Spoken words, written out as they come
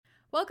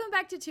Welcome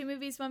back to Two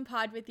Movies, One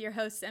Pod with your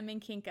hosts, Em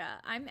and Kinka.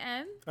 I'm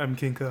Em. I'm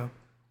Kinka.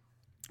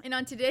 And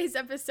on today's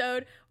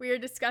episode, we are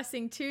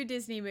discussing two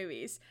Disney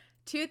movies.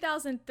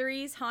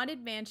 2003's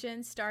Haunted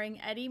Mansion starring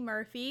Eddie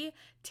Murphy,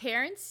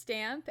 Terrence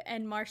Stamp,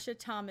 and Marsha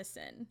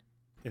Thomason.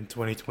 In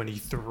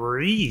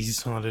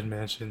 2023's Haunted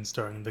Mansion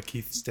starring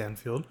Lakeith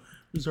Stanfield,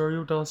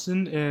 Rosario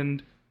Dawson,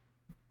 and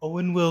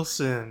Owen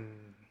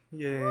Wilson.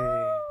 Yay.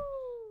 Woo!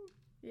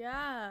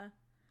 Yeah.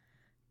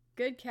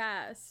 Good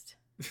cast.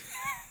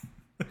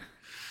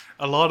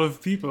 A lot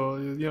of people,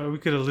 we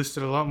could have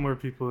listed a lot more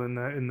people in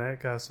that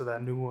cast of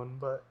that new one,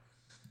 but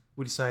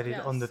we decided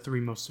on the three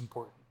most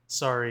important.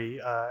 Sorry,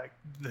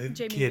 the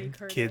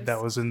kid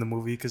that was in the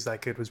movie, because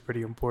that kid was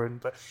pretty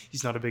important, but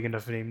he's not a big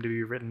enough name to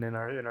be written in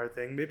our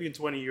thing. Maybe in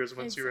 20 years,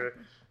 once you're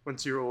an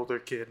older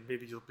kid,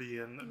 maybe you'll be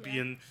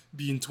in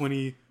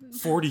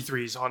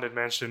 2043's Haunted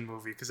Mansion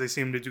movie, because they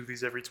seem to do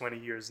these every 20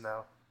 years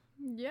now.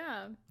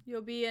 Yeah,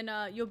 you'll be in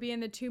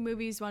the Two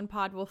Movies, One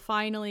Pod. We'll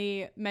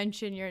finally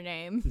mention your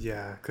name.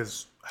 Yeah,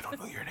 because I don't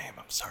know your name.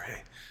 I'm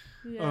sorry.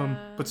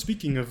 Yeah. But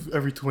speaking of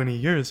every 20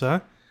 years,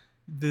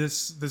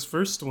 this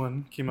first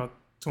one came out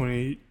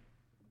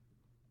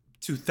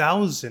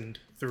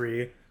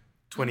 2003,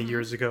 20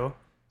 years ago.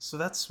 So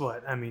that's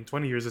 20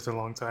 years is a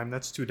long time.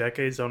 That's 2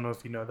 decades. I don't know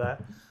if you know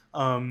that.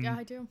 Yeah,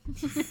 I do.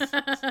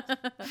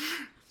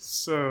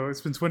 So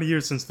it's been 20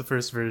 years since the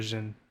first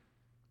version.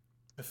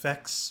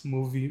 Effects,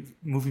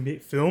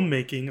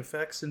 filmmaking,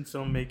 effects and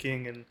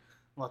filmmaking, and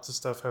lots of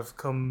stuff have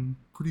come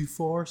pretty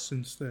far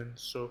since then.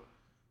 So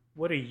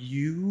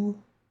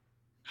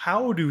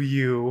how do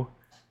you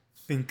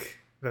think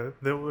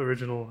that the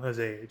original has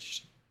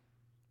aged?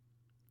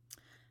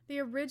 The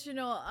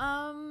original,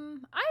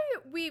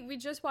 we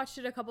just watched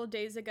it a couple of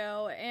days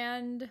ago,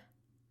 and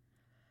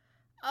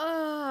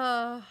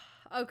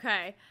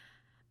okay.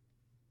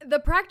 The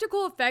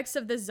practical effects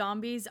of the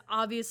zombies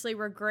obviously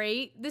were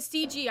great. The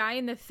CGI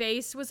in the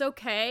face was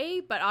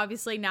okay, but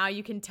obviously now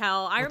you can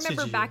tell. I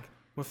remember CGI? back.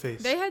 What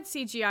face? They had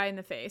CGI in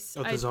the face.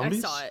 Oh, the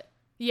zombies? I saw it.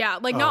 Yeah,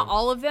 not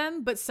all of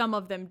them, but some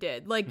of them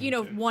did.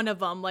 One of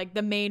them, like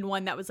the main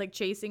one that was like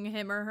chasing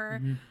him or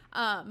her.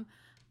 Mm-hmm.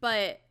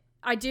 But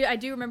I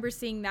do remember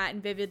seeing that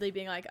and vividly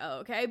being like, oh,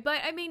 okay.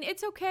 But I mean,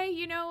 it's okay.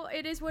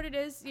 It is what it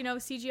is.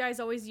 CGI is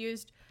always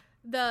used.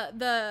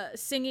 The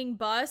singing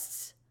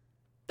busts.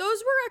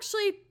 Those were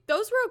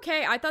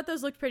okay. I thought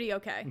those looked pretty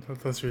okay.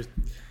 Those were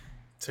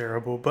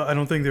terrible, but I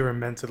don't think they were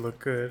meant to look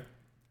good.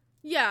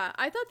 Yeah,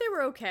 I thought they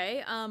were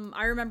okay.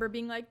 I remember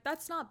being like,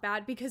 that's not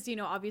bad because,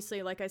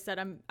 obviously, like I said,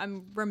 I'm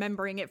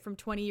remembering it from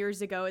 20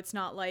 years ago. It's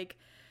not like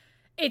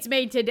it's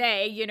made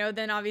today,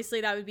 then obviously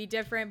that would be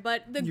different.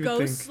 But the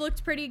ghosts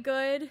looked pretty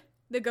good.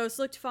 The ghosts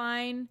looked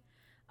fine.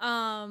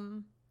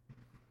 So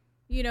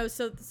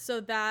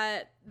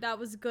that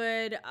was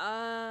good.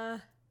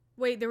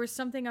 Wait, there was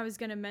something I was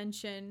going to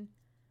mention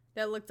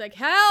that looked like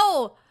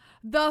hell.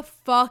 The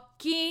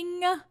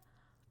fucking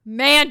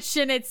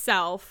mansion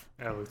itself.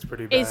 That looks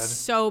pretty bad. Is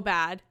so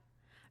bad.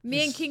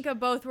 Me and Kinka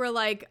both were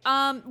like,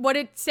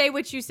 say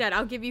what you said.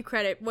 I'll give you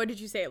credit. What did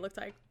you say it looked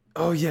like?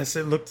 Oh, yes.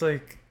 It looked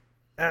like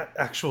at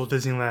actual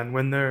Disneyland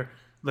when they're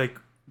like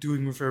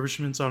doing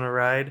refurbishments on a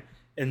ride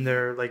and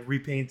they're like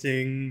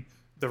repainting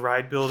the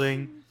ride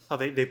building. How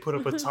they put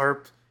up a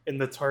tarp and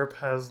the tarp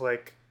has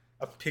like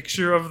a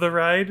picture of the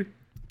ride.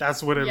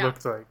 That's what it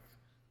looked like.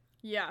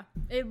 Yeah,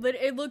 it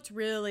looked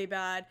really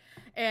bad.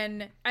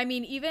 And I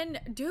mean, even,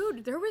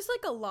 dude, there was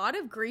like a lot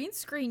of green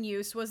screen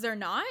use, was there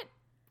not?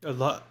 A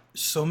lot.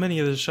 So many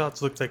of the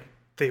shots looked like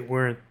they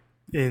weren't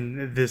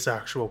in this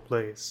actual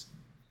place.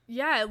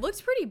 Yeah, it looks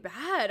pretty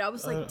bad. I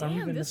was like, damn, I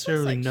don't even this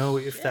necessarily like know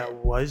shit. if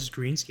that was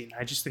green screen.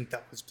 I just think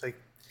that was like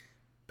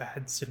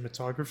bad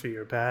cinematography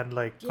or bad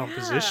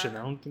composition.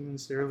 I don't think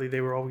necessarily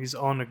they were always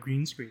on a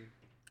green screen.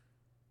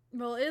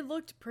 Well, it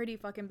looked pretty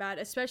fucking bad.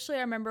 Especially, I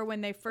remember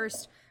when they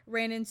first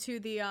ran into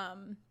the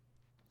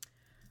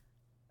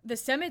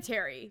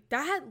cemetery.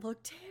 That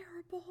looked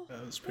terrible.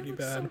 That was pretty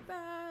bad. So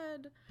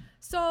bad.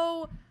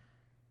 So,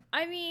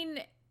 I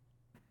mean,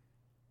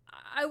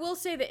 I will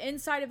say the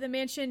inside of the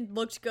mansion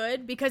looked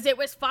good because it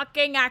was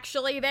fucking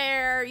actually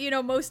there.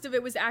 Most of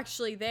it was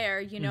actually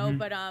there. Mm-hmm.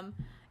 But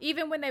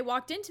even when they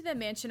walked into the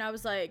mansion, I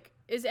was like,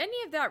 is any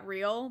of that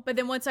real? But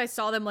then once I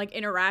saw them like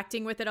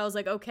interacting with it, I was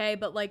like, okay,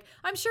 but like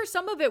I'm sure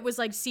some of it was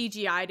like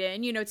CGI'd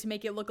in, to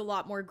make it look a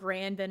lot more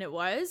grand than it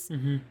was.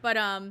 Mm-hmm. But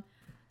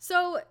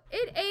so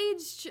it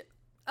aged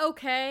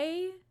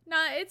okay.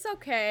 It's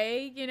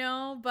okay,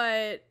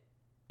 but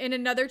in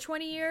another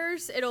 20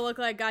 years, it'll look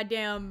like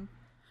goddamn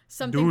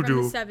something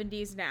from the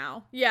 70s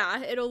now.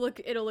 Yeah, it'll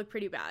look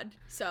pretty bad.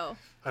 So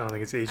I don't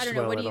think it's aged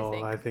well at all.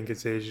 Think? I think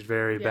it's aged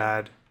very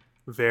bad.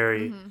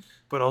 Very. Mm-hmm.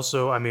 But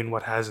also, I mean,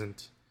 what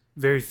hasn't?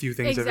 Very few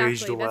things have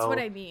aged well. That's what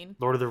I mean.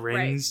 Lord of the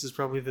Rings is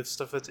probably the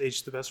stuff that's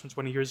aged the best from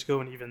 20 years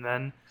ago, and even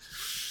then,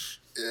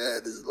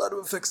 there's a lot of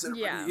effects that are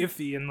pretty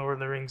iffy in Lord of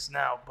the Rings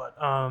now. But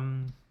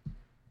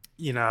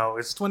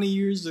it's 20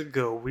 years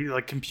ago.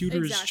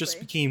 Computers just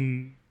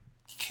became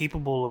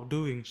capable of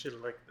doing shit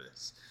like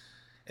this,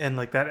 and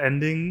like that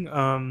ending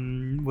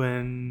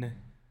when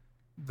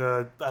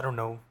I don't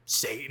know,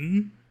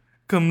 Satan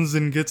comes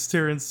and gets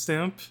Terrence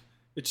Stamp.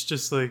 It's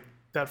just like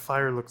that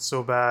fire looked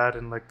so bad,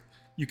 and like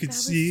you could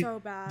see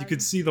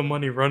the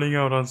money running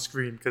out on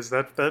screen because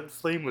that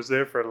flame was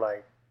there for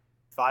like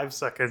 5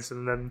 seconds,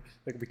 and then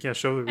like we can't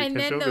show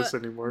this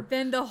anymore.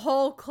 Then the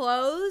hole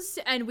closed,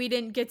 and we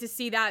didn't get to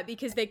see that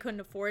because they couldn't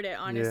afford it.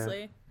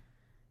 Honestly, yeah.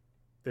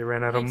 They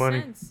ran out of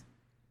money. Sense.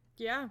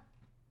 Yeah.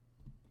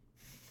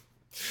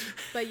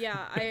 But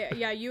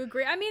yeah, you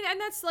agree. I mean,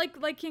 and that's like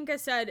Kinka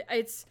said,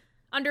 it's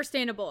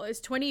understandable. It's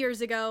 20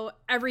 years ago.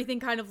 Everything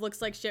kind of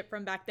looks like shit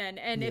from back then.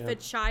 And if a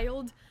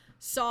child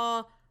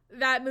saw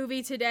that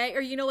movie today,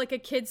 or like a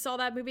kid saw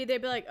that movie,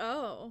 they'd be like,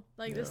 oh,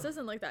 like this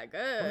doesn't look that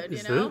good,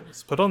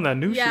 This? Put on that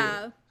new shit.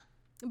 Yeah.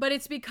 But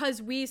it's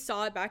because we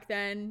saw it back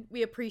then.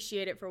 We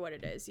appreciate it for what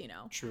it is,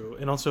 True.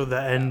 And also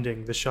the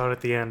ending, the shot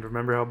at the end.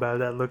 Remember how bad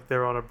that looked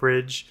there on a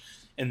bridge?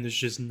 And there's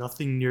just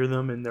nothing near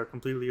them, and they're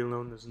completely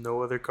alone. There's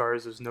no other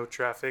cars. There's no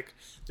traffic.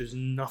 There's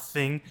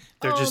nothing.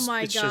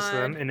 It's just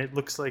them, and it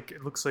looks like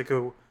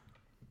a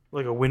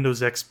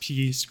Windows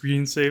XP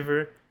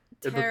screensaver.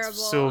 Terrible. It looks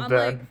so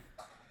bad.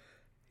 Like,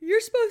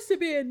 you're supposed to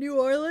be in New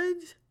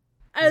Orleans,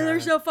 and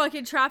there's no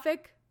fucking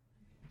traffic.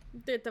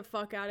 Get the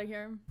fuck out of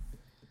here.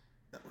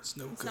 That was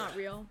no good. It's not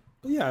real.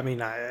 Yeah, I mean,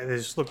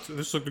 this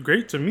looked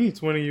great to me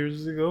 20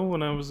 years ago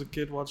when I was a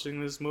kid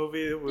watching this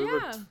movie. It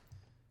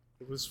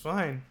was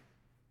fine.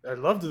 I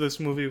loved this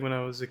movie when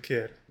I was a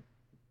kid.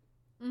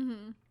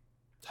 Mm-hmm.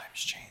 Times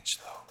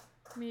changed,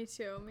 though. Me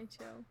too.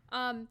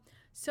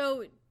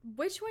 So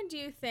which one do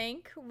you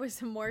think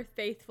was more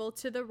faithful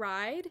to the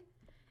ride?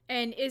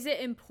 And is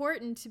it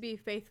important to be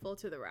faithful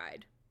to the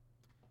ride?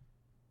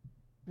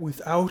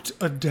 Without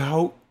a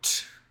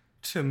doubt,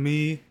 to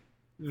me,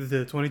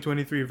 the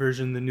 2023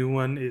 version, the new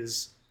one,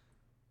 is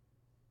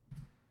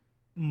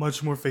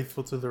much more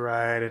faithful to the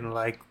ride in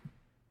like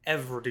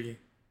every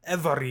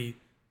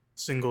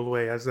single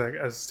way, as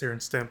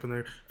Terrence Stamp in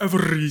there,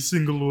 every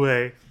single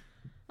way.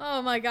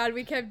 Oh my god,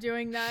 we kept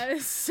doing that.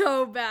 It's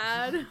so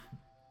bad.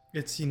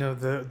 It's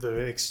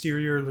the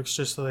exterior looks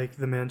just like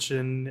the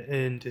mansion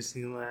in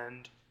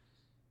Disneyland,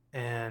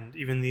 and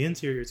even the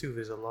interior too.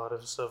 There's a lot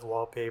of stuff,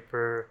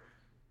 wallpaper,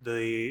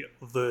 the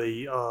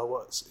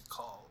what's it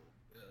called?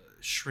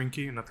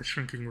 Shrinking, not the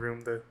shrinking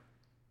room, the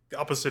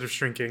opposite of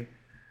shrinking.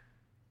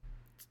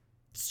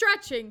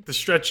 Stretching. The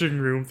stretching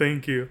room,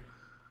 thank you.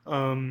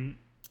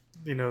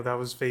 That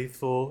was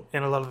faithful,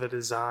 and a lot of the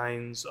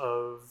designs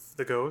of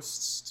the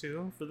ghosts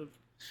too, for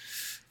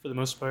the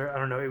most part. I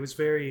don't know, it was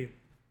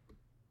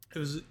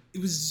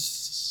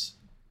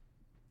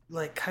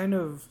like kind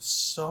of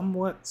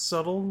somewhat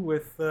subtle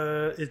with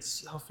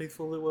it's how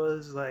faithful it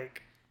was.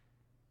 Like,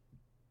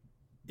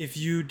 if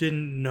you've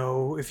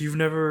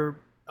never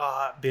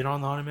been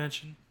on the Haunted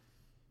Mansion,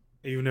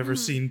 you've never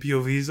seen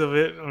POVs of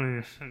it. I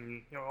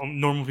mean,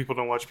 normal people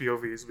don't watch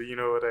POVs, but you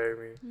know what I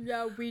mean.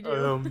 Yeah, we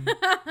do.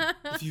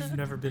 If you've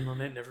never been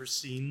on it, never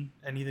seen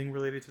anything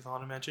related to the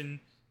Haunted Mansion,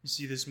 you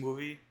see this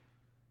movie,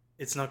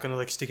 it's not gonna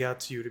like stick out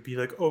to you to be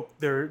like, oh,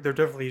 they're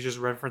definitely just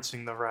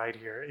referencing the ride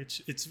here.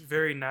 It's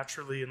very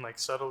naturally and like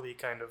subtly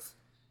kind of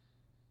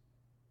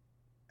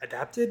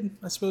adapted,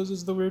 I suppose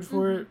is the word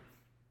for it.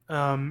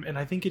 And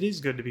I think it is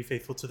good to be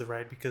faithful to the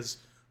ride, because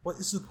what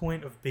is the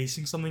point of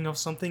basing something off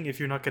something if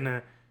you're not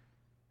gonna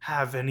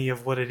have any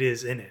of what it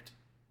is in it?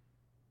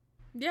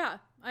 Yeah,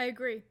 I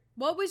agree.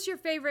 What was your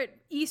favorite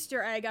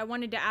Easter egg? I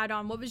wanted to add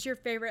on. What was your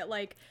favorite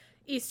like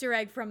Easter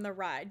egg from the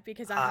ride?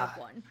 Because I have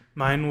one.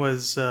 Mine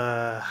was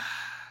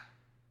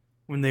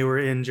when they were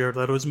in Jared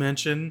Leto's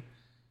mansion,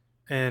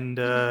 and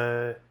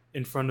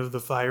in front of the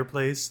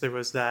fireplace there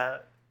was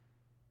that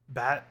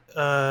bat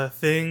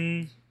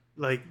thing,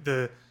 like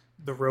the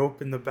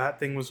rope and the bat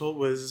thing was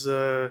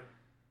on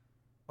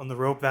the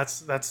rope.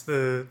 That's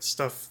the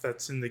stuff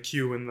that's in the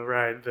queue in the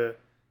ride,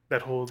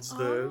 that holds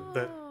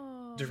that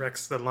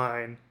directs the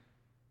line.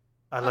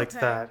 I liked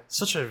that.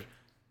 Such a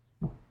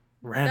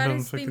random That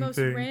is the most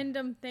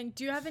random thing.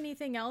 Do you have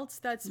anything else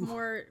that's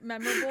more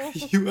memorable?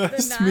 You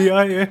asked me,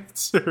 I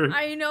answered.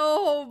 I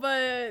know,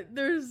 but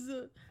there's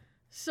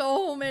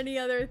so many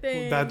other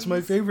things. Well, that's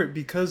my favorite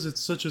because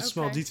it's such a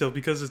small detail,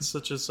 because it's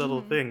such a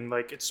subtle thing.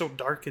 Like, it's so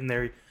dark in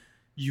there.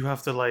 You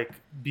have to like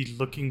be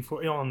looking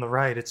for, on the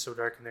ride, it's so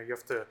dark in there. You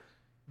have to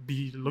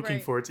be looking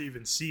for it to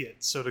even see it.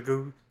 So to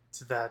go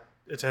to that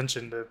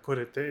attention to put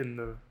it in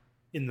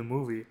the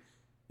movie,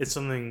 it's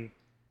something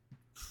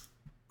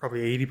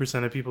probably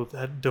 80% of people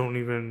that don't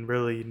even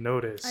really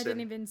notice. I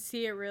didn't even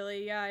see it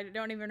really. Yeah, I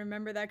don't even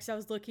remember that because I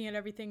was looking at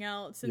everything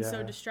else and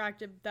so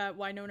distracted that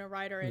Winona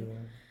Ryder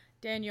and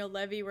Daniel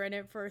Levy were in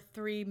it for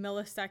 3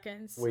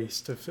 milliseconds.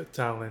 Waste of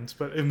talent.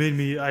 But it made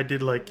me, I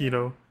did like, it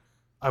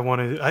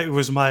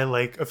was my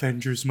like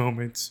Avengers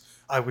moment.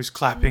 I was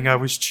clapping, I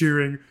was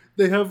cheering.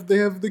 They have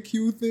the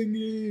Q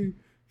thingy.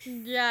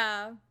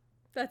 Yeah,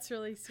 that's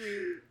really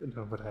sweet.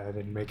 No, but I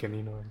didn't make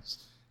any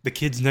noise. The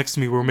kids next to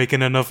me were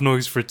making enough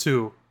noise for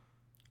 2.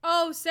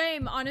 Oh,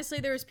 same. Honestly,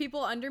 there was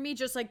people under me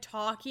just like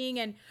talking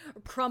and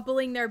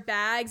crumpling their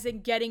bags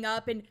and getting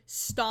up and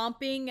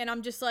stomping, and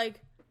I'm just like,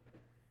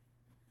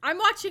 I'm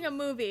watching a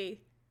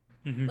movie.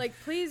 Mm-hmm. Like,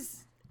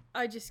 please,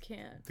 I just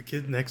can't. The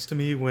kid next to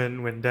me,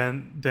 when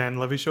Dan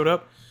Levy showed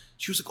up,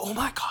 she was like, "Oh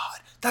my God,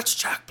 that's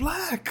Jack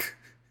Black."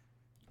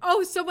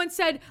 Oh, someone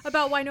said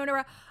about Winona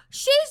Ryder,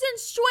 she's in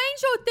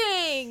Stranger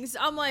Things.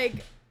 I'm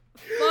like,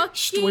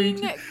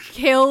 fucking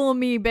kill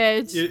me,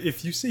 bitch.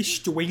 If you say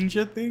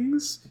Stranger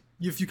Things,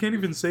 if you can't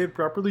even say it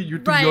properly, you're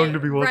too young to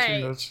be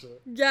watching that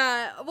shit.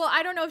 Yeah, well,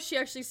 I don't know if she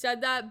actually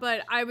said that,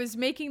 but I was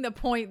making the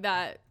point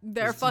that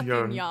they're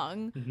fucking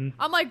young. Mm-hmm.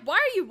 I'm like, why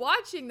are you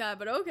watching that?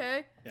 But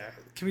okay. Yeah,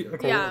 can we?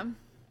 Okay, yeah.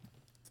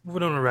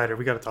 Winona Ryder,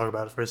 we got to talk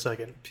about it for a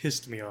second.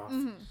 Pissed me off.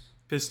 Mm-hmm.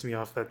 Pissed me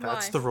off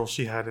that's the role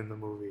she had in the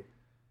movie.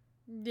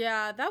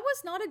 Yeah, that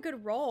was not a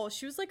good role.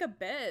 She was like a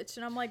bitch,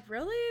 and I'm like,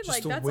 really?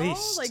 Just like, that's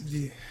waste. All? Like,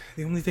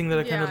 the only thing that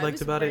I kind of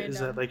liked about it is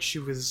that like she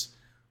was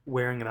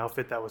wearing an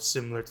outfit that was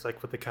similar to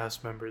like what the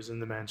cast members in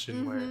the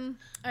mansion wear.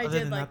 I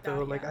did like that.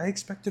 Though, like I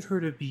expected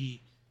her to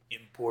be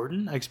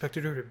important. I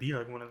expected her to be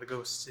like one of the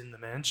ghosts in the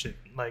mansion.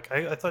 Like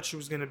I thought she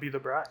was gonna be the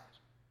bride.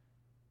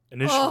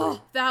 Initially.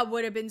 Oh, that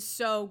would have been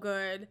so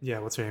good. Yeah,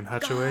 what's her name?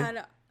 Hatchaway.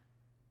 God.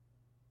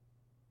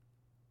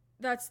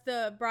 That's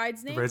the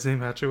bride's name? The bride's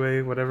name,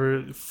 Hatchaway,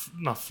 whatever.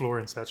 Not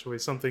Florence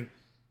Hatchaway, something.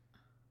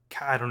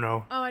 I don't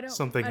know. Oh, I don't.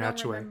 Something I don't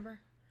Hatchaway.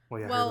 Remember.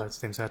 Well, yeah, her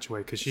last name's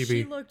Hatchaway because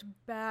she looked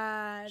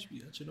bad. She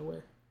be hatching away.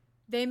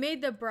 They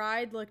made the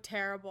bride look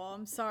terrible.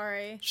 I'm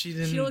sorry. She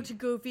didn't. She looked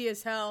goofy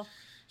as hell.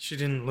 She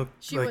didn't look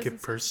like a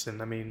person.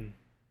 I mean,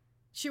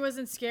 she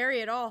wasn't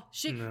scary at all.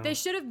 They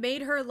should have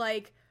made her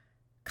like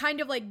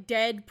kind of like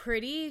dead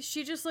pretty.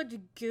 She just looked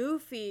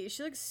goofy.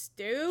 She looked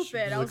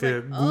stupid. I was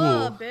like,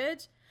 oh,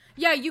 bitch.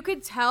 Yeah, you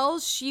could tell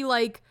she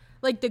like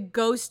the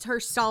ghost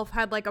herself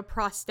had like a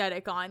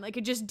prosthetic on. Like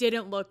it just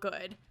didn't look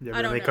good. Yeah,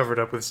 but they covered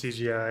up with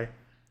CGI.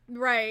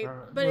 Right,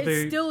 but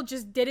it still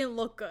just didn't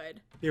look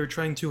good. They were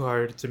trying too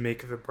hard to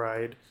make the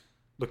bride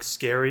look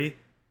scary,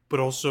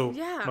 but also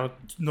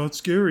not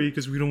scary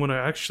because we don't want to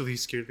actually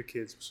scare the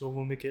kids. So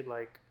we'll make it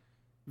like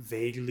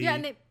vaguely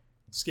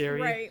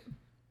scary. Right.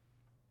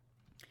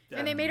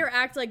 And they made her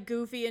act like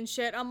goofy and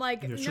shit. I'm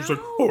like, she was like,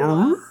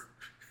 horror?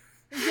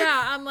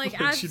 Yeah, I'm like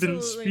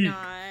absolutely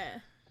not.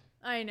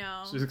 I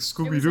know. She's like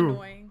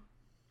Scooby-Doo.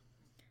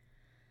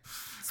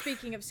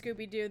 Speaking of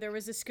Scooby-Doo, there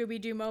was a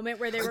Scooby-Doo moment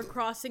where they were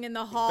crossing in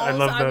the halls. I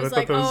love that. I was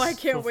like, I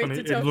can't wait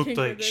to tell King It looked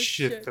like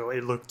shit, though.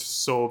 It looked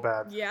so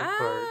bad.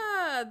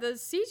 Yeah, the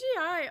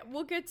CGI.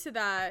 We'll get to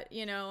that,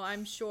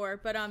 I'm sure.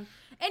 But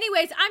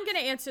anyways, I'm gonna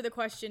answer the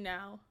question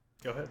now.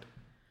 Go ahead.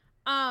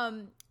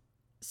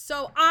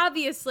 So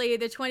obviously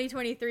the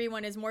 2023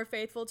 one is more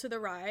faithful to the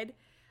ride.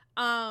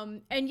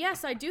 And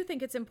yes, I do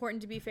think it's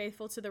important to be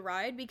faithful to the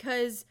ride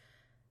because,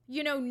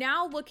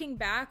 now looking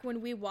back when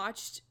we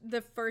watched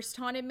the first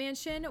Haunted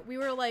Mansion, we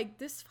were like,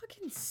 this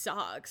fucking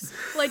sucks.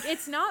 Like,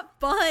 it's not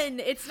fun.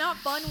 It's not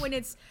fun when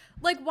it's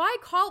like, why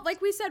call it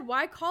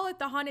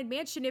the Haunted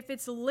Mansion if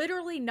it's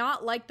literally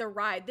not like the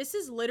ride? This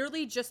is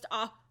literally just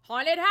a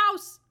haunted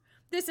house.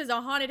 This is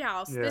a haunted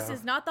house. Yeah. This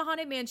is not the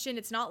Haunted Mansion.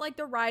 It's not like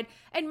the ride.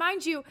 And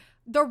mind you,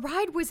 the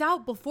ride was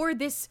out before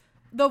this.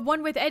 The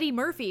one with Eddie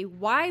Murphy.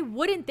 Why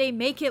wouldn't they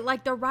make it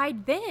like the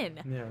ride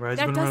then? Yeah,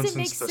 ride's been around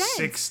since the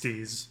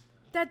 60s.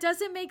 That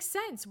doesn't make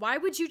sense. Why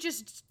would you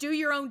just do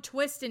your own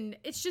twist? And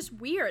it's just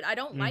weird. I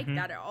don't like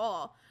that at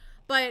all.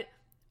 But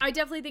I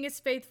definitely think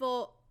it's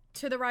faithful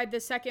to the ride.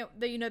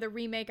 The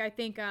remake, I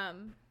think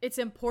it's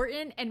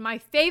important. And my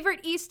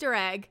favorite Easter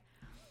egg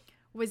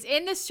was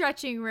in the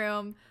stretching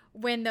room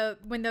when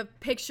the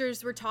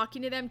pictures were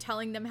talking to them,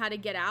 telling them how to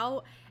get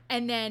out.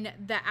 And then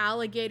the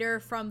alligator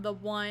from the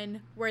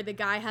one where the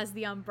guy has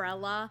the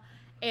umbrella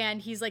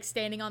and he's like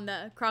standing on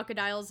the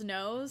crocodile's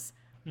nose.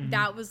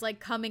 That was like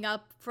coming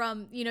up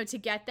from, to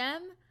get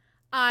them.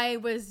 I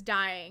was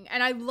dying.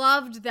 And I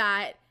loved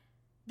that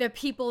the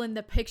people in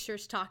the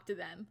pictures talk to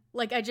them.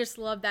 Like, I just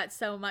love that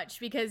so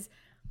much because,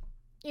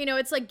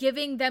 it's like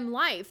giving them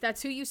life.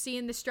 That's who you see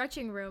in the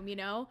stretching room,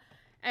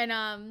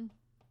 And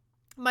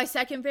my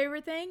second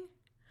favorite thing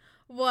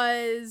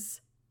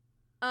was,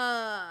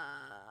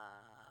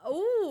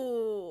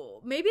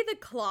 maybe the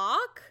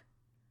clock,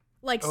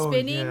 like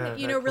spinning,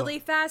 really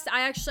fast.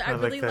 I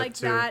really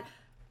liked that.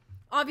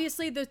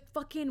 Obviously, the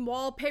fucking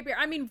wallpaper.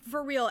 I mean,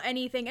 for real,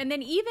 anything. And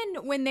then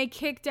even when they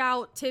kicked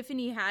out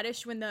Tiffany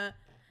Haddish, when the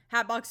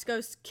Hatbox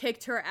Ghost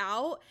kicked her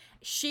out,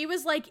 she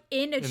was like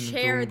in a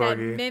chair that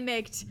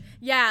mimicked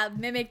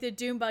the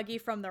Doom buggy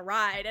from the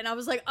ride. And I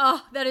was like,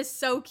 oh, that is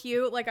so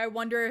cute. Like, I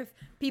wonder if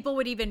people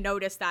would even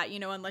notice that,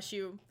 unless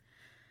you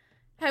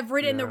have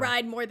ridden the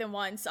ride more than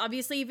once.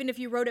 Obviously, even if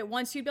you rode it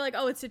once, you'd be like,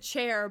 oh, it's a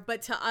chair.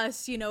 But to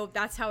us,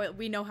 that's how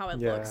we know how it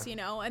looks,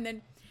 And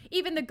then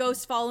even the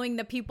ghost following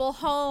the people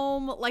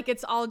home, like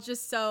it's all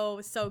just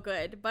so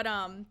good. But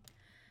we'll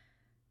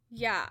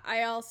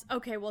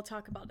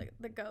talk about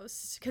the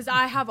ghosts because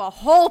I have a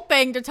whole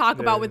thing to talk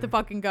about with the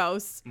fucking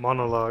ghosts.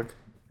 Monologue.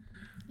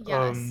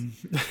 Yes.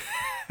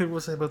 What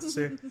was I about to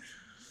say?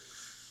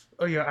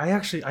 Oh yeah,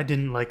 I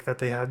didn't like that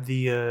they had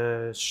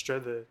the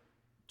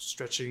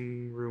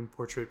stretching room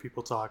portrait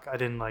people talk. I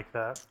didn't like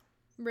that.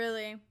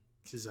 Really?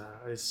 Because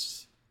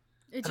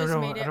It just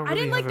made it. I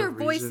didn't like their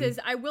voices.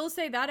 I will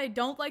say that I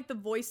don't like the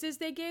voices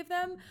they gave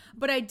them,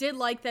 but I did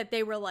like that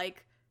they were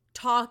like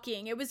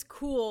talking. It was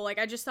cool. Like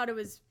I just thought it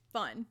was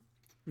fun.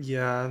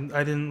 Yeah,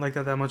 I didn't like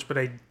that much, but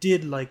I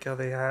did like how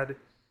they had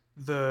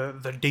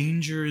the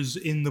dangers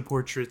in the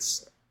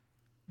portraits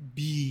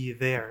be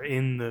there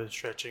in the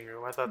stretching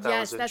room. I thought that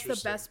was interesting. Yes,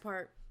 that's the best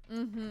part.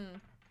 Mm-hmm.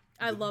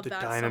 I love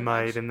that. The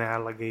dynamite so and the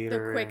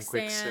alligator the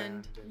quicksand.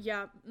 And quicksand.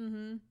 Yeah.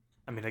 Mm-hmm.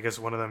 I mean, I guess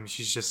one of them,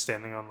 she's just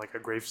standing on like a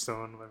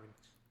gravestone. I mean,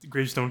 the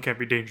gravestone can't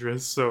be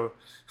dangerous, so.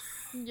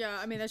 Yeah,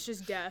 I mean that's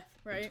just death,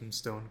 right?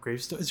 Tombstone,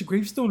 gravestone. Is it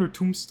gravestone or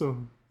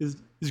tombstone? Is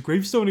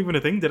gravestone even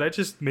a thing? Did I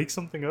just make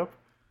something up?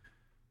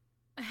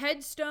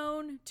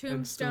 Headstone,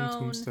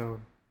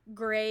 tombstone,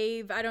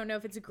 grave. I don't know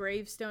if it's a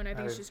gravestone. I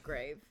think it's just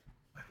grave.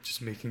 I'm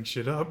just making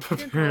shit up. You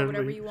can call it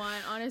whatever you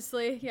want.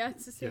 Honestly, yeah,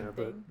 it's the same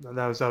thing. But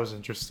that was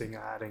interesting.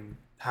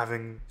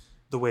 Having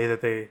the way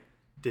that they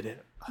did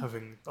it,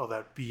 having all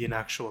that be an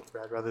actual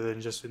thread rather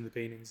than just in the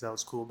paintings. That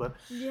was cool. But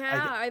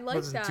yeah, I like that. I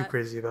wasn't too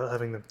crazy about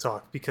having them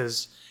talk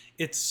because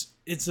it's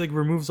like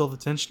removes all the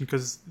tension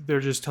because they're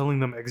just telling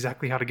them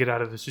exactly how to get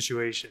out of the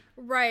situation.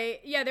 Right.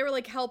 Yeah, they were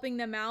like helping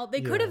them out.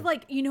 They could have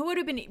like, you know what would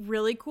have been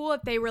really cool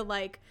if they were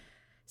like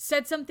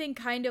said something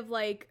kind of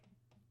like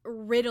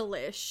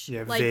riddle-ish,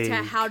 like vague. To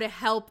how to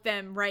help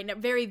them right now.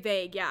 Very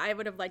vague. Yeah, I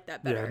would have liked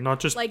that better. Yeah, not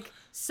just like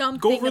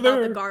something about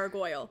there. The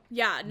gargoyle.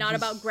 Yeah, not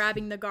just, about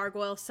grabbing the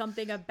gargoyle,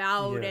 something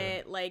about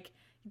it. Like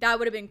that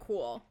would have been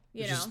cool,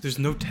 you know. There's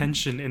no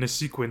tension in a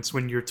sequence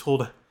when you're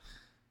told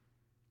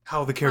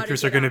how the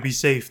characters are going to be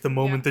safe the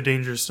moment the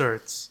danger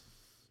starts.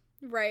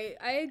 Right.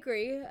 I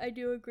agree. I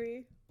do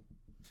agree.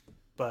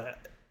 But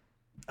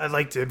I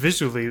liked it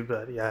visually,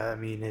 but yeah, I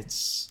mean,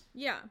 it's...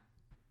 Yeah.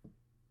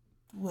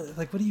 What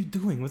are you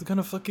doing? What kind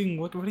of fucking...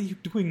 What are you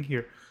doing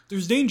here?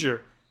 There's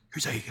danger.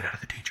 Here's how you get out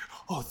of the danger.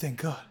 Oh,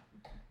 thank God.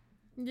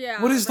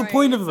 Yeah. What is the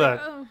point of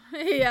that?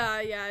 Like,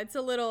 yeah. It's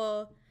a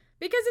little...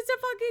 Because it's a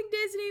fucking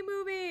Disney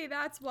movie.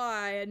 That's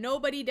why.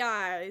 Nobody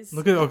dies.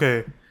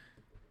 Okay.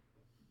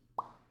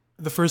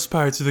 The first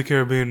Pirates of the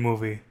Caribbean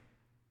movie.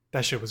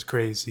 That shit was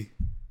crazy.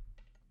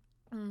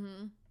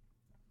 Mm-hmm.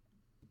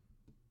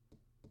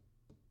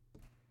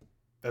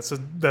 That's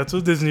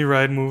a Disney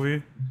ride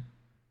movie.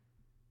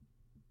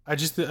 I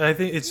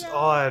think it's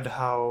odd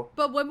how.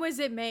 But when was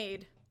it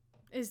made?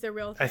 Is the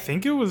real thing. I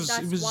think it was.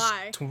 That's it was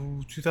why.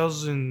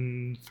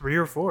 2003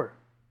 or 4.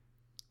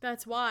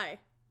 That's why.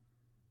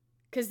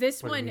 Because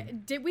this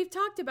one, we've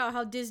talked about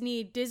how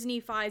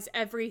Disney-fies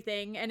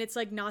everything, and it's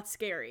like not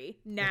scary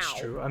now.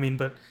 That's true. I mean,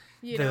 but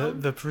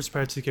the first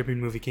Pirates of the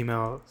Caribbean movie came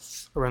out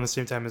around the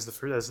same time as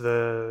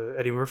the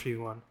Eddie Murphy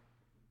one.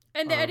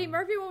 And the Eddie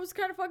Murphy one was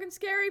kind of fucking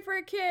scary for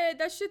a kid.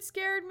 That shit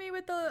scared me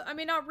with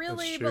not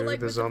really, but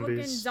like with the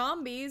fucking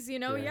zombies, you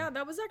know? Yeah,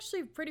 that was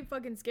actually pretty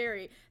fucking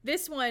scary.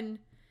 This one,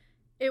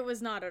 it was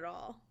not at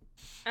all.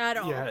 At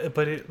all. Yeah,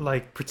 but it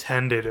like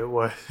pretended it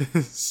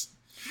was.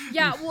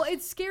 Yeah, well,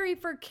 it's scary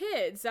for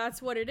kids.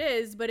 That's what it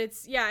is. But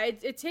it's,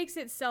 it takes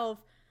itself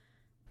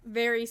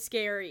very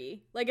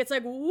scary. Like, it's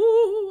like,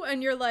 woo,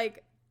 and you're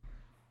like,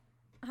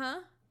 huh?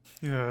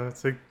 Yeah,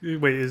 it's like,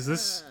 wait, is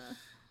this...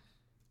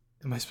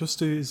 is this supposed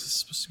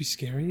to be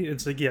scary?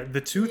 It's like,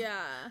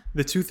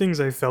 the two things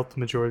I felt the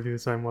majority of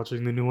the time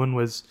watching the new one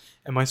was,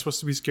 am I supposed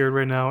to be scared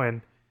right now?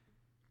 And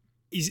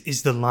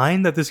is the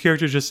line that this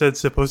character just said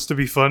supposed to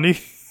be funny?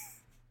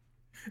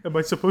 Am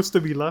I supposed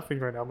to be laughing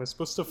right now? Am I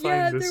supposed to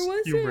find this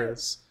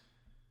humorous?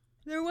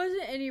 There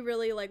wasn't any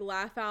really like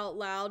laugh out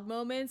loud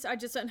moments. I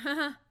just went,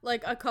 haha,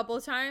 like a couple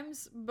of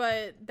times,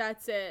 but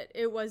that's it.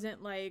 It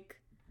wasn't like...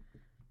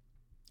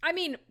 I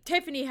mean,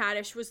 Tiffany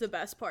Haddish was the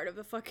best part of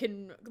the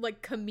fucking,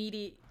 like,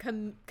 comedic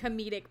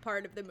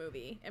part of the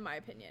movie, in my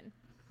opinion.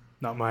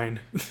 Not mine.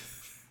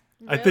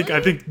 Really?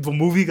 I think the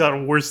movie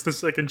got worse the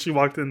second she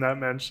walked in that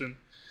mansion.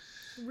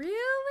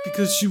 Really?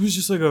 Because she was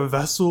just like a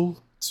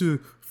vessel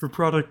for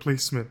product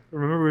placement.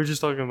 Remember, we were just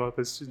talking about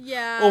this.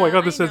 Yeah. Oh, I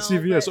got this at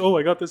CVS. Oh,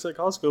 I got this at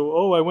Costco.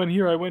 Oh, I went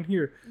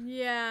here.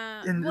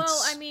 Yeah. And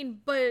well, I mean,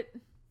 but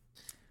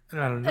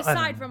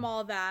aside from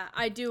all that,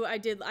 I do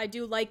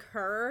like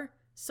her.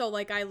 So,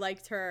 like, I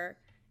liked her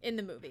in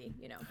the movie,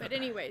 you know. But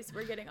anyways,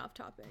 we're getting off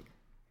topic.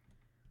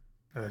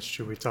 That's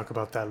true. We talk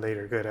about that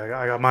later. Good.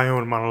 I got my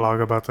own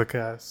monologue about the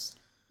cast.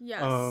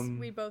 Yes,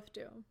 we both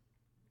do.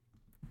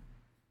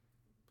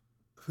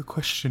 The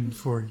question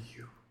for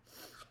you.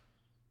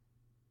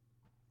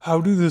 How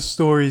do the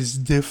stories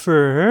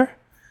differ?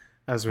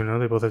 As we know,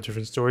 they both have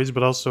different stories,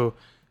 but also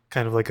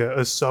kind of like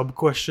a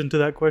sub-question to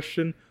that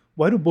question.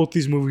 Why do both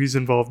these movies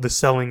involve the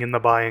selling and the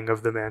buying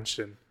of the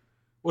mansion?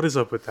 What is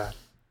up with that?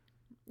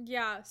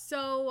 Yeah,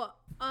 so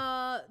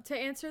to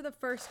answer the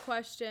first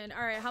question,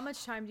 all right, how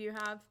much time do you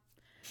have?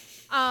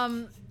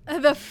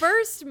 The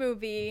first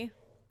movie,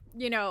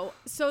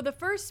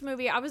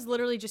 I was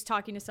literally just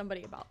talking to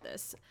somebody about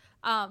this.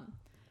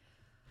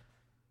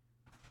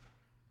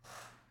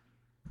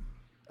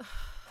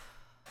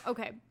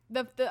 Okay.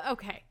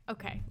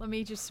 Okay. Let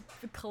me just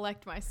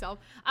collect myself.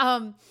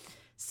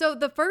 So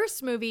the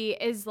first movie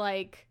is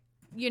like,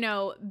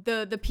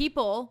 the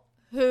people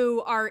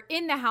who are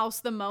in the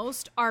house the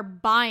most are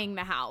buying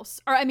the house.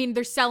 Or, I mean,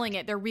 they're selling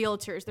it. They're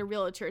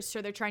realtors.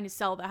 So they're trying to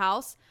sell the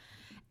house.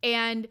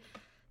 And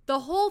the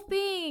whole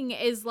thing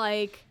is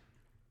like,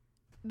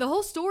 the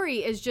whole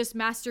story is just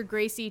Master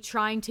Gracey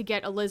trying to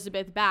get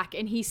Elizabeth back.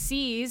 And he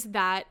sees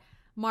that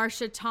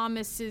Marsha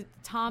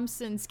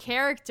Thomason's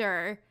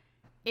character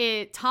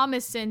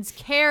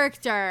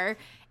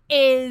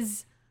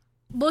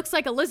looks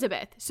like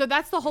Elizabeth. So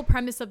that's the whole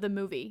premise of the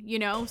movie, you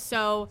know?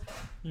 So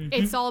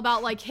it's all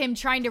about like him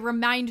trying to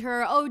remind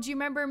her, oh, do you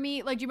remember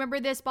me? Like, do you remember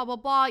this? Blah, blah,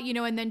 blah, you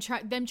know, and then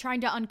them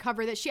trying to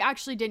uncover that she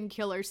actually didn't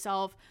kill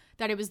herself,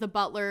 that it was the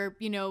butler,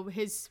 you know,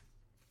 his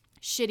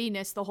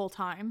shittiness the whole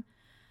time.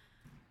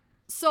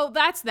 So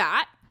that's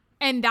that.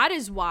 And that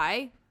is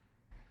why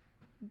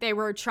they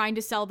were trying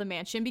to sell the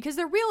mansion, because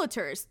they're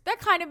realtors. That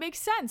kind of makes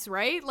sense,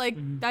 right? Like,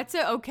 that's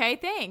an okay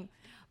thing.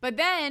 But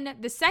then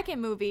the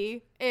second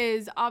movie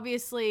is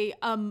obviously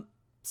a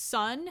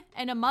son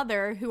and a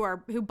mother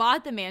who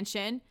bought the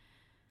mansion,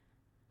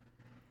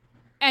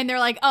 and they're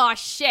like, "Oh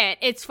shit,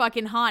 it's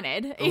fucking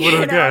haunted." You know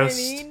what I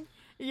mean?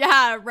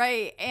 Yeah,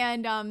 right.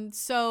 And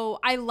so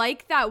I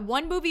like that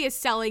one movie is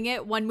selling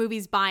it, one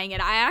movie's buying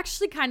it. I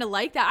actually kind of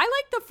like that. I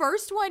like the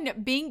first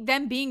one being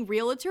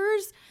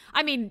realtors.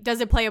 I mean,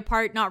 does it play a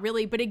part? Not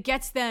really, but it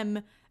gets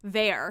them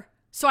there.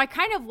 So I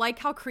kind of like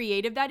how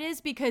creative that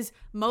is, because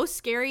most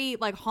scary,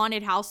 like,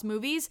 haunted house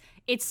movies,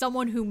 it's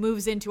someone who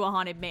moves into a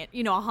haunted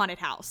a haunted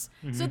house.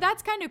 So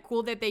that's kind of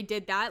cool that they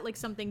did that, like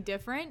something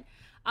different.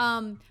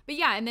 But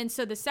yeah, and then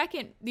so the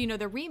second,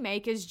 the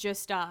remake is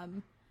just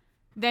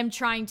them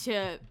trying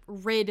to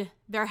rid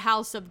their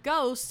house of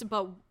ghosts,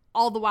 but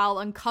all the while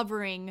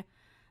uncovering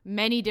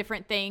many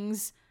different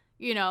things,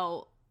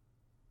 the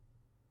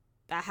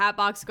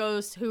Hatbox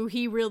Ghost, who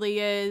he really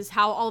is,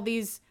 how all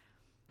these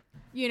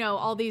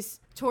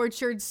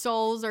tortured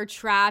souls are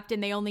trapped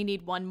and they only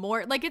need one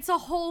more. Like, it's a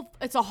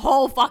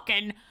whole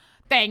fucking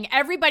thing.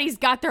 Everybody's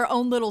got their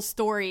own little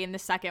story in the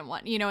second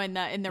one, in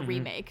the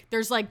remake.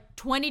 There's like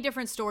 20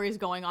 different stories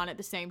going on at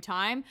the same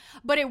time,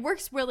 but it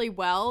works really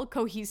well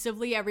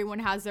cohesively. Everyone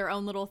has their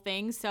own little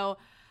thing. So,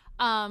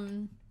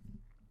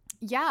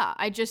 yeah,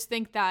 I just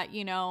think that,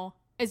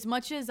 as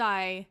much as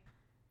I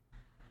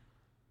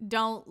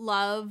don't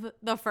love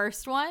the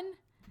first one,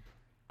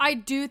 I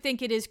do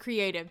think it is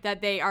creative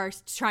that they are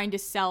trying to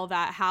sell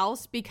that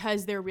house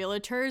because they're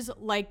realtors.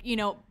 Like,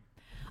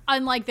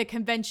 unlike the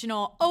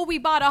conventional, oh, we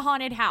bought a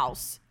haunted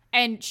house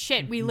and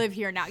shit, we live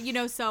here now,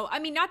 So, I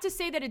mean, not to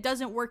say that it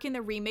doesn't work in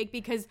the remake,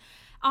 because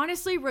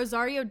honestly,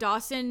 Rosario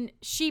Dawson,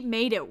 she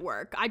made it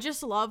work. I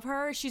just love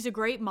her. She's a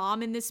great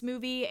mom in this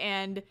movie,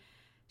 and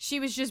she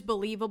was just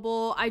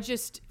believable. I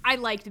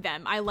liked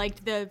them. I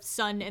liked the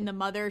son and the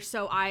mother,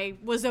 so I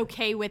was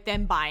okay with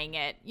them buying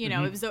it.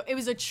 It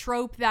was a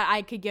trope that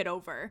I could get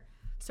over.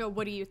 So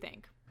what do you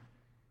think?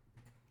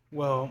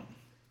 Well,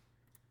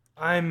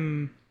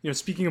 I'm,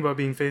 speaking about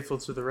being faithful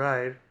to the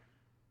ride,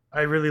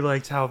 I really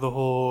liked how the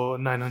whole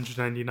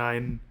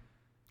 999,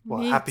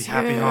 happy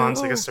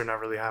haunts, I guess they're not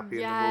really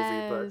happy in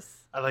the movie,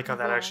 but I like how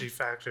that actually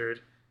factored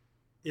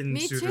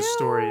into the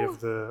story of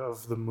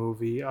the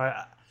movie.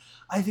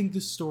 I think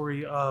the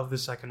story of the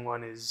second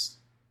one is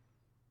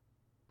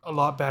a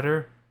lot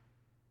better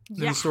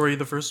than the story of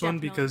the first one,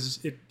 because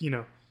it,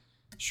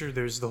 sure,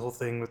 there's the whole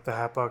thing with the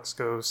Hatbox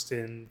Ghost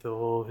and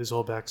his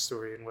whole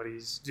backstory and what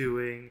he's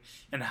doing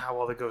and how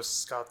all the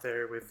ghosts got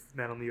there with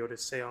Madame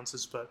Leota's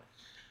seances, but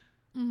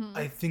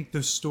I think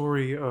the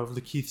story of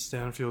Lakeith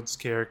Stanfield's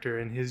character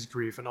and his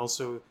grief, and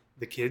also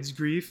the kid's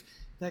grief,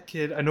 that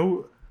kid, I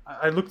know,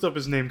 I looked up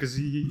his name because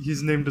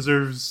his name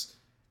deserves...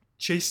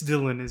 Chase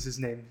Dillon is his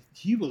name.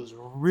 He was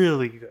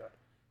really good.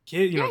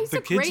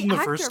 The kids in the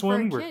first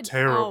one were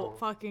terrible.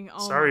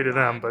 Sorry to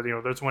them, but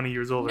they're 20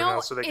 years older now,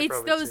 so they can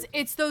probably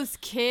it's those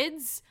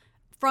kids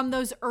from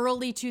those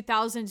early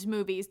 2000s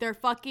movies. They're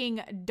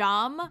fucking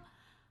dumb.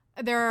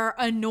 They're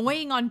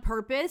annoying on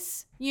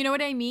purpose. You know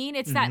what I mean?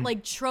 It's that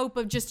like trope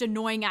of just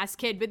annoying ass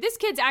kid. But this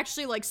kid's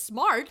actually like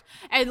smart,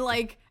 and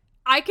like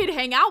I could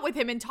hang out with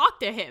him and talk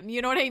to him.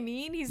 You know what I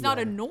mean? He's not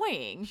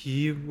annoying.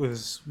 He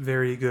was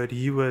very good.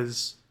 He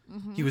was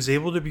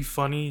able to be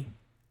funny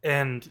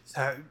and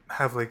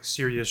have like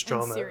serious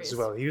drama as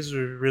well. He was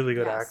a really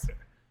good actor.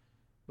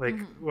 Like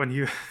when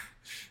you,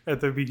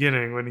 at the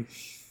beginning, when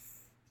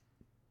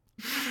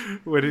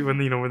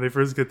they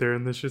first get there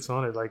and the shit's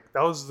on it, like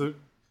that was the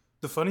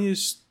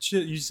funniest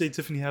shit. You say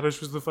Tiffany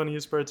Haddish was the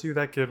funniest part too.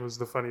 That kid was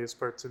the funniest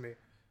part to me.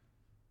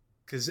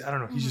 Because I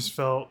don't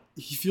know,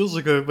 he feels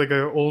like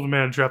a old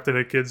man trapped in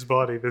a kid's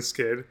body. This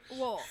kid.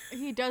 Well,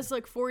 he does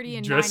look 40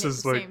 and 9 at the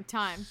same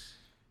time.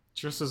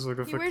 Dresses like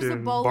a he fucking wears a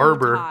bolo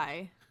barber.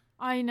 Tie.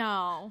 I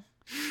know.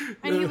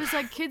 And he was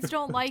like, kids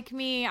don't like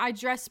me. I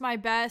dress my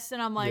best.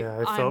 And I'm like,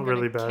 I felt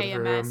really bad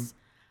for him.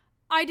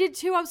 I did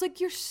too. I was like,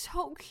 you're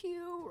so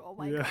cute. Oh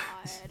my God.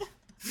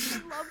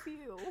 I love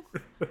you.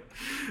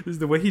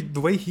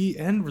 The way he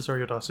and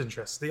Rosario Dawson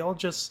dressed, they all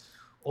just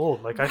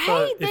old. Like I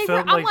thought it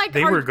felt like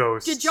they were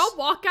ghosts. Did y'all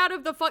walk out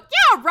of the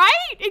Yeah,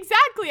 right?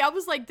 Exactly. I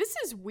was like, this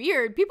is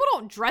weird. People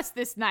don't dress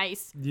this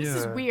nice. This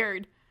is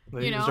weird.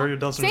 Like, Rosario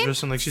Dawson was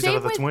dressing like she's out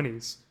of the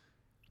 20s.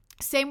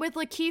 Same with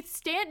Lakeith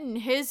Stanton,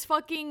 his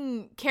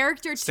fucking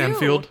character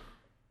Stanfield.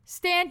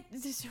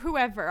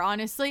 Whoever,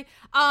 honestly.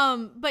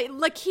 But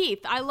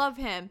Lakeith, I love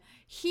him.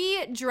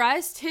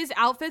 His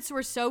outfits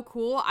were so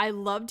cool. I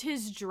loved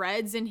his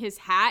dreads and his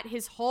hat.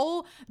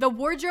 The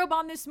wardrobe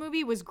on this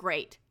movie was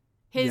great.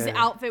 His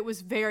outfit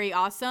was very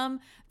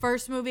awesome.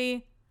 First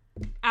movie,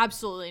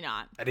 absolutely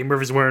not. Eddie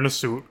Murphy's wearing a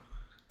suit.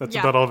 That's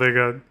about all they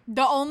got.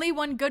 The only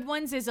good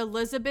ones is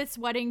Elizabeth's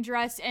wedding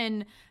dress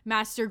and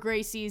Master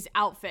Gracie's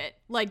outfit.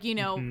 Like,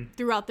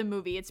 throughout the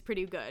movie, it's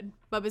pretty good.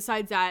 But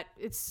besides that,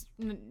 it's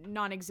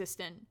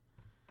non-existent.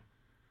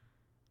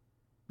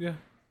 Yeah.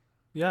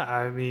 Yeah,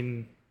 I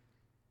mean,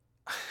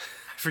 I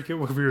forget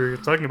what we were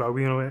talking about.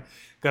 We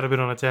got a bit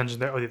on a tangent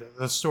there. Oh,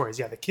 the stories.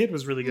 Yeah, the kid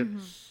was really good.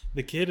 Mm-hmm.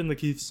 The kid and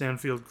Lakeith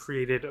Stanfield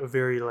created a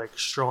very,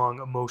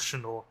 strong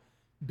emotional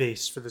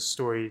base for the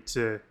story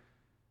to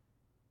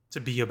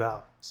be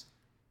about.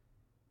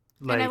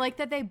 And I like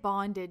that they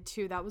bonded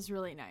too. That was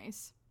really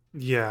nice.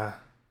 Yeah.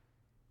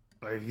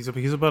 Like he's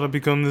about to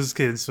become this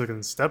kid's fucking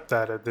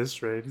stepdad at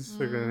this rate. He's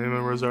fucking him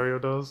and Rosario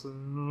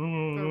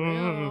Dawson.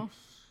 For real.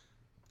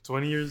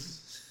 20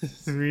 years.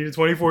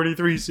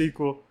 2043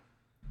 sequel.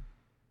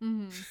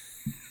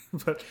 Mm-hmm.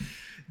 But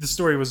the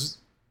story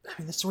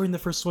in the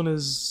first one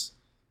is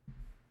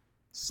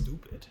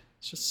stupid.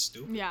 It's just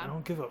stupid. Yeah. I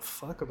don't give a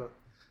fuck about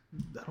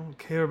I don't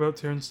care about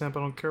Terrence Stamp. I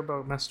don't care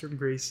about Master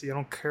Gracie. I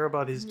don't care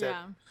about his dead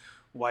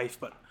wife.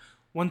 But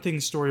one thing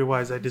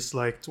story-wise I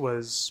disliked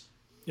was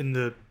in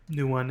the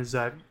new one is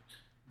that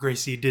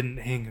Gracie didn't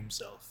hang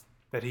himself.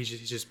 That he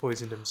just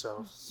poisoned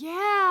himself. Yeah,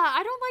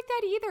 I don't like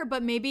that either.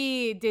 But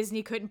maybe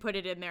Disney couldn't put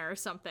it in there or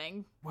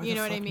something. You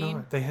know what I mean?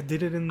 Not? They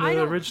did it in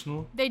the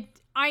original.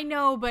 I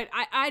know, but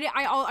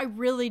I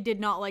really did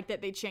not like that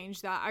they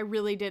changed that. I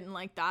really didn't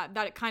like that.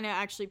 That kind of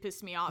actually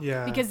pissed me off.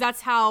 Yeah. Because that's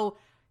how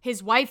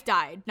his wife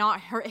died,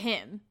 not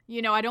him.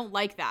 I don't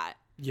like that.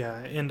 Yeah,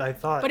 and I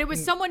thought... But it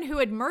was someone who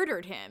had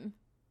murdered him.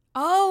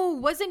 Oh,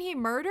 wasn't he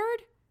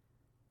murdered?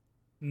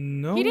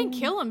 No. He didn't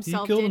kill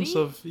himself, did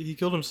he? He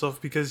killed himself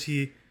because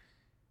his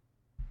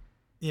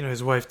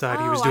wife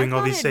died. He was doing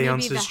all these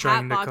seances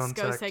trying to contact him. Maybe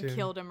the Hatbox Ghost had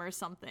killed him or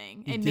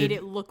something and made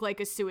it look like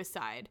a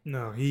suicide.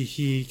 No,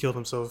 he killed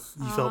himself.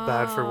 He felt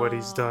bad for what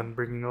he's done,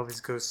 bringing all these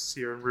ghosts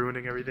here and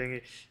ruining everything.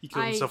 He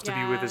killed himself to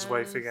be with his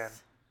wife again.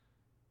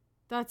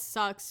 That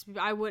sucks.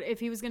 If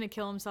he was going to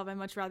kill himself, I'd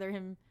much rather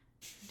him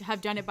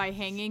have done it by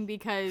hanging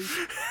because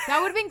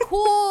that would have been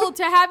cool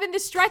to have in the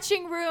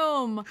stretching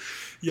room.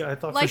 Yeah, I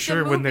thought for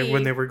sure when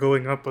they were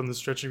going up on the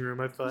stretching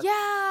room, I thought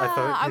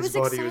his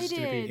body was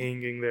going to be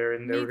hanging there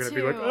and they were going to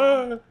be like,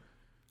 ah.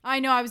 I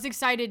know, I was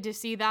excited to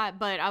see that,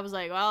 but I was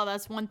like, well,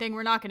 that's one thing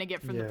we're not going to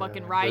get from the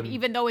fucking ride,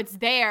 even though it's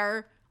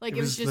there. Like, it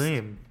was just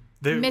lame.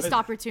 Missed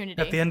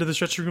opportunity. At the end of the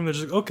stretching room, they're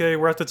just like, okay,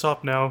 we're at the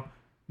top now.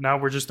 Now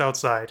we're just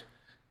outside.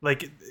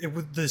 Like,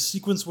 the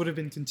sequence would have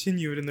been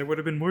continued, and there would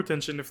have been more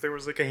tension if there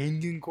was, a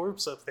hanging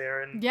corpse up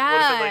there. And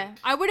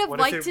I would have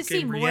liked to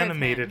see more of him.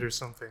 Reanimated or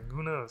something.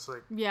 Who knows?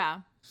 Yeah.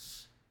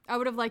 I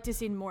would have liked to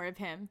see more of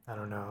him. I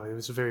don't know. It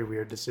was a very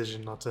weird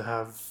decision not to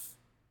have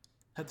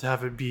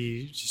it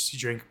be just he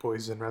drank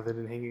poison rather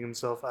than hanging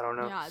himself. I don't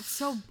know. Yeah, it's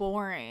so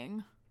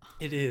boring.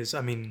 It is.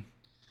 I mean...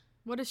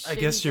 What a shitty I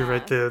guess you're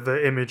right.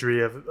 The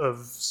imagery of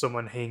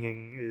someone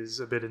hanging is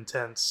a bit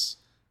intense,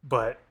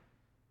 but...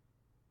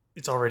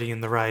 It's already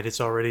in the ride.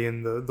 It's already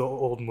in the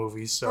old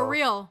movies. So for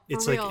real.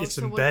 It's it's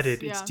so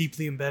embedded. It's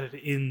deeply embedded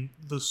in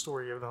the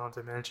story of the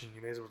Haunted Mansion.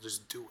 You may as well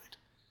just do it.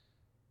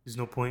 There's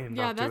no point in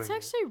not doing it. Yeah, that's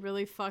actually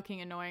really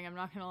fucking annoying. I'm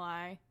not gonna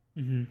lie.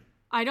 Mm-hmm.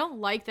 I don't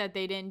like that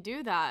they didn't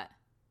do that.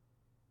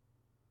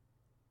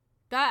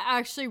 That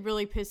actually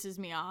really pisses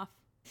me off.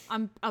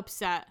 I'm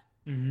upset.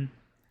 Mm-hmm.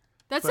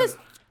 That's a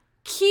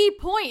key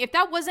point. If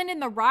that wasn't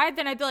in the ride,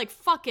 then I'd be like,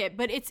 fuck it.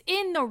 But it's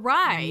in the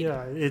ride.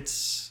 Yeah,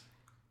 it's...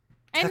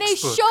 And they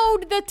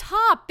showed the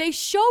top. They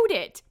showed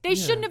it. They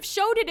shouldn't have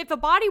showed it if the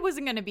body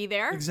wasn't going to be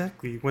there.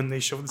 Exactly. When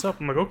they showed the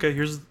top, I'm like, okay,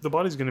 here's the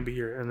body's going to be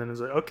here. And then it's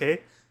like,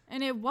 okay.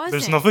 And it wasn't.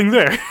 There's nothing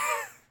there.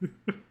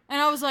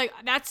 And I was like,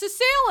 that's a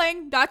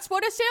ceiling. That's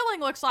what a ceiling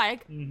looks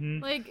like.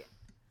 Mm-hmm. Like.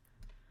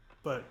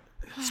 But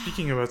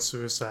speaking about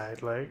suicide,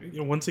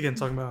 once again,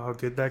 talking about how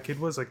good that kid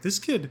was, this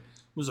kid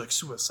was,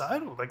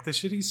 suicidal. The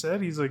shit he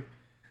said, he's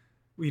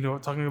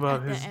talking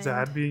about his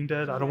dad being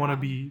dead. I don't want to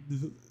be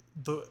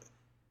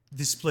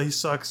this place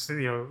sucks.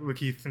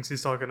 Lakeith thinks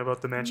he's talking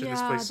about the mansion.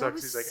 This place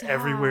sucks. He's like, sad.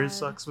 Everywhere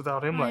sucks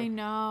without him. I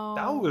know.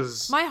 That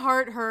was... My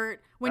heart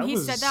hurt when he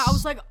said that. I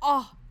was like,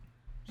 oh,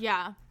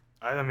 yeah.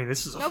 I mean,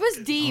 this is that was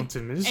deep this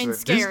and is a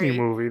scary. Disney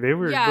movie. They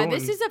were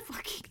this is a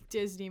fucking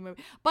Disney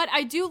movie. But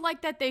I do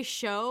like that they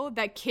show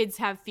that kids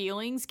have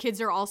feelings.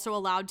 Kids are also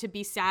allowed to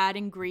be sad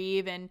and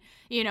grieve and,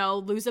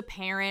 lose a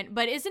parent.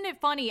 But isn't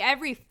it funny?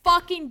 Every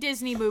fucking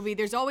Disney movie,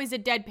 there's always a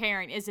dead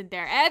parent, isn't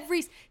there?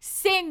 Every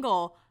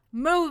single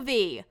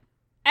movie.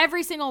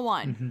 Every single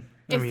one.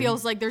 Mm-hmm. It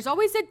feels like there's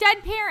always a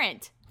dead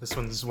parent. This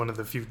one's one of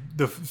the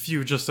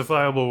few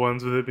justifiable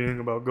ones with it being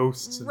about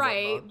ghosts. And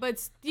right, whatnot.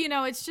 But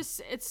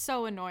it's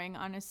so annoying,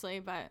 honestly.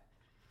 But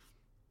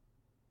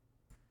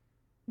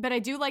But I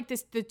do like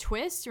the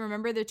twist.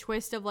 Remember the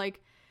twist of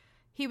like,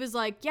 he was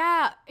like,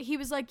 yeah, he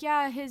was like,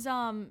 yeah,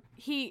 I'm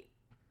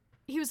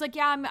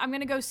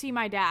gonna go see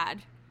my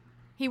dad.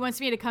 He wants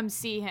me to come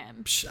see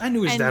him. I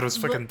knew his dad was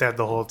fucking dead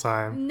the whole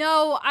time.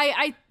 No,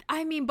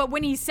 I mean, but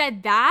when he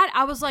said that,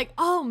 I was like,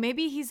 oh,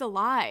 maybe he's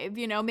alive,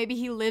 you know, maybe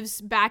he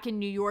lives back in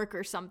New York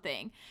or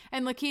something.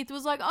 And Lakeith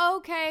was like, oh,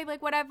 okay,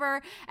 like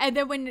whatever. And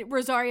then when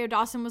Rosario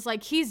Dawson was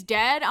like, he's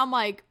dead, I'm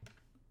like,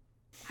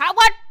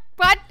 what?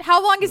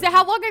 How long is that?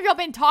 How long have y'all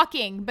been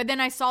talking? But then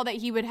I saw that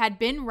he had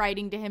been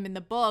writing to him in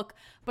the book,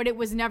 but it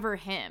was never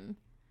him,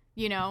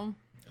 you know?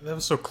 That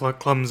was so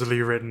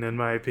clumsily written, in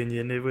my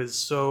opinion. It was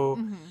so...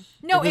 Mm-hmm.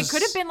 No, it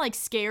could have been, like,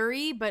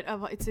 scary, but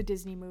it's a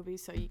Disney movie,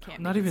 so you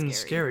can't Not even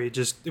scary.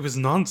 Just, it was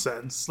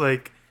nonsense.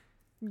 Like...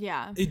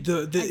 Yeah.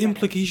 The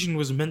implication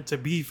was meant to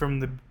be from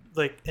the...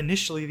 Like,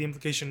 initially, the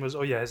implication was,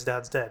 oh, yeah, his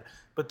dad's dead.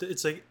 But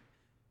it's like...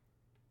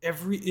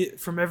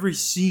 From every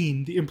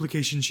scene, the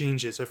implication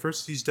changes. At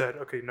first, he's dead.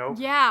 Okay, no.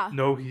 Yeah.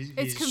 No, he's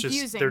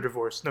just, they're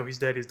divorced. No, he's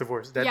dead, he's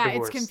divorced. Dad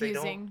divorced. It's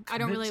confusing. I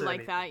don't really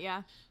like that,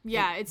 yeah.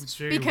 Yeah, it's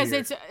because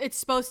weird. It's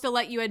supposed to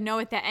let you know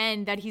at the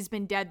end that he's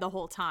been dead the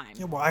whole time.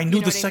 Yeah, well, I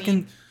knew the second... I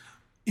mean?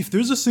 If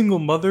there's a single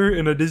mother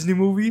in a Disney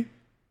movie,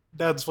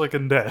 dad's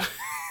fucking dead.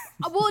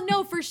 Well,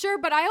 no, for sure,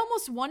 but I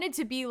almost wanted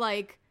to be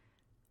like,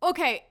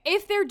 okay,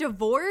 if they're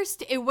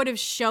divorced, it would have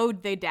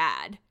showed the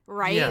dad.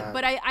 Right? Yeah.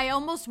 But I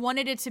almost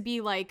wanted it to be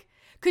like,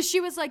 because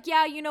she was like,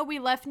 yeah, you know, we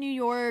left New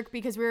York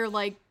because we were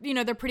like, you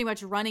know, they're pretty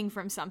much running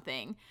from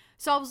something.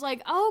 So I was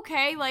like, oh,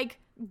 okay, like,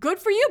 good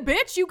for you,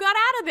 bitch. You got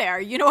out of there.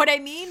 You know what I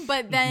mean?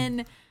 But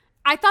then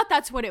I thought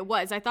that's what it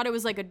was. I thought it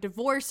was like a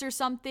divorce or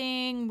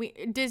something.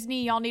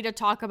 Disney, y'all need to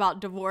talk about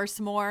divorce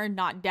more,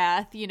 not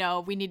death. You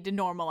know, we need to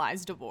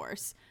normalize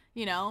divorce,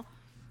 you know?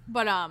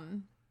 But,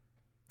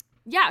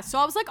 yeah, so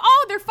I was like,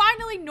 oh, they're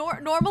finally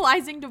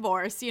normalizing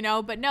divorce, you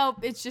know? But nope,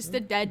 it's just a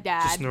dead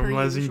dad. Just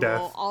normalizing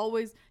death.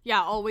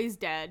 Always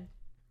dead.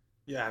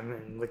 Yeah, I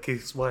mean, like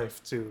his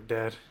wife, too,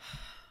 dead.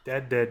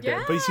 Dead.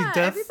 Yeah, but you see, death...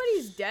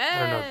 everybody's dead.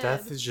 I don't know,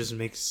 death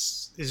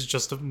is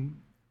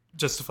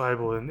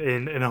justifiable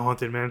in a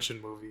Haunted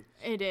Mansion movie.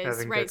 It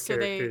is, right? So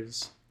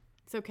it's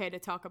okay to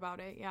talk about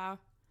it, yeah.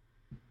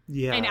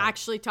 Yeah. And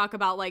actually talk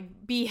about,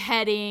 like,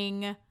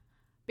 beheading,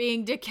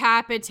 being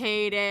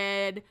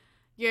decapitated...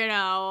 you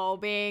know,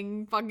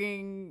 being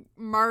fucking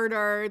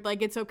murdered.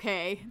 Like, it's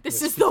okay.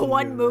 This is the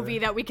one movie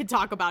that we could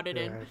talk about it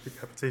in.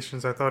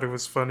 Decapitations. I thought it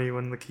was funny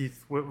when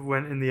Lakeith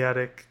went in the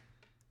attic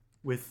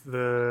with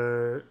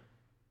the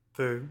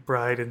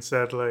bride and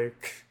said,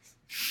 like,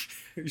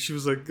 she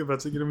was, like,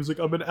 about to get him. He was like,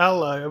 I'm an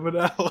ally.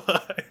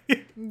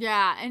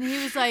 Yeah, and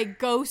he was like,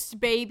 ghost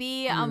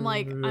baby. I'm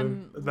like,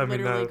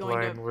 literally that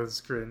line was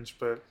cringe,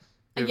 but...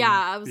 Yeah,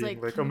 I was like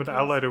I'm an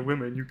ally to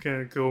women. You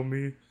can't kill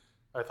me.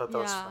 I thought that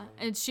was funny.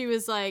 And she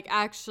was like,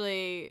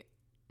 actually,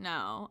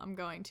 no, I'm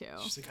going to.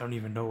 She's like, I don't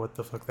even know what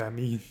the fuck that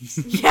means.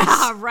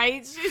 Yeah,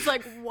 right? She's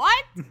like,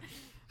 what?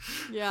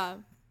 Yeah.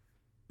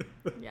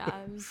 Yeah,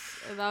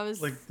 that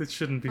was like, it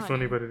shouldn't be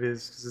funny, but it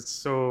is, because it's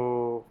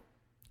so...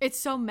 It's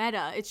so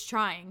meta. It's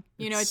trying.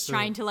 You know, it's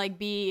trying to, like,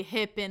 be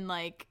hip and,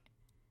 like,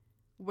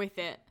 with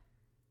it.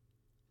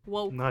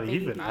 Woke, not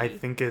baby. Even. I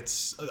think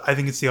it's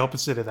the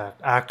opposite of that,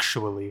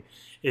 actually.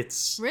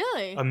 It's...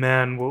 Really? A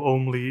man will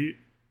only...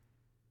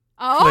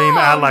 claim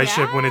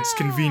allyship when it's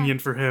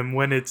convenient for him,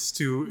 when it's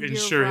to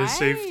ensure his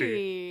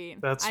safety.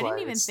 That's why. I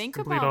didn't even think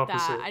about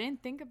that. I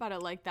didn't think about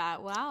it like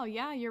that. Wow,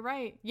 yeah, you're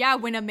right. Yeah,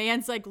 when a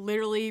man's like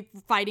literally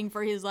fighting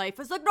for his life,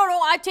 it's like, no,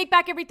 I take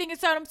back everything I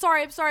said. I'm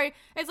sorry. It's like,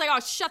 oh,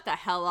 shut the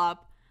hell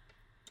up.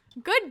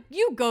 Good,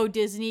 you go,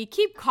 Disney.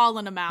 Keep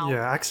calling him out.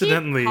 Yeah,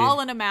 accidentally. Keep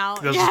calling him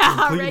out.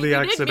 That's completely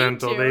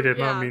accidental. They did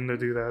not mean to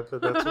do that,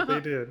 but that's what they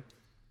did.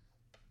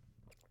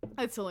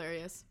 That's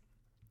hilarious.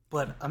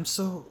 But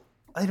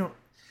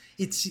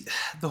it's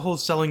the whole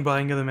selling,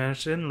 buying of the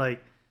mansion,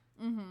 like,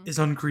 is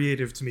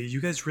uncreative to me. You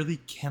guys really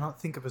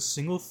cannot think of a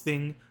single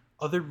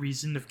other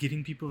reason of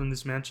getting people in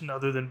this mansion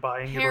other than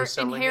buying it or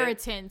selling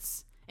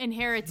Inheritance.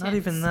 Not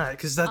even that,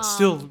 because that's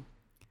still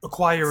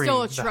acquiring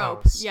still a the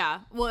trope. House. Yeah,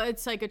 well,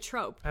 it's like a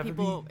trope.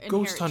 People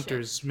ghost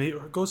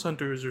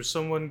hunters, or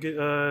someone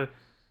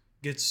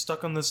gets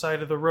stuck on the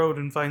side of the road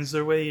and finds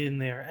their way in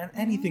there, and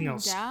anything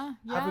else. Have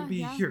it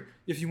be here.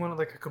 If you want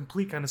like a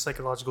complete kind of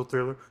psychological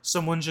thriller,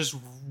 someone just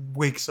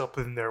wakes up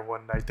in there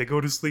one night. They go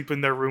to sleep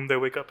in their room. They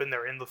wake up and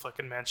they're in the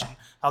fucking mansion.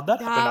 How'd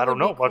that happen? I don't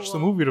know. Cool. Watch the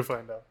movie to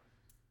find out.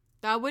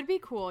 That would be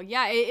cool.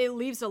 Yeah, it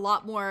leaves a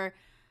lot more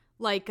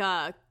like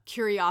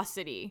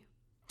curiosity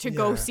to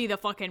go see the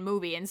fucking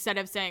movie instead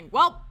of saying,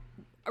 well,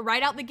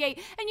 right out the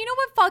gate. And you know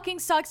what fucking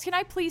sucks? Can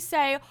I please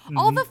say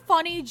all the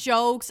funny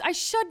jokes? I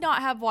should not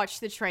have watched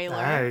the trailer.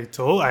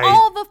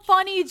 All the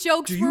funny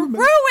jokes were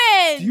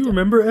ruined. Do you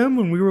remember, Em,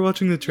 when we were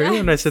watching the trailer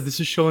and I said this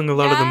is showing a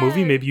lot of the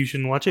movie? Maybe you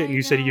shouldn't watch it. And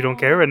you said you don't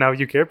care, and now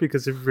you care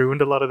because it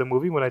ruined a lot of the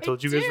movie. When I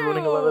told you guys were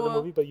ruining a lot of the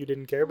movie, but you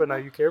didn't care, but now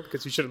you care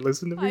because you should have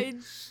listened to me.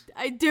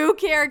 I do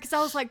care because I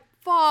was like,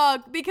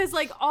 fuck, because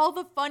like all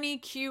the funny,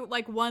 cute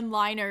like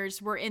one-liners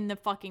were in the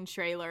fucking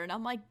trailer, and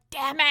I'm like,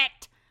 damn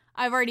it,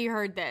 I've already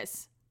heard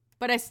this.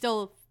 But I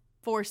still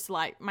force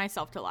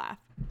myself to laugh.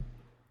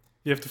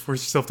 You have to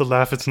force yourself to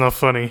laugh. It's not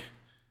funny.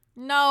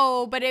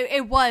 No, but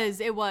it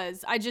was.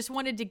 I just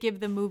wanted to give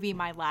the movie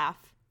my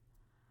laugh.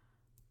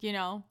 You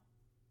know?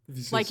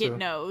 Like it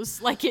knows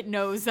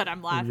that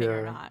I'm laughing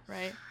or not,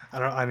 right?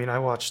 I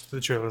watched the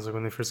trailers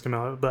when they first came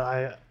out, but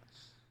I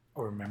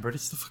remembered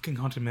it's the fucking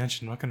Haunted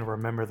Mansion. I'm not gonna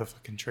remember the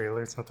fucking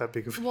trailer. It's not that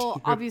big of a deal.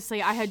 Well,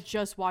 obviously, I had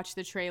just watched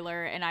the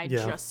trailer and I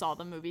just saw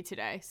the movie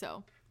today,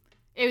 so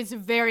it was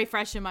very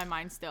fresh in my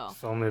mind still.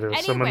 If only there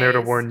was someone there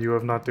to warn you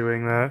of not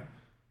doing that.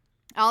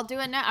 I'll do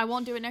it. I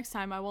won't do it next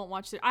time. I won't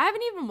watch it. I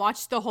haven't even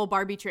watched the whole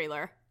Barbie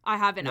trailer. I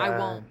haven't. I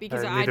won't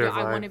because I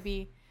want to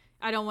be.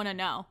 I don't want to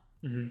know.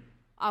 Mm-hmm.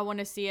 I want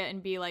to see it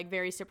and be like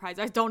very surprised.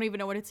 I don't even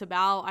know what it's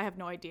about. I have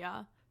no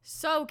idea.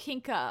 So,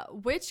 Kinka,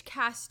 which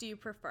cast do you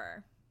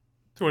prefer?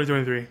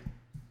 2023.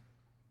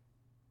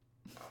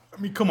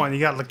 I mean, come on. You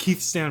got Lakeith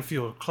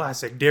Stanfield,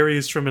 classic.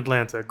 Darius from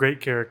Atlanta, great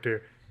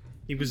character.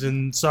 He was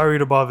in Sorry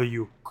to Bother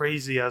You,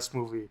 crazy ass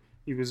movie.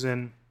 He was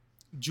in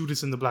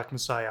Judas and the Black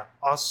Messiah.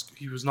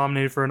 He was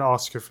nominated for an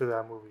Oscar for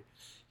that movie.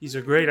 He's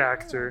a great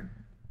actor.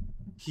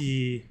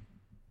 He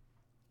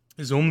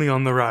is only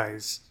on the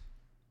rise.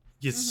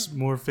 Gets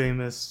more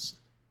famous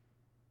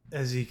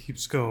as he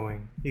keeps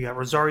going. You got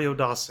Rosario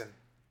Dawson.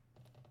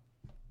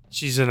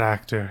 She's an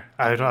actor.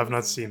 I've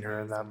not seen her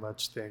in that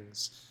much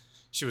things.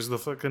 She was the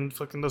fucking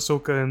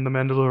Ahsoka in the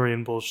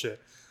Mandalorian bullshit.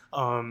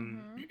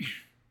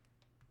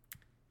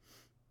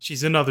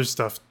 She's in other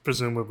stuff,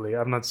 presumably.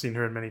 I've not seen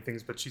her in many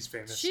things, but she's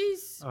famous.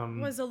 She's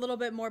was a little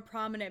bit more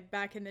prominent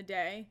back in the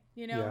day,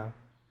 you know?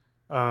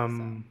 Yeah.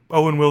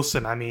 Owen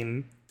Wilson. I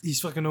mean, he's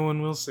fucking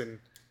Owen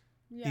Wilson.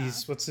 Yeah.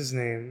 He's, what's his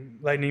name?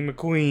 Lightning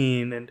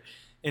McQueen.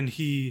 And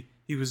he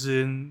was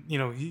in, you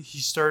know, he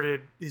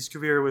started his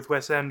career with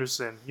Wes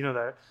Anderson. You know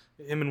that?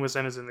 Him and Wes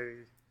Anderson,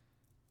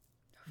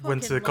 they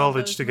went to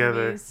college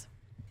together.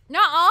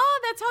 Nuh-uh,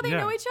 that's how they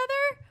know each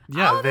other?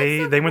 Yeah,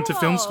 they went to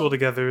film school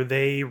together.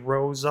 They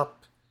rose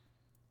up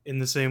in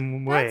the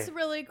same way. That's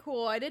really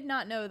cool. I did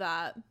not know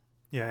that.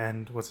 Yeah,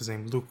 and what's his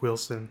name? Luke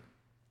Wilson.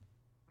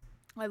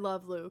 I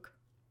love Luke.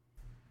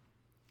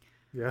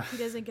 Yeah. He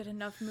doesn't get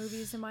enough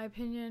movies, in my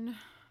opinion.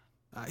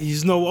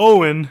 He's no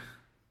Owen.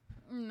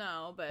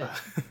 No, but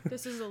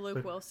this is a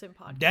Luke Wilson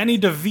podcast. Danny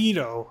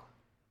DeVito.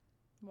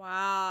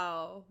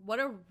 Wow. What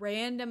a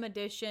random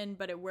addition,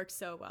 but it works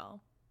so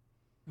well.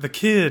 The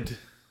Kid.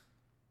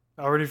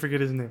 I already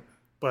forget his name.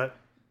 But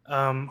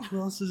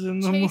who else is in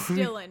the movie? Chase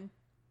Dillon.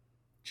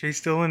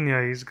 Chase Dillon?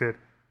 Yeah, he's good.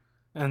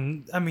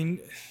 And, I mean,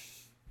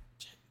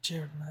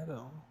 Jared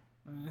Leto.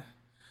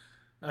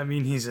 I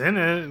mean, he's in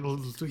it.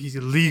 He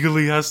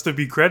legally has to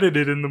be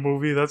credited in the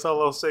movie. That's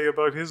all I'll say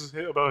about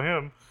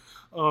him.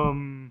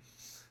 Who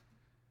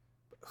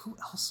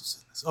else was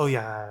in this? Oh,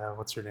 yeah.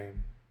 What's her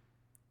name?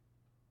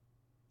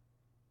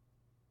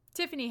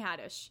 Tiffany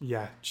Haddish.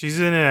 Yeah, she's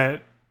in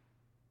it.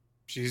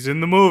 She's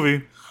in the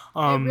movie.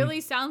 It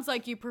really sounds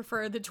like you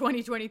prefer the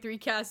 2023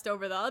 cast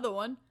over the other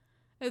one,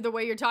 the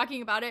way you're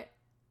talking about it.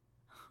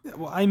 Yeah,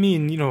 well, I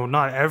mean, you know,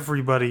 not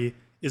everybody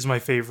is my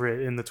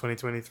favorite in the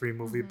 2023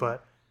 movie,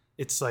 but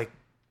it's like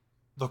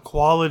the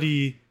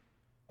quality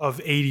of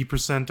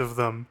 80% of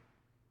them.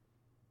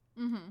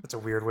 That's a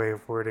weird way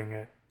of wording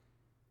it.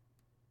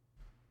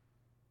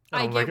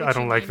 I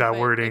don't like that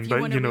wording,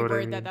 but you know what I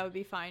mean. That would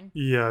be fine.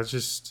 Yeah,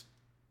 just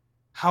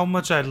how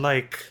much I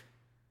like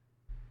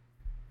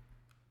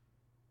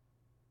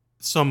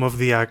some of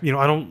the act. You know,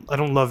 I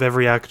don't love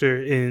every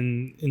actor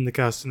in the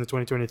cast in the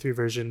 2023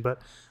 version,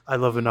 but I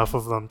love enough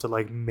of them to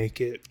like make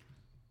it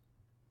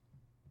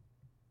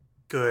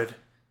good.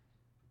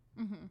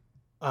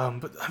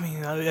 But I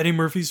mean, Eddie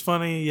Murphy's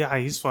funny. Yeah,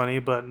 he's funny,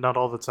 but not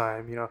all the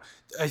time. You know,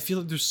 I feel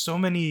like there's so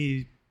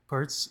many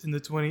parts in the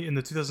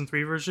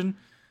 2003 version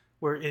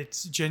where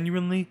it's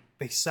genuinely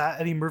they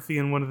sat Eddie Murphy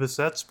in one of the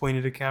sets,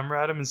 pointed a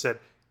camera at him, and said,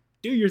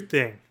 "Do your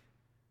thing."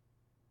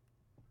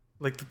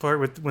 Like the part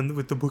with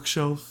the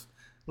bookshelf,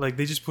 like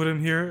they just put him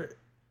here,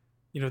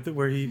 you know,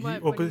 where he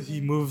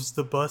moves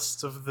the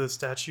bust of the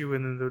statue,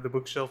 and then the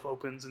bookshelf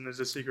opens, and there's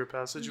a secret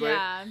passageway.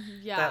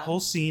 Yeah. That whole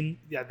scene,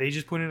 they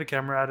just pointed a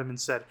camera at him and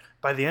said,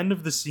 "By the end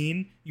of the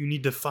scene, you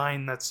need to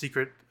find that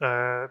secret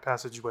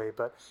passageway,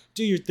 but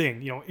do your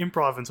thing, you know,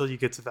 improv until you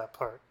get to that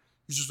part."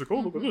 He's just like, "Oh,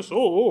 look at this.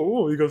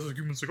 Oh, he got his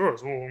Cuban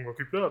cigars. Oh, I'm going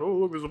to keep that. Oh,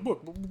 look, there's a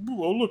book.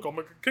 Oh, look, I'm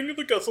a king of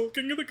the castle.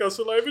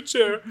 I have a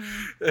chair."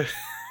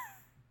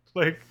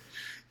 Like,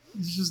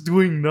 he's just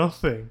doing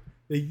nothing.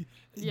 You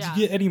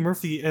get Eddie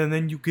Murphy, and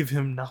then you give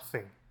him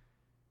nothing.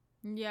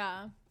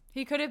 Yeah.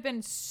 He could have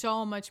been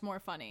so much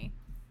more funny.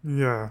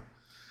 Yeah.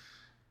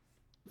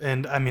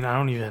 And, I mean, I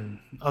don't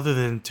even... Other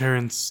than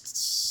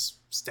Terrence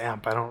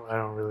Stamp, I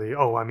don't really...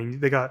 Oh, I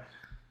mean,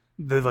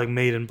 they like,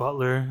 Maid and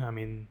Butler. I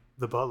mean...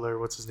 The butler,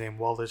 what's his name?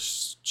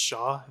 Wallace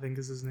Shaw, I think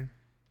is his name.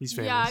 He's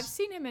famous. Yeah, I've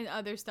seen him in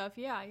other stuff.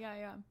 Yeah.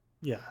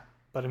 Yeah,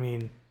 but I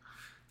mean,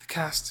 the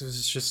cast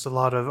is just a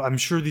lot of... I'm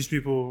sure these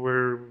people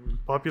were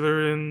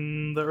popular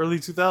in the early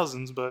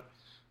 2000s, but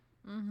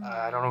Mm-hmm.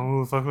 I don't know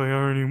who the fuck they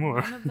are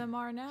anymore. None of them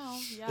are now.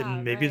 Yeah,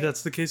 and maybe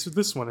that's the case with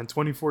this one. In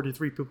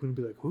 2043, people can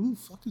be like, "Who the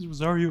fuck is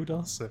Rosario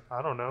Dawson?"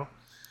 I don't know.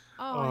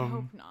 Oh, I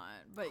hope not.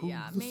 But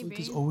yeah, maybe. Who the fuck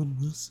is Owen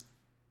Wilson?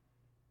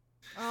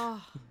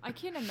 Oh, I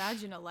can't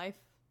imagine a life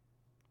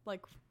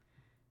like,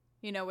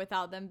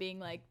 without them being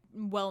like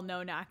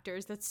well-known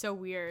actors. That's so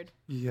weird.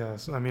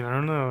 Yes, I mean, I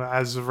don't know.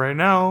 As of right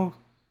now,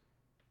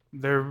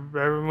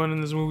 everyone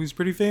in this movie is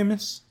pretty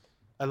famous.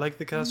 I like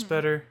the cast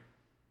better,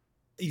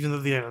 even though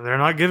they're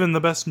not given the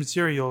best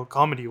material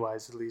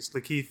comedy-wise. At least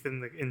Lakeith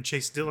and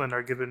Chase Dillon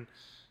are given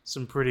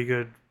some pretty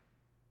good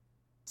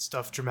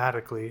stuff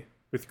dramatically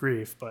with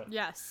grief, but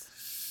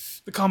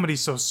yes, the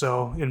comedy's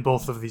so in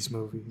both of these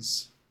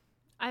movies.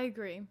 I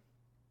agree.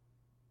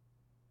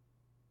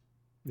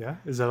 Yeah,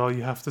 is that all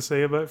you have to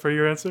say for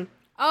your answer?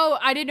 Oh,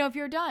 I didn't know if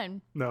you were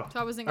done. No, so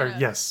I wasn't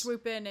gonna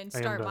swoop in and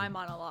start my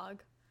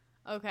monologue.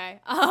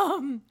 Okay.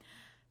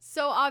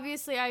 So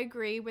obviously I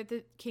agree with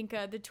the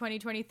Kinka. The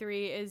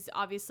 2023 is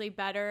obviously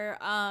better.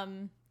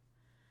 And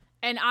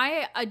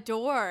I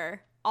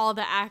adore all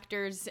the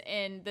actors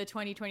in the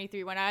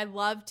 2023 one. I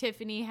love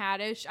Tiffany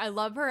Haddish. I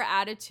love her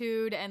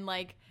attitude and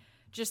like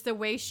just the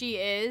way she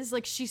is.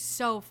 Like she's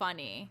so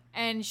funny.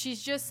 And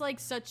she's just like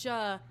such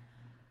a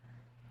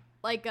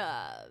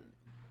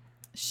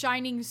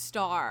shining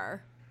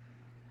star.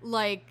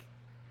 Like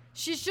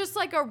she's just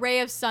like a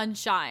ray of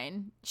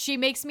sunshine. She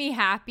makes me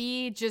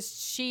happy.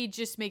 She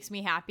just makes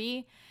me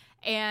happy.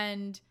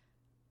 And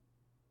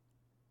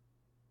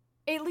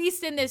at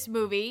least in this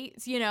movie,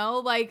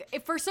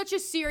 like for such a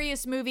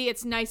serious movie,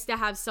 it's nice to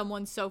have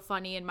someone so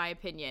funny, in my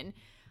opinion.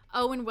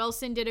 Owen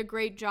Wilson did a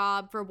great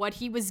job for what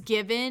he was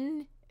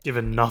given.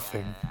 Given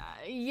nothing.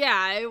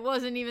 Yeah, it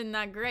wasn't even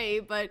that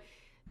great, but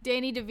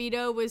Danny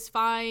DeVito was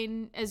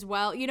fine as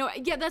well.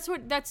 Yeah,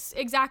 that's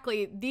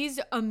exactly. These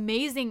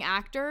amazing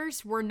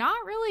actors were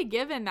not really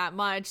given that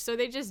much, so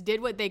they just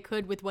did what they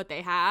could with what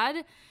they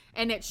had,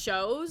 and it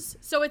shows.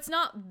 So it's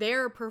not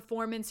their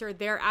performance or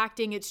their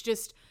acting, it's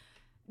just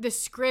the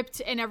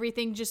script and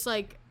everything just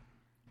like,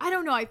 I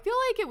don't know, I feel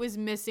like it was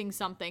missing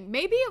something.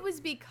 Maybe it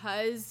was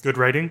because... Good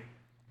writing?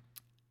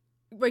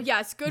 But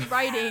yes, good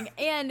writing,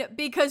 and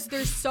because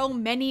there's so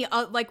many,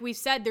 like we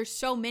said, there's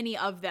so many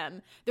of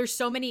them. There's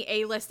so many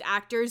A-list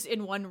actors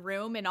in one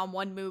room and on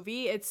one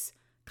movie. It's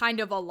kind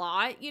of a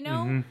lot,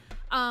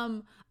 Mm-hmm.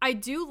 I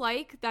do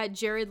like that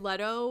Jared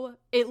Leto,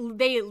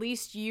 they at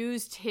least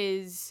used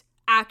his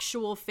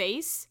actual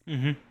face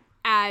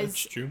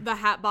as the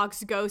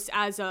Hatbox Ghost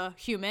as a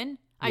human.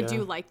 Yeah. I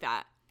do like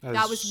that.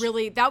 That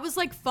was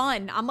like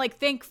fun. I'm like,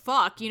 thank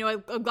fuck.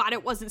 I'm glad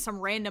it wasn't some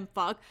random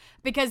fuck,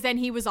 because then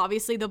he was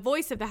obviously the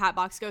voice of the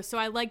Hatbox Ghost. So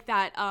I like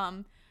that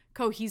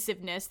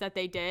cohesiveness that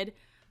they did.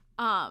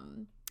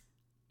 And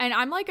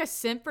I'm like a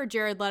simp for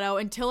Jared Leto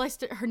until I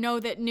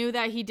knew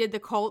that he did the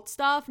cult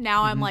stuff.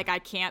 Now I'm like, I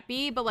can't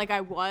be, but like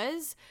I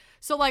was.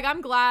 So like, I'm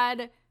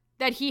glad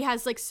that he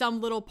has like some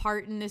little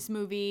part in this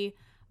movie.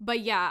 But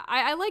yeah,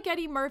 I like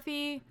Eddie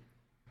Murphy.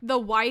 The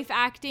wife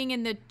acting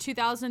in the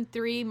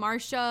 2003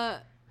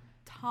 Marsha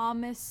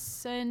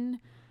Thomason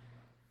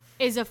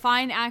is a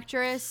fine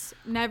actress.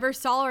 Never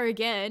saw her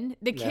again.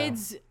 The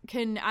kids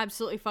can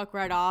absolutely fuck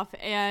right off,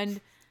 and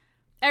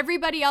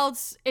everybody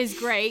else is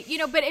great,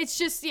 but it's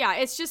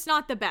just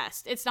not the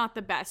best. It's not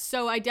the best.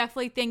 So I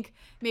definitely think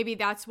maybe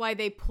that's why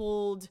they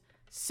pulled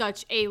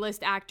such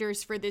A-list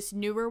actors for this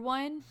newer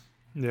one.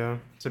 Yeah,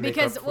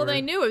 because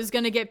they knew it was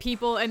going to get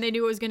people, and they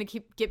knew it was going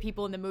to get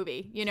people in the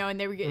movie,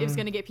 and it was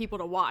going to get people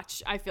to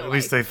watch. I feel at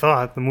least they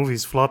thought. The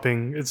movie's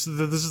flopping. This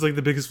is like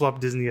the biggest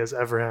flop Disney has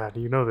ever had.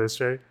 You know this,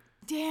 right?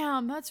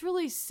 Damn, that's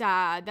really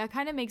sad. That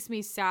kind of makes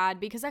me sad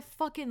because I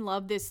fucking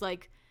love this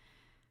like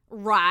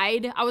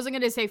ride. I wasn't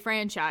going to say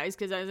franchise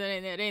because it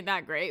ain't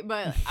that great,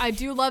 but I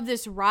do love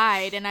this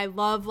ride, and I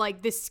love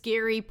like the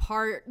scary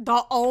part,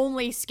 the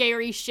only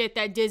scary shit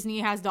that Disney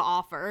has to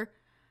offer.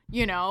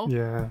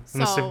 Yeah.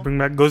 Unless they bring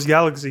back Ghost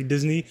Galaxy,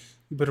 Disney,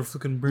 you better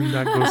fucking bring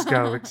back Ghost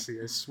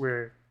Galaxy, I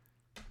swear.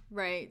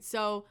 Right.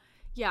 So,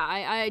 yeah,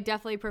 I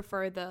definitely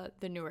prefer the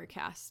newer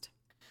cast.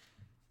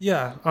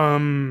 Yeah.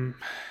 And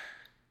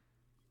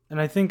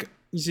I think,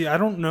 you see, I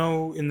don't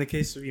know in the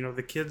case of,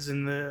 the kids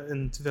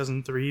in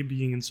 2003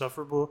 being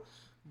insufferable,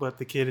 but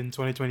the kid in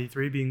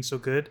 2023 being so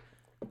good.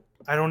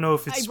 I don't know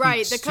if it speaks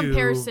right, the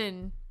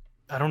comparison.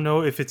 I don't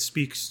know if it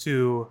speaks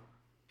to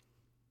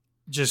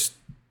just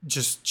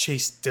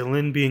Chase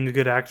Dillon being a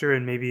good actor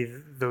and maybe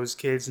those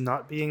kids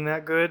not being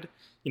that good.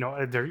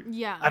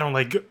 I don't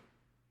like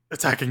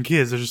attacking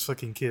kids. They're just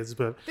fucking kids,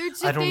 but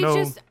I don't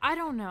know. I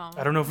don't know.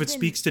 I don't know if it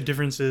speaks to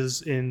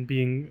differences in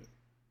being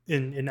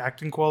in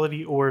acting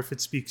quality or if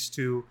it speaks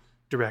to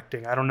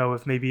directing. I don't know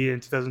if maybe in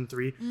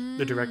 2003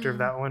 the director of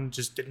that one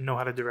just didn't know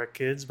how to direct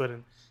kids, but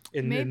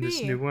in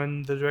this new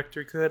one the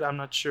director could. I'm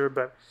not sure,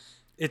 but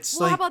it's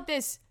how about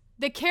this?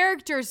 The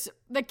characters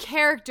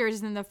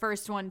in the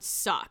first one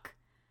suck.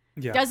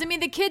 Yeah. Doesn't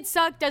mean the kids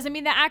suck, doesn't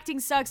mean the acting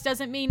sucks,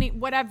 doesn't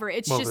mean whatever.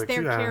 It's just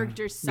their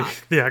characters suck.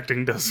 The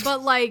acting does.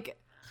 But like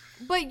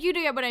But you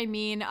get what I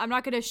mean. I'm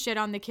not gonna shit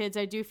on the kids.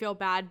 I do feel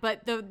bad,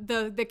 but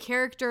the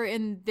character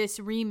in this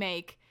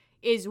remake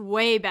is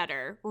way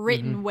better,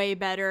 written way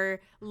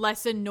better,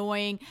 less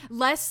annoying,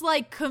 less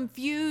like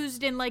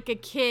confused and like a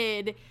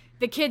kid.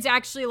 The kid's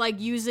actually like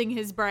using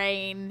his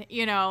brain,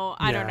 you know.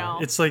 I don't know.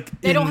 It's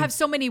like they don't have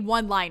so many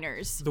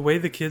one-liners. The way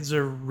the kids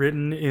are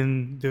written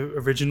in the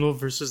original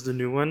versus the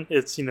new one,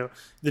 it's, you know,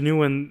 the new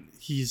one,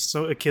 he's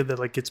a kid that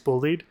like gets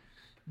bullied.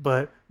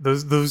 But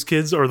those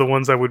kids are the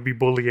ones that would be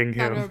bullying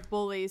him. That are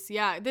bullies,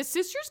 yeah. The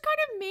sister's kind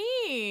of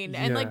mean,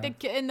 and like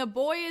the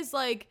boy is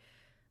like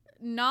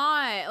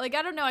not like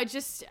I don't know. I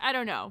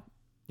don't know.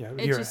 Yeah,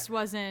 it just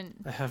wasn't.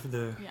 I have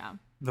the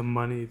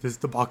money.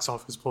 The box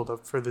office pulled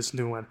up for this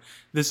new one.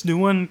 This new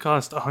one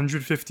cost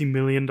 $150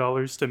 million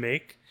to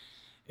make,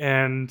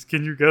 and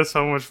can you guess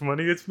how much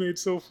money it's made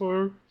so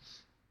far?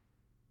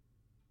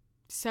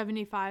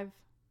 75.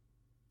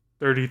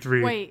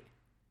 33. Wait.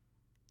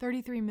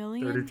 33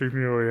 million? 33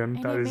 million.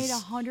 And it made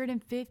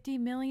 150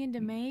 million to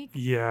make?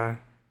 Yeah.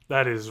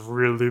 That is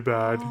really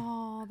bad.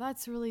 Oh,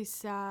 that's really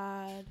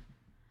sad.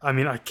 I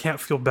mean, I can't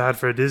feel bad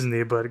for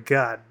Disney, but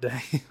god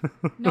dang.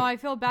 No, I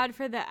feel bad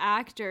for the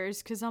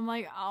actors because I'm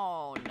like,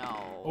 oh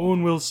no.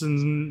 Owen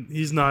Wilson,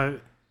 he's not...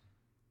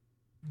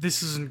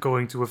 This isn't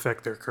going to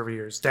affect their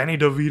careers. Danny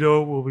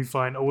DeVito will be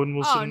fine. Owen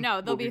Wilson Oh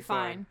no, they'll be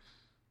fine.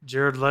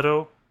 Jared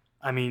Leto,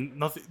 I mean,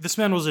 nothing. This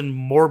man was in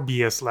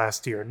Morbius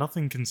last year.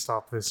 Nothing can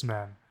stop this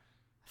man.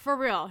 For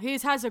real, he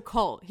has a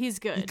cult. He's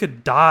good. He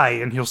could die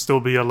and he'll still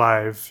be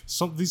alive.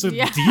 He's a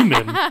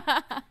demon.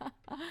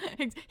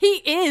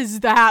 He is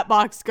the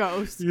Hatbox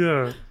Ghost.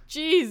 Yeah.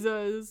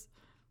 Jesus.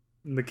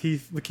 And the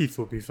Keith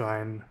will be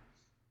fine.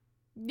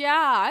 Yeah,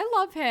 I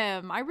love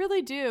him. I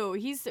really do.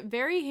 He's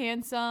very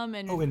handsome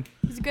and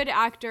he's a good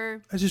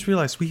actor. I just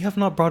realized we have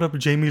not brought up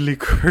Jamie Lee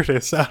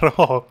Curtis at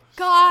all.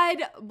 God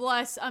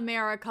bless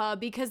America,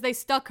 because they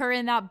stuck her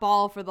in that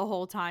ball for the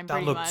whole time.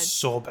 That looked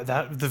so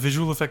bad. The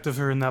visual effect of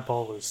her in that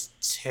ball was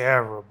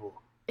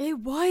terrible. It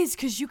was,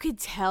 because you could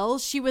tell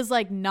she was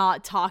like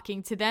not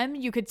talking to them.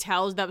 You could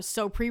tell that was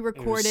so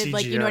pre-recorded.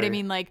 Like, you know what I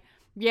mean? Like,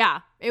 yeah,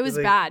 it was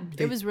bad.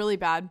 It was really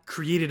bad.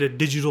 Created a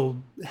digital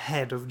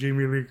head of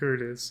Jamie Lee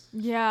Curtis.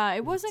 Yeah,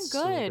 it wasn't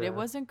good. It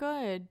wasn't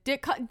good.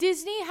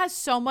 Disney has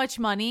so much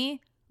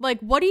money. Like,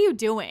 what are you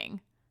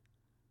doing?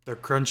 They're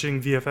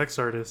crunching VFX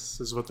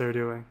artists is what they're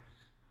doing.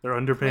 They're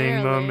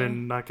underpaying them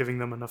and not giving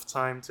them enough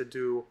time to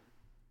do,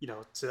 you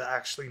know, to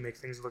actually make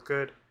things look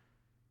good.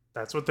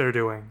 That's what they're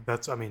doing.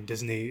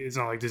 Disney, it's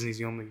not like Disney's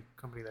the only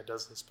company that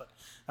does this, but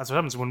that's what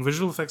happens. When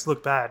visual effects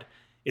look bad,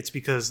 it's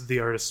because the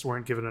artists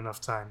weren't given enough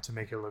time to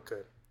make it look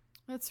good.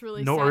 That's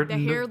really sad. The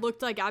hair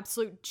looked like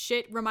absolute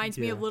shit. Reminds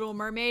me of Little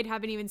Mermaid.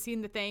 Haven't even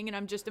seen the thing, and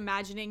I'm just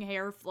imagining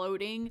hair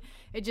floating.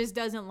 It just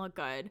doesn't look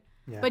good.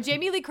 Yeah. But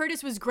Jamie Lee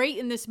Curtis was great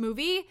in this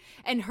movie,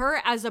 and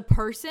her as a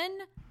person,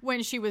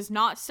 when she was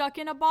not stuck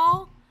in a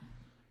ball,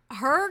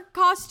 her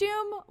costume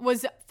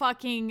was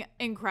fucking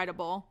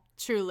incredible.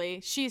 Truly.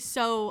 She's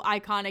so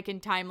iconic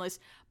and timeless.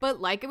 But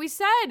like we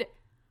said,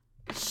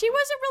 she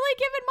wasn't really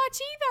given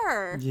much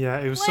either. Yeah,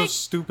 it was so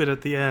stupid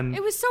at the end.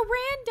 It was so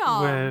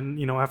random. When,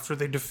 you know, after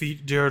they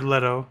defeat Jared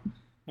Leto,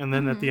 and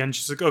then at the end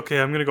she's like,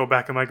 okay, I'm going to go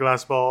back in my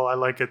glass ball. I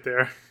like it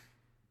there.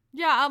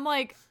 Yeah, I'm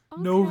like,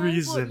 okay, no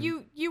reason.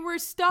 Well, you were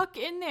stuck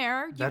in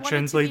there. You that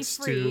translates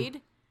to be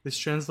freed. This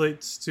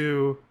translates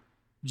to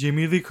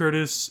Jamie Lee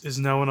Curtis is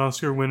now an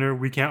Oscar winner.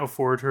 We can't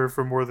afford her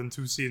for more than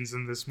 2 scenes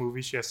in this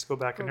movie. She has to go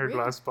back in her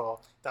glass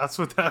ball. That's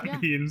what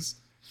that means.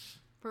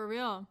 For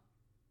real.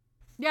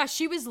 Yeah,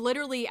 she was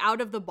literally out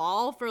of the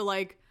ball for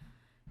like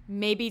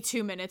maybe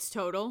 2 minutes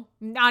total.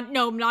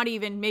 Not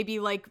even. Maybe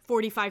like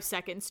 45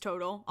 seconds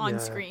total on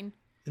screen.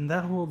 And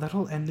that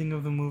whole ending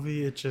of the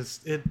movie,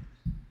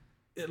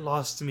 it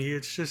lost me.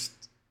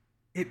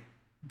 It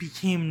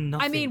became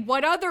nothing. I mean,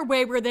 what other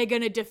way were they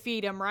going to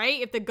defeat him, right?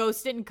 If the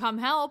ghost didn't come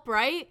help,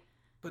 right?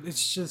 But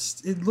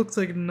it looked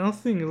like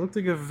nothing. It looked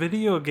like a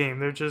video game.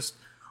 They're just,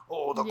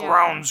 the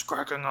ground's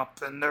cracking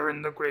up and they're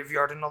in the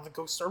graveyard and all the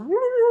ghosts are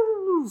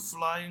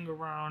flying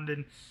around.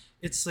 And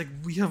it's like,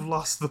 we have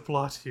lost the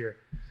plot here.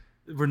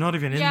 We're not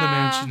even in the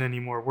mansion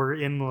anymore. We're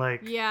in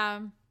like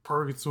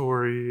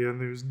purgatory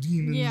and there's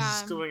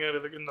demons going out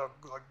of the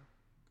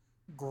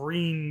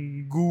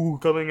green goo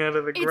coming out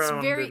of the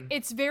ground.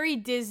 It's very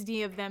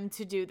Disney of them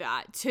to do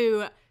that,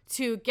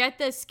 to get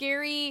the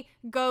scary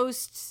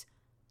ghosts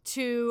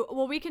to,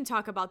 well, we can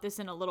talk about this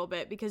in a little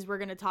bit because we're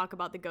going to talk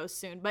about the ghosts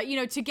soon, but you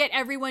know, to get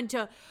everyone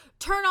to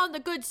turn on the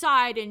good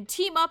side and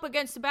team up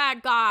against the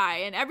bad guy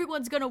and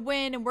everyone's going to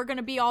win and we're going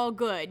to be all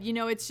good. You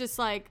know, it's just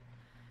like,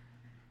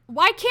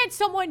 why can't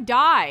someone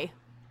die?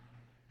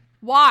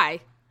 Why?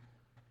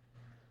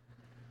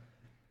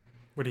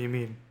 What do you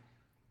mean?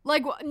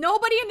 Like,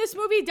 nobody in this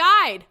movie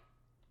died.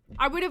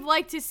 I would have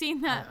liked to seen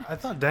that. I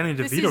thought Danny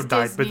DeVito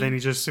died, Disney. But then he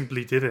just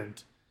simply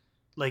didn't.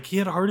 Like, he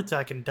had a heart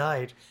attack and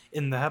died,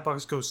 and the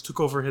Hatbox Ghost took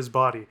over his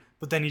body,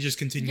 but then he just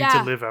continued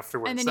to live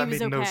afterwards. And then that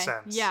made no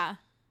sense. Yeah.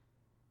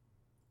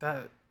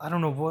 I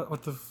don't know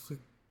what the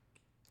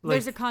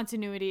There's a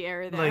continuity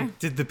error there. Like,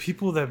 did the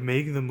people that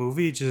make the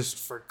movie just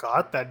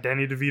forgot that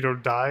Danny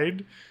DeVito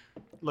died?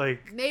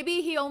 Like,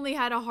 maybe he only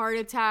had a heart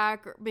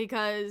attack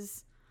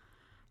because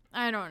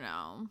I don't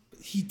know.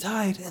 He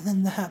died, and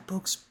then the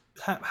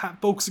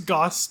Hatbox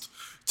Ghost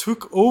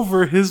took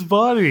over his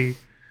body.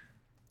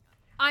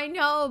 I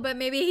know, but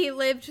maybe he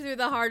lived through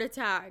the heart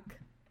attack.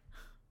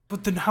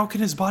 But then how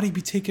can his body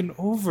be taken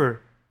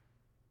over?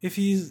 If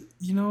he's,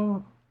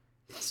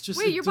 it's just...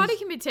 Wait, your body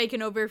can be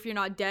taken over if you're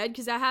not dead,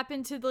 because that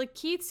happened to, like,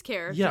 Keith's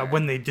character. Yeah,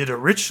 when they did a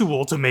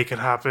ritual to make it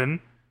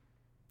happen.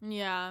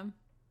 Yeah.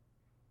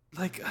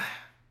 Like...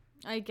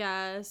 I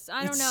guess.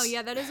 I don't know.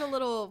 Yeah, that is a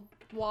little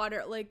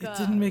water, like... It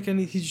didn't make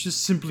any... He's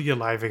just simply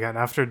alive again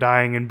after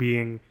dying and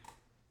being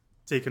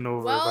taken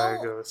over by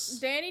a ghost.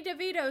 Danny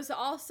DeVito's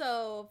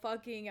also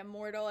fucking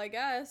immortal, I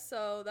guess,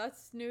 so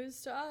that's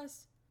news to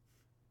us.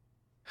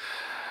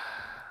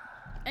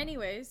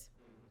 Anyways.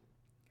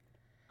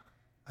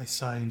 I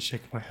sigh and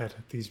shake my head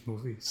at these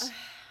movies.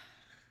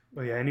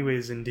 But yeah,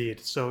 anyways,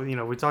 indeed. So,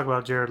 we talk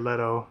about Jared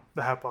Leto,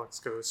 the Hatbox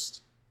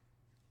Ghost.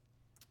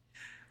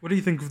 What do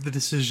you think of the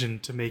decision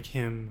to make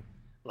him,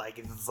 like,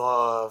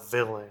 the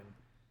villain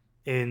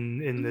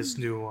in this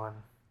new one?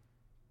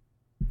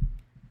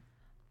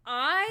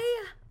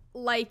 I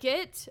like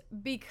it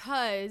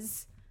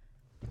because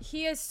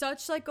he is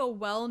such, like, a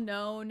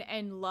well-known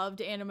and loved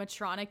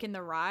animatronic in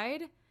the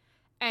ride.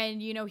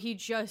 And,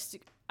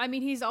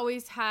 he's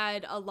always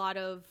had a lot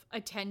of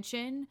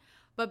attention.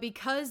 But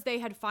because they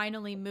had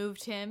finally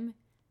moved him,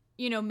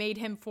 made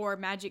him for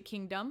Magic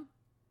Kingdom.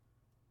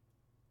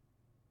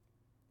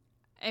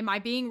 Am I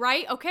being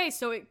right? Okay,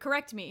 so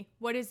correct me.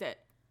 What is it?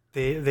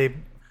 They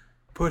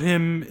put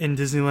him in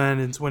Disneyland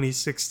in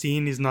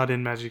 2016. He's not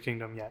in Magic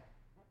Kingdom yet.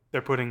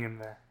 They're putting him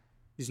there.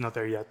 He's not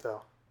there yet,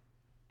 though.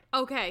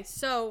 Okay,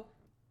 so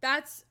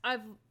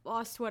I've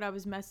lost what I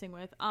was messing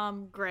with.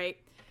 Great.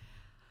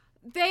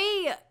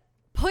 They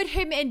put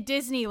him in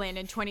Disneyland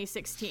in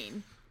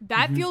 2016.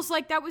 That feels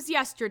like that was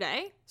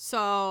yesterday.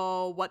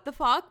 So what the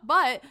fuck?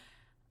 But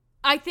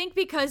I think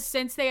because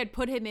since they had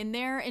put him in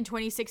there in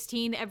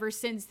 2016, ever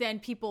since then,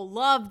 people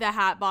love the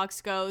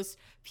Hatbox Ghost.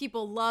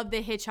 People love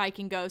the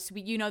Hitchhiking Ghost.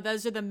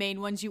 Those are the main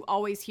ones you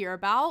always hear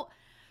about.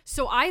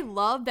 So I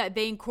love that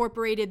they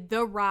incorporated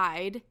the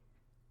ride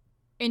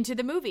into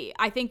the movie.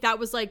 I think that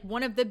was like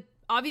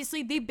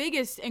obviously the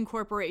biggest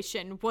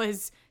incorporation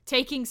was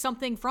taking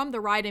something from the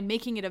ride and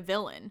making it a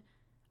villain.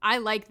 I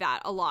like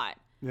that a lot.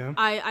 Yeah.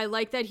 I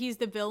like that he's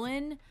the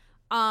villain.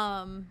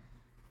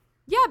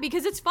 Yeah,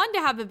 because it's fun to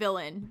have a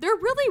villain. There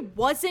really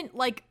wasn't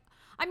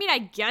I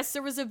guess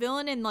there was a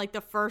villain in like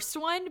the first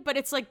one, but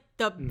it's like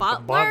the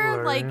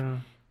butler yeah.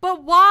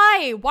 But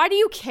why? Why do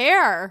you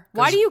care?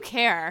 Why do you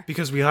care?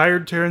 Because we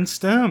hired Terrence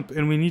Stamp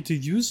and we need to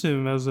use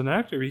him as an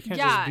actor. He can't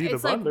just be the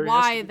butler. Yeah, it's like,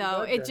 why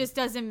though? It just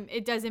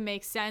doesn't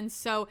make sense.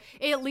 So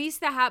at least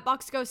the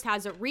Hatbox Ghost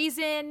has a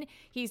reason.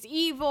 He's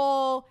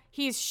evil.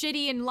 He's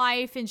shitty in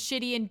life and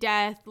shitty in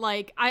death.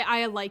 Like,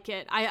 I like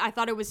it. I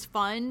thought it was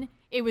fun.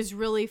 It was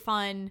really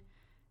fun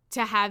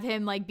to have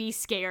him like be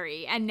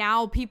scary. And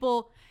now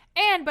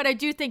but I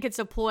do think it's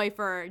a ploy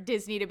for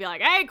Disney to be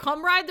like, hey,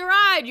 come ride the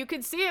ride. You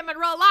can see him in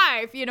real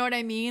life. You know what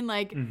I mean?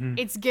 Like,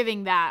 It's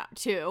giving that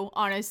too,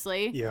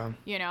 honestly. Yeah.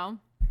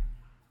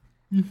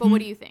 But what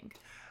do you think?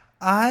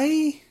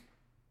 I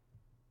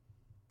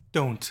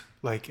don't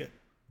like it.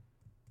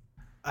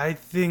 I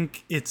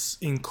think it's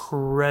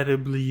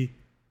incredibly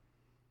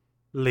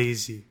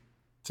lazy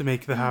to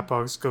make the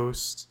Hatbox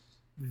Ghost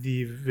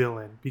the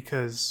villain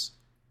because,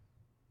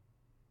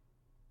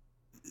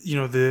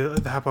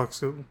 the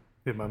Hatbox Ghost...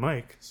 Hit my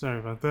mic. Sorry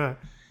about that.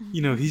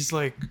 He was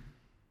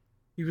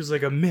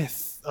like a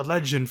myth, a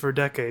legend for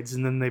decades,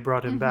 and then they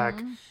brought him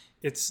back.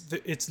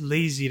 It's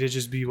lazy to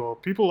just be, well,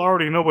 people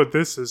already know what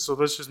this is, so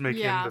let's just make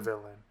him the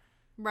villain.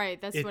 Right,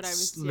 that's what I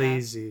was... It's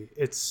lazy.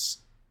 It's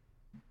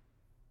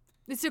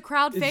a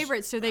crowd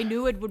favorite, so they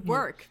knew it would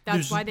work.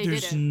 That's why they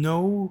did it.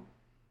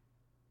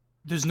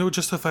 There's no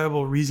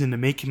justifiable reason to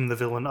make him the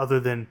villain other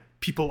than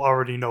people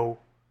already know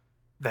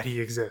that he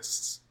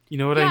exists. You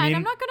know what I mean? And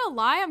I'm not gonna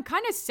lie, I'm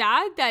kind of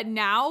sad that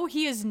now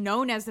he is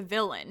known as a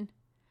villain.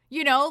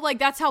 Like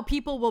that's how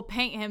people will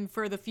paint him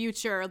for the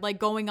future, like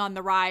going on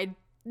the ride.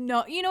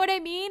 No, you know what I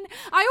mean?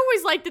 I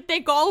always like to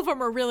think all of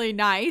them are really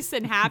nice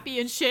and happy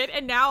and shit,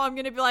 and now I'm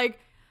gonna be like,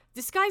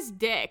 this guy's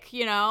dick,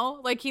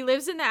 Like he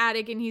lives in the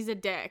attic and he's a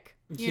dick,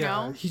 you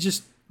know?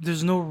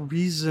 There's no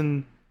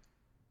reason.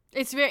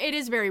 It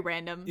is very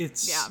random.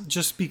 It's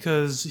just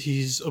because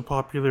he's a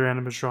popular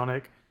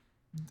animatronic.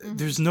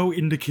 There's no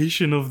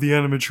indication of the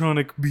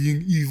animatronic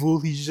being evil.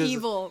 He's just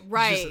evil,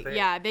 right?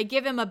 Yeah, they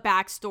give him a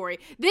backstory.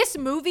 This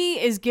movie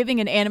is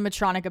giving an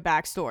animatronic a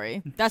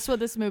backstory. That's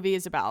what this movie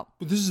is about.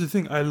 But this is the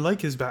thing. I do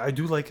like his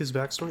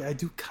backstory. I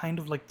do kind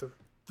of like the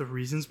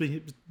reasons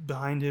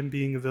behind him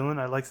being a villain.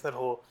 I liked that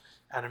whole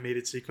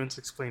animated sequence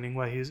explaining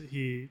why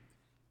he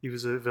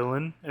was a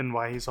villain and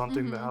why he's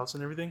haunting the house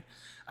and everything.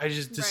 I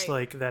just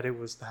dislike that it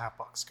was the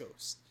Hatbox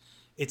Ghost.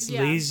 It's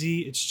lazy.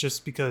 It's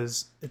just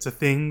because it's a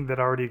thing that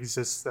already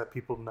exists that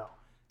people know.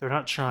 They're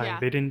not trying. Yeah.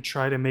 They didn't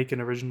try to make an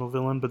original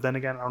villain, but then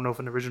again, I don't know if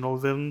an original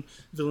villain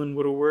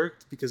would have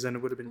worked, because then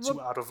it would have been too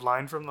out of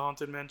line from the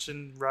Haunted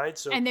Mansion ride.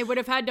 So and they would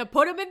have had to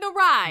put him in the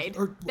ride.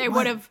 They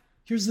would have.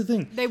 Here's the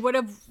thing. They would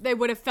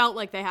have felt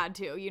like they had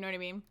to. You know what I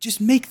mean?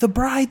 Just make the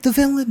bride the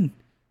villain.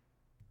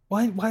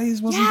 Why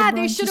wasn't the bride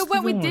they should have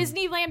went with villain?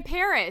 Disneyland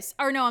Paris.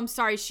 Or no, I'm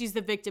sorry, she's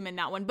the victim in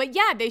that one. But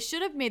yeah, they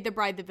should have made the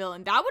bride the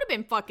villain. That would have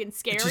been fucking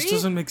scary. It just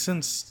doesn't make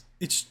sense.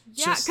 It's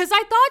because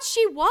I thought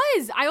she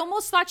was. I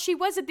almost thought she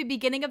was at the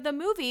beginning of the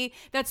movie.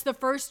 That's the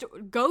first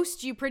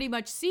ghost you pretty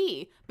much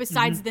see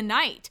besides the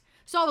knight.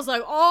 So I was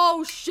like,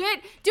 oh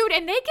shit, dude.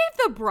 And they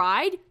gave the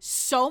bride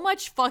so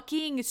much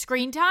fucking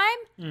screen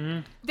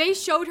time. They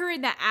showed her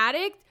in the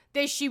attic.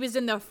 She was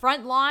in the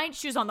front line.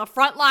 She was on the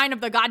front line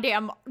of the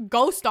goddamn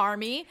ghost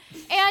army.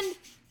 And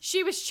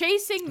she was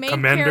chasing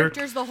main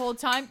characters the whole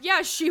time.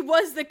 Yeah, she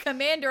was the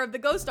commander of the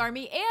ghost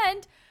army.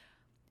 And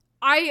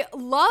I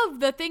love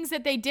the things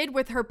that they did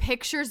with her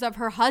pictures of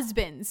her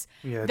husbands.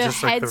 Yeah, the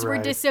heads were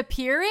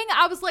disappearing.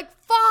 I was like,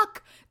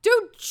 fuck,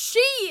 dude, she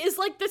is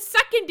like the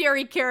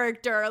secondary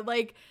character.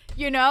 Like,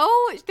 you know,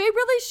 they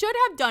really should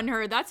have done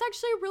her. That's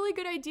actually a really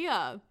good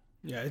idea.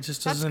 Yeah, it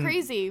just doesn't. That's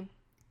crazy.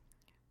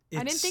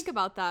 I didn't think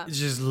about that. It's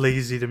just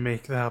lazy to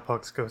make the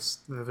Hellpox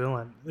Ghost the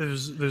villain.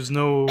 There's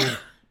no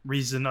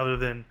reason other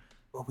than,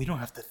 well, we don't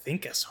have to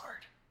think as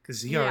hard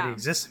because he already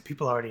exists and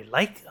people already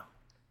like him.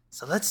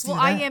 So let's do that.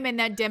 Well, I am in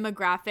that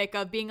demographic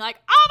of being like,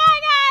 oh my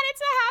god,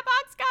 it's a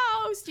Hellpox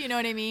Ghost. You know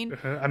what I mean?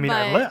 I mean,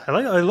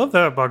 I love the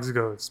Hellpox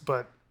Ghost,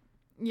 but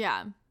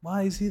yeah,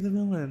 why is he the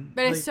villain?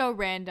 But it's so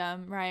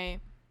random, right?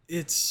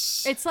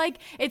 It's like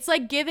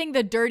giving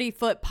the Dirty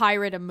Foot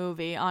pirate a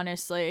movie,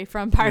 honestly,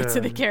 from Pirates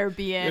of the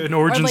Caribbean. An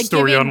origin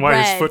story on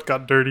why his foot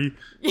got dirty.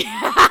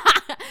 Yeah.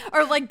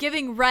 Or like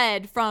giving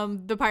Red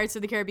from the Pirates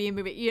of the Caribbean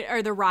movie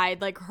or the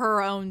ride, like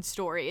her own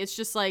story. It's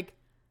just like,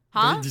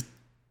 huh?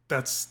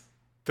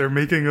 They're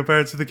making a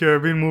Pirates of the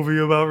Caribbean movie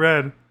about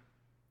Red.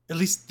 At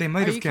least they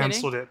might have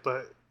canceled it,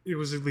 but it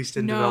was at least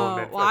in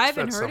development. Well, I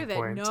haven't heard of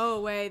it.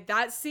 No way.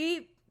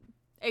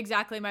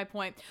 Exactly my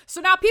point. So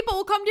now people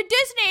will come to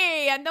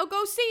Disney and they'll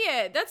go see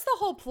it. That's the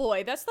whole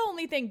ploy. That's the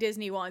only thing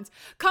Disney wants.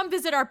 Come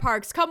visit our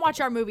parks. Come watch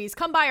our movies.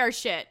 Come buy our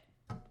shit.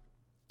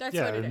 That's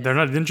what it is. They're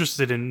not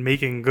interested in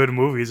making good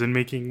movies and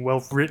making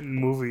well-written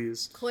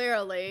movies.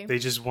 Clearly. They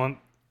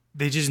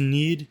just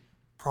need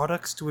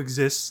products to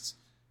exist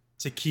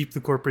to keep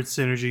the corporate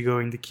synergy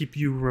going, to keep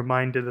you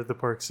reminded that the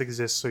parks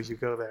exist so you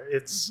go there.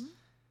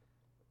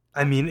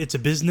 I mean, it's a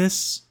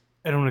business.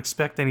 I don't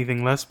expect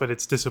anything less, but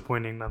it's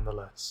disappointing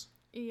nonetheless.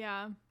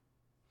 Yeah.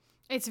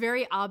 It's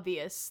very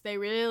obvious. They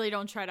really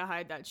don't try to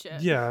hide that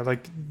shit. Yeah,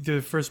 like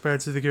the first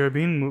Pirates of the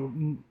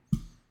Caribbean,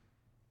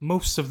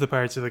 most of the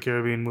Pirates of the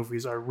Caribbean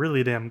movies are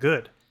really damn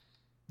good.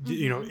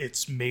 You know,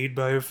 it's made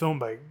by a film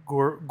by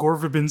Gore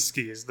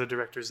Verbinski is the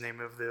director's name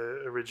of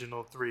the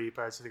original 3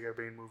 Pirates of the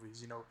Caribbean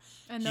movies, you know.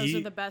 And those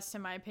are the best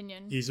in my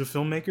opinion. He's a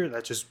filmmaker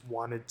that just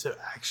wanted to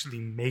actually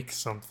make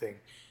something.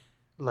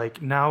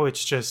 Like now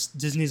it's just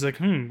Disney's like,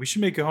 we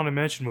should make a Haunted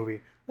Mansion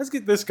movie. Let's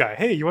get this guy.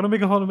 Hey, you want to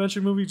make a Haunted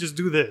Mansion movie? Just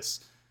do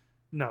this.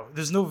 No,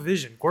 there's no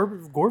vision. Gore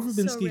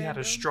Verbinski had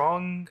a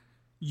strong,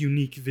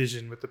 unique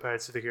vision with the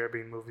Pirates of the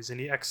Caribbean movies, and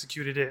he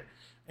executed it.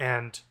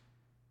 And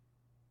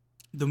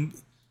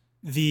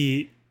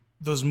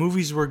those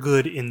movies were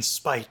good in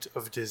spite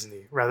of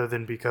Disney, rather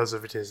than because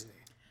of Disney.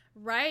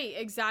 Right,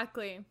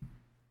 exactly.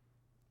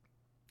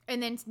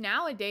 And then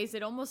nowadays,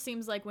 it almost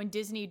seems like when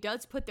Disney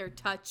does put their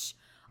touch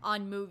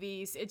on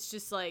movies, it's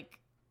just like,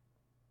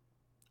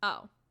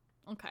 oh,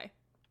 okay.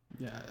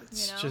 Yeah,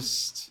 it's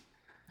just...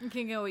 It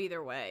can go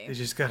either way. They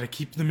just gotta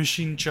keep the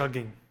machine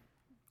chugging.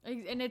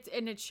 And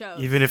it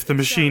shows. Even if the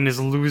machine is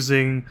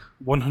losing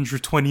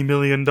 $120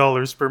 million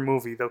per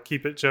movie, they'll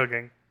keep it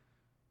chugging.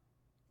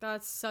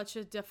 That's such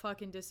a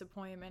fucking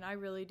disappointment. I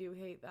really do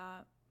hate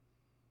that.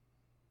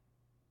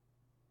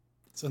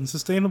 It's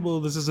unsustainable.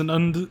 This is an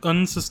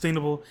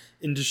unsustainable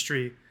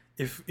industry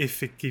if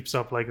it keeps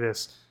up like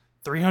this.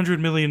 $300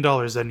 million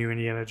that new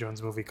Indiana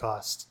Jones movie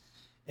cost.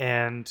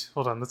 And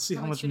hold on, let's see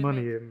how much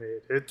money it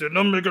made. It did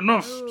not make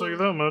enough, I'll tell you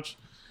that much.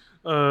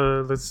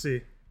 Let's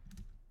see.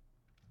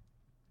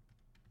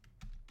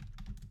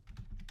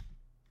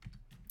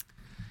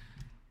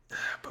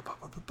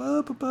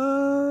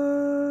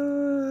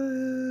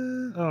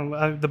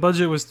 The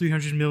budget was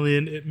 $300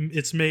 million.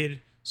 It's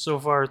made so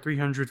far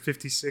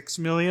 $356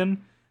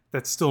 million.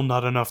 That's still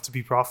not enough to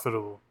be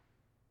profitable.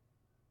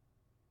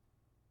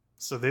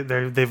 So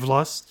they've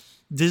lost.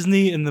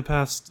 Disney in the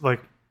past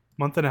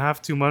month and a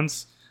half, 2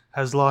 months,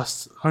 has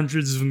lost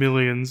hundreds of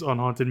millions on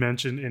Haunted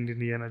Mansion and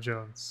Indiana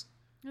Jones.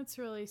 That's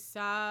really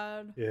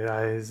sad. Yeah,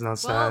 it's not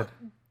sad.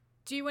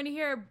 Do you want to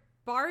hear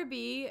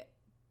Barbie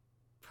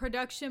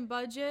production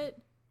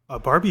budget?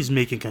 Barbie's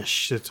making a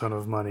shit ton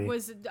of money.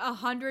 Was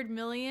 $100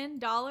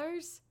 million?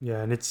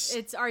 Yeah, and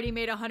it's already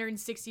made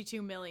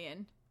 $162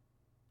 million.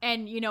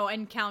 And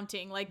and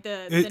counting, like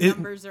the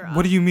numbers are up.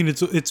 What do you mean?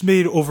 It's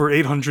made over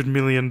 $800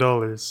 million.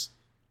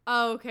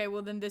 Oh, okay.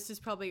 Well, then this is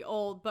probably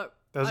old, but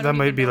that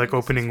might be like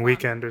opening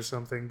weekend or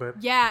something.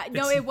 But yeah,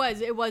 no, it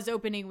was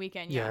opening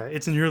weekend. Yeah,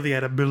 it's nearly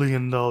at $1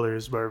 billion,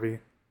 Barbie.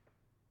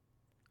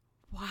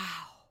 Wow.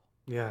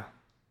 Yeah.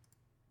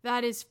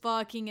 That is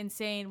fucking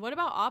insane. What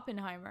about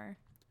Oppenheimer?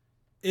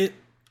 It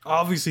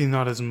obviously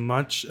not as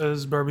much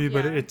as Barbie,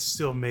 but it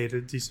still made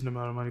a decent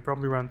amount of money.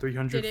 Probably around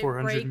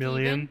 400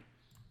 million. Even?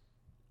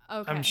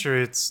 Okay. I'm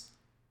sure it's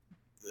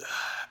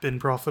been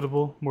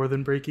profitable more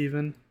than break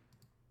even.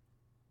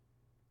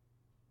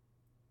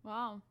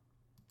 Wow.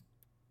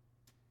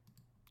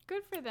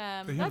 Good for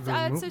them.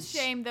 That's a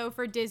shame though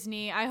for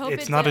Disney. I hope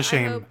it's not a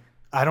shame.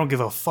 I don't give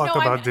a fuck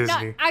about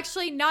Disney.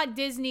 Not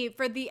Disney,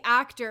 for the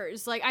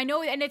actors. Like, I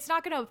know, and it's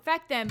not going to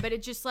affect them, but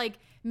it just like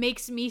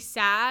makes me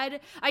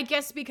sad. I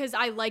guess because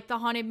I like the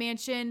Haunted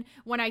Mansion.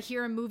 When I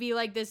hear a movie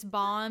like this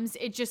bombs,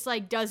 it just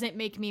like doesn't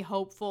make me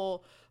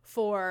hopeful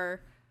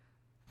for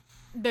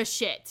the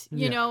shit.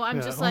 You know,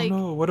 I'm just like,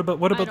 no. What about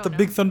the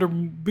Big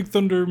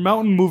Thunder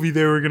Mountain movie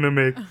they were gonna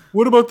make?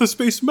 What about the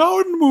Space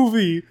Mountain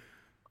movie?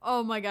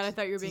 Oh my god, I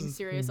thought you were being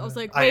serious. I was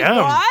like, wait,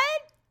 what?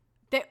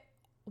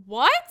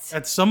 What?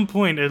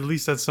 At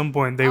least at some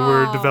point, they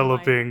were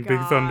developing Big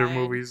Thunder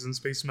movies and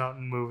Space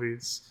Mountain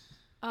movies.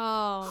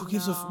 Oh, who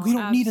gives a? We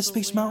don't need a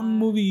Space Mountain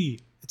movie.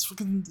 It's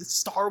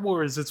Star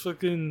Wars. It's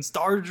fucking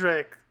Star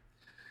Trek.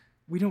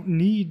 We don't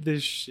need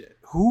this shit.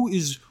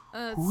 Who's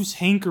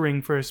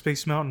hankering for a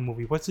Space Mountain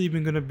movie? What's it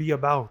even gonna be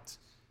about?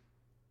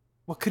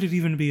 What could it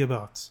even be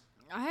about?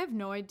 I have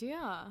no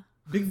idea.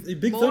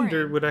 Big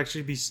Thunder would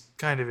actually be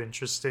kind of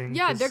interesting.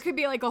 Yeah, there could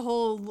be like a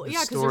whole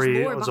because story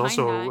there's lore was behind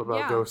also that.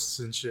 about ghosts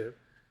and shit.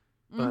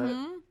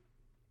 But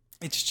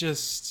it's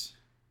just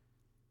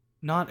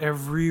not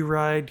every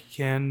ride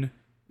can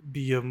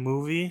be a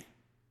movie,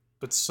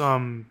 but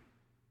some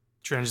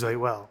translate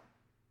well.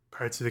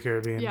 Pirates of the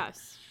Caribbean.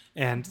 Yes.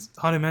 And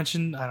Haunted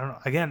Mansion, I don't know.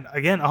 Again,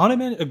 a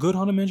good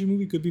Haunted Mansion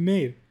movie could be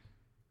made.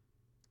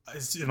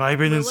 In my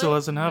opinion, still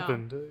hasn't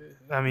happened.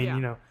 I mean,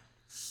 you know.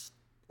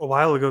 A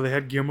while ago, they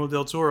had Guillermo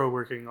del Toro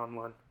working on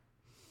one.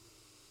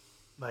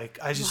 Like,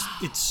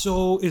 it's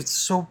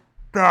so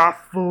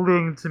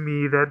baffling to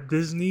me that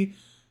Disney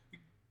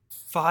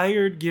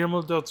fired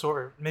Guillermo del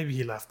Toro. Maybe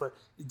he left, but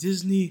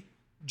Disney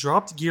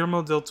dropped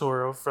Guillermo del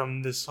Toro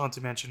from this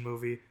Haunted Mansion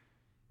movie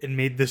and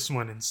made this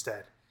one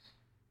instead.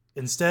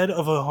 Instead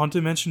of a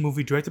Haunted Mansion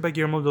movie directed by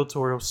Guillermo del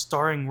Toro,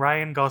 starring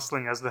Ryan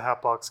Gosling as the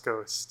Hatbox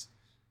Ghost.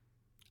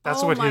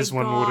 That's what his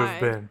one would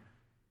have been.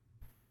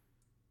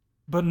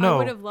 But no, I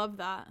would have loved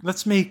that.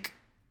 Let's make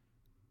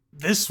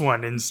this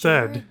one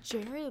instead.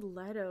 Jared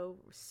Leto,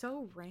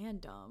 so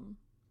random.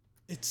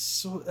 It's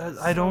so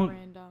I don't.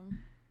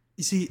 Random.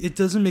 You see, it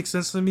doesn't make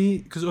sense to me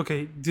because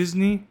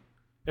Disney,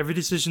 every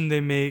decision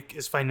they make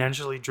is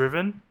financially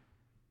driven.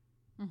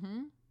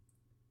 Mm-hmm.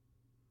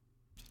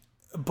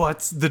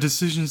 But the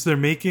decisions they're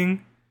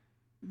making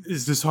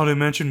is this Haunted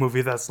Mansion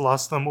movie that's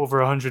lost them over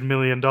 $100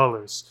 million.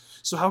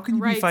 So how can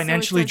you be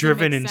financially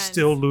driven and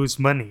still lose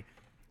money?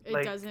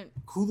 It doesn't.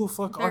 Who the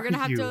fuck are you? They're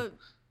gonna have to.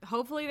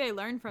 Hopefully, they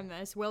learn from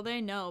this. Will they?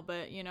 No,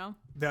 but you know.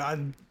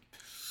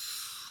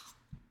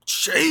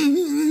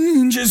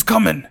 Change is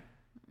coming.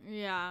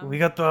 Yeah. We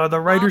got the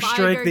writer's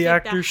strike, the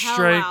actor's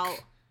strike.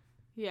 Out.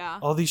 Yeah.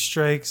 All these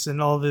strikes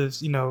and all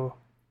this,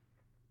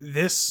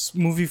 this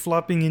movie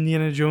flopping,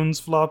 Indiana Jones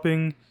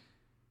flopping.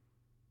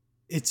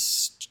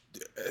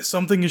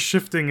 Something is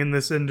shifting in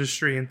this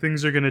industry, and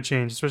things are gonna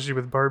change, especially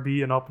with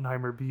Barbie and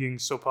Oppenheimer being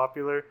so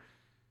popular.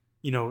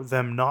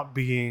 Them not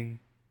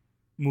being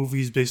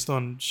movies based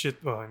on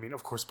shit. Well, I mean,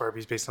 of course,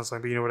 Barbie's based on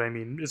something, but you know what I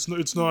mean. It's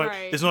not.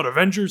 Right. It's not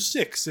Avengers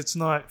 6. It's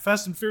not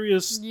Fast and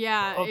Furious.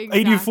 Yeah, exactly.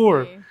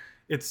 84.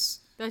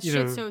 It's that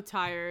shit's so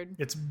tired.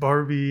 It's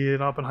Barbie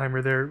and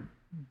Oppenheimer. They're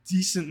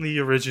decently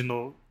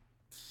original,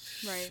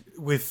 right?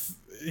 With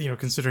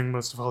considering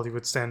most of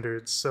Hollywood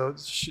standards. So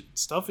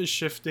stuff is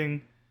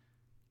shifting.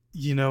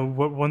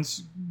 What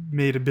once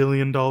made $1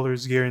 billion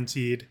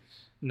guaranteed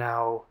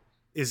now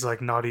is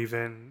like not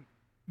even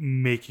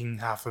making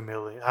half a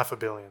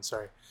billion.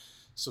 Sorry.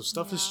 So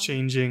stuff is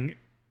changing,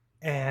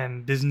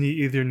 and Disney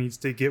either needs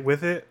to get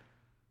with it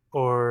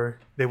or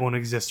they won't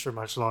exist for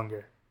much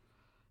longer.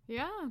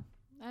 Yeah,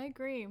 I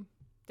agree.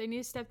 They need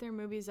to step their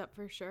movies up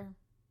for sure.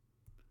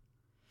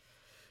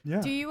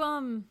 Yeah. Do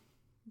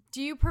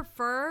you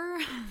prefer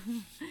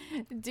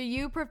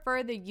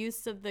the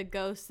use of the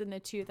ghost in the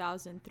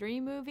 2003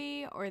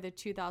 movie or the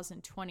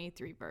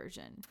 2023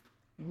 version?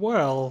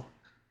 Well,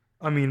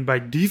 I mean, by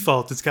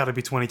default, it's got to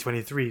be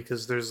 2023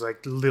 because there's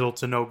like little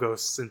to no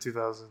ghosts in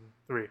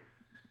 2003.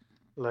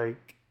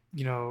 Like,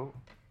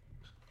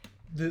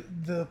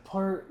 the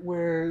part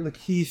where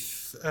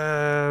Lakeith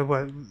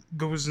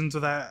goes into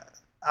that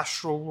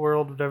astral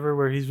world, whatever,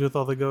 where he's with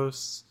all the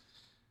ghosts.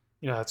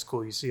 That's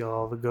cool. You see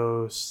all the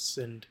ghosts,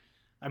 and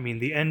I mean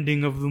the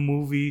ending of the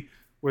movie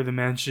where the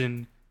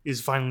mansion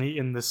is finally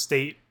in the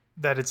state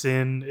that it's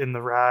in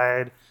the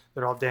ride.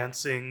 They're all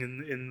dancing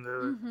in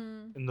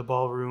the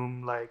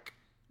ballroom. Like,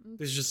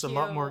 there's just a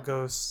lot more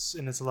ghosts,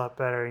 and it's a lot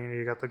better.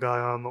 You got the guy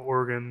on the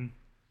organ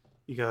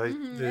You got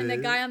and the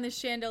guy on the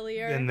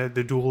chandelier. And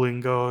the dueling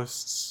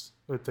ghosts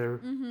with their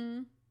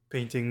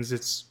paintings.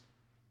 It's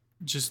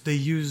just they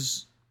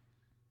use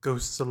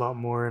ghosts a lot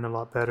more and a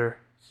lot better.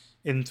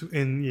 In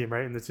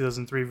the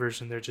 2003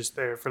 version, they're just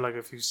there for like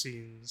a few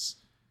scenes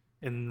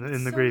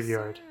in the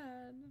graveyard.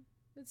 Sad.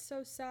 It's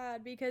so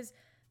sad because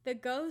the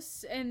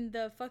ghosts in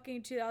the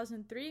fucking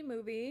 2003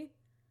 movie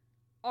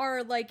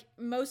are like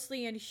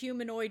mostly in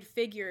humanoid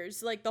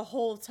figures like the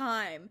whole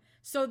time.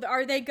 So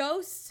are they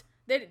ghosts?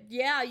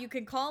 Yeah, you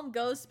can call them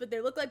ghosts, but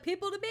they look like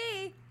people to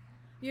me.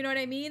 You know what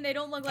I mean? They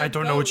don't look like I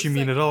don't know what you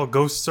mean at all.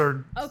 Ghosts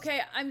are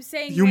okay. I'm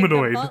saying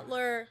humanoid.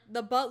 Like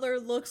the butler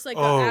looks like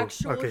an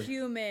actual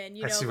human.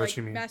 You know, I see what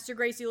you mean. Master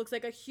Gracie looks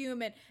like a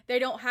human. They're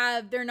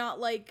not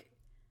like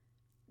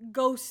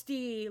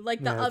ghosty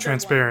like the other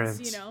transparent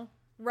ones. You know,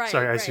 right?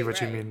 Sorry, I see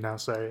what you mean now.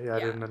 Sorry, I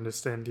didn't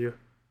understand you.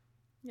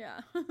 Yeah,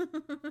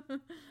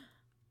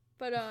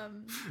 but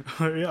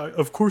yeah,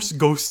 of course,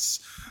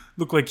 ghosts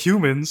look like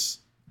humans.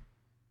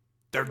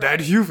 They're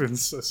dead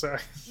humans. So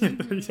sorry. I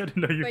didn't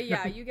know you. But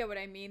yeah, you get what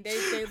I mean.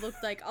 They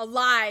looked like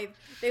alive.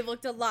 They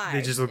looked alive.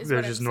 They just look.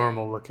 They're just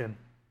normal looking.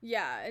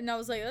 Yeah, and I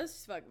was like, this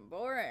is fucking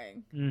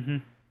boring. Mm-hmm.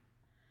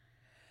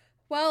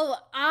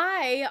 Well,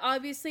 I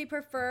obviously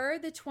prefer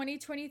the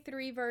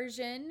 2023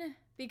 version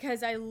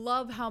because I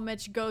love how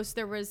much ghost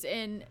there was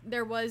in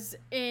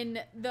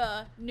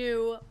the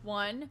new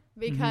one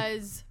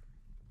because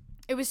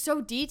it was so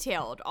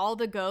detailed, all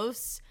the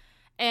ghosts,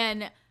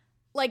 and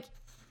like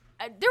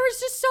there was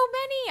just so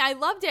many. I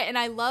loved it, and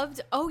I loved.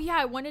 Oh yeah,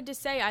 I wanted to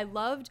say I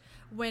loved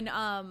when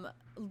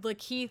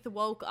Lakeith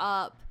woke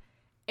up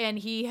and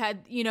he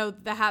had,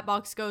 the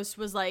Hatbox Ghost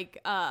was like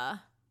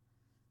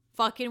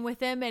fucking with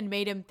him and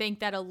made him think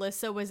that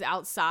Alyssa was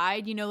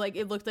outside. Like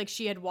it looked like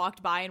she had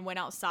walked by and went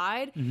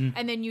outside.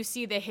 And then you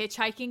see the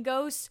hitchhiking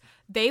ghosts.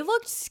 They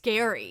looked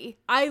scary.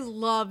 I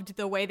loved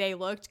the way they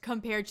looked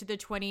compared to the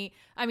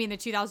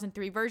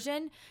 2003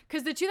 version.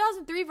 Because the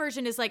 2003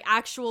 version is like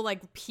actual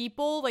like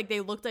people. Like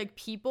they looked like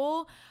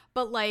people.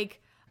 But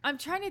like, I'm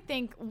trying to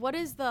think, what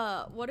is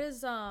the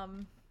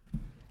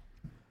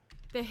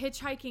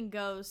hitchhiking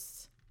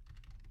ghosts?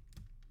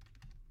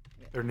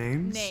 Their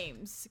names?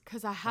 Names,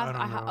 because I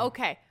have.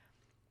 Okay.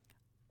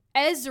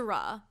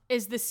 Ezra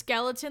is the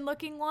skeleton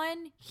looking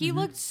one. He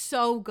looked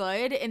so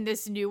good in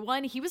this new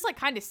one. He was like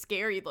kind of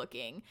scary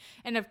looking.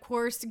 And of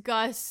course,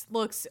 Gus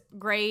looks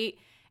great.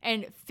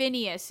 And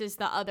Phineas is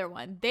the other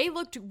one. They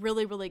looked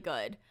really, really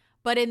good.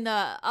 But in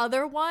the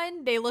other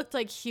one, they looked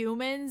like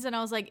humans. And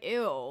I was like,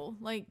 ew,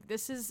 like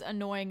this is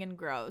annoying and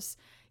gross.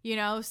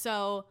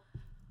 So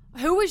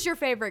who was your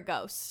favorite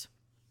ghost?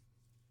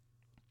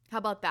 How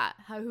about that?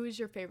 Who is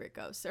your favorite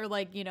ghost? Or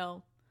like,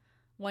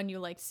 one you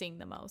like seeing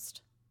the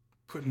most?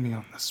 Putting me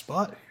on the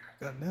spot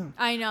here. Goddamn.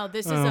 I know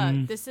this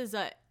is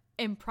a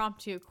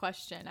impromptu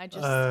question.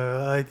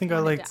 I think I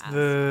liked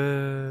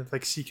the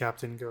sea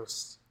captain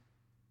ghost.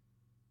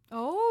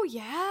 Oh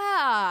yeah,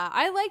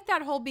 I like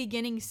that whole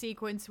beginning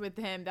sequence with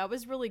him. That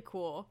was really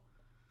cool.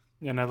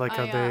 And I like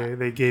how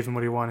they gave him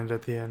what he wanted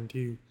at the end.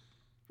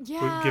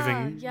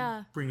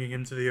 Bringing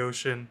him to the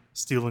ocean,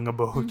 stealing a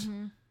boat.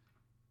 Mm-hmm.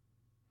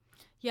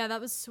 Yeah,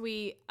 that was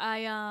sweet.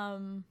 I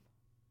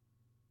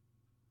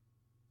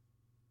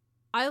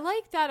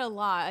like that a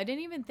lot. I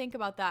didn't even think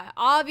about that.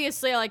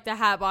 Obviously, I like the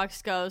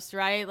Hatbox Ghost,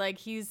 right? Like,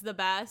 he's the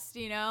best,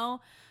 I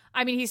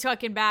mean, he's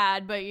fucking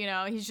bad, but,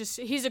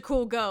 he's a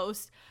cool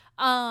ghost.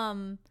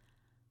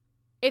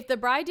 If the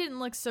bride didn't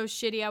look so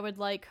shitty, I would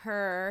like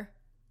her.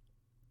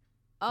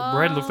 The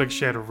bride looked like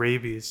she had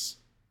rabies.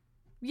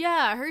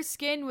 Yeah, her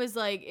skin was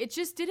like, it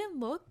just didn't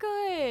look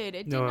good.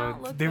 It did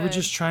not look good. They were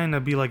just trying to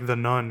be like the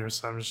nun or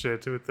some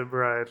shit with the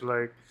bride.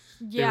 Like,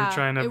 yeah, they were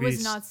trying to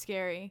was not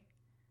scary.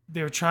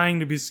 They were trying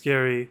to be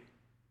scary.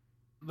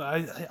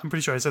 I'm pretty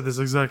sure I said this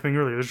exact thing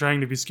earlier. They're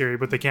trying to be scary,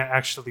 but they can't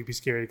actually be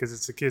scary because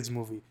it's a kid's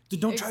movie. They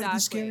don't try to be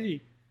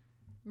scary.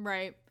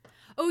 Right.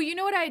 Oh, you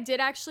know what I did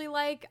actually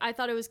like? I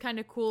thought it was kind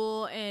of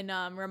cool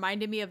and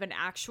reminded me of an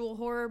actual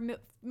horror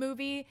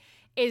movie.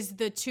 Is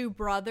the two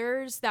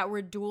brothers that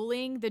were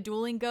the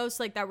dueling ghosts,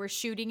 like that were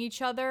shooting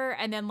each other,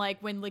 and then like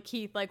when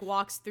Lakeith like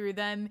walks through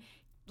them,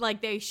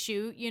 like they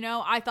shoot,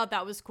 I thought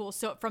that was cool.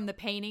 So from the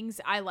paintings,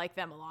 I like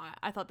them a lot.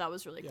 I thought that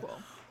was really cool.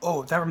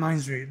 Oh, that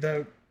reminds me,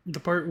 the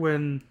part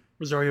when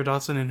Rosario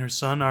Dawson and her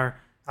son are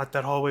at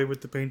that hallway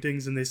with the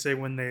paintings, and they say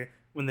when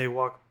they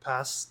walk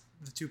past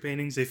the two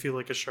paintings, they feel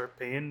like a sharp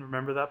pain.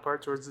 Remember that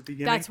part towards the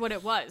beginning? That's what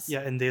it was.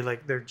 Yeah, and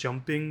they're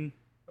jumping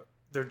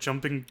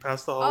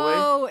past the hallway.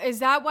 Oh, is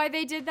that why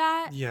they did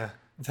that? Yeah.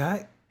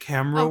 That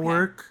camera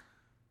work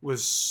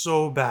was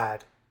so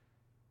bad.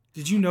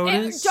 Did you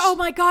notice? Oh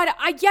my god.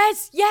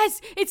 Yes.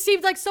 It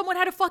seemed like someone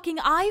had a fucking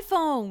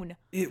iPhone.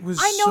 It was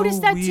I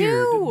noticed that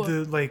too.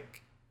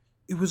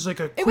 It was like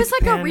a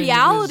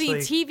reality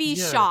TV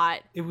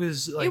shot. It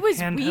was like it was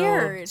handheld.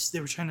 Weird. They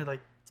were trying to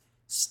like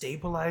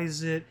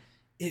stabilize it.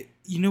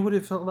 You know what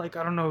it felt like?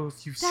 I don't know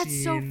if you've seen...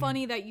 That's so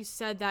funny that you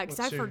said that because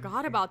I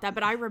forgot about that,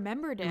 but I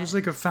remembered it. It was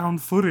like a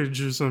found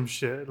footage or some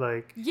shit.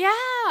 Like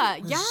yeah.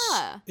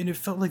 And it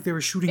felt like they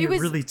were shooting it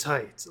really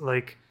tight.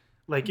 Like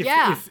Like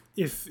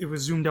if it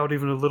was zoomed out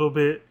even a little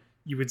bit,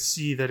 you would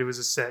see that it was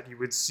a set. You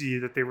would see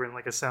that they were in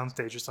like a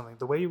soundstage or something.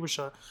 The way it was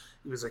shot,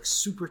 it was like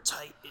super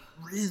tight and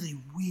really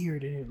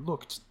weird, and it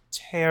looked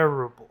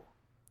terrible.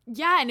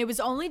 Yeah, and it was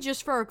only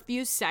just for a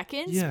few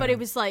seconds, but it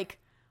was like,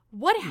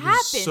 what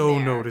happened? So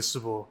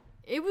noticeable.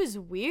 It was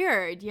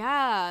weird.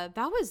 Yeah,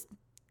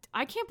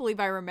 I can't believe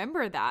I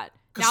remember that.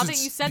 Now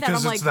that you said that,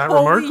 I'm like, that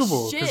holy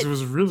remarkable, shit. Because it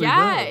was really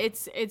bad.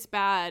 Yeah, it's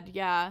bad.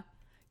 Yeah.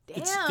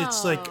 Damn.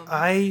 It's like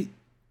I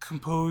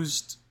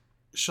composed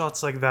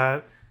shots like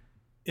that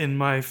in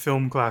my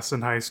film class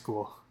in high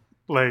school.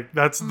 Like,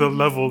 that's the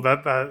level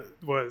that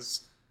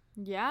was.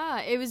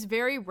 Yeah, it was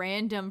very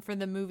random for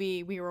the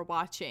movie we were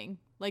watching.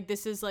 Like,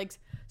 this is like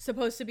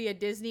supposed to be a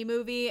Disney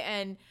movie,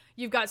 and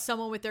you've got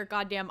someone with their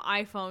goddamn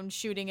iPhone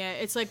shooting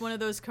it. It's like one of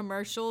those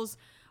commercials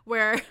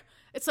where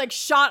it's like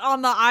shot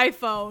on the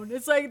iPhone.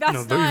 It's like,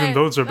 that's not, even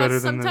those are better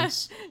than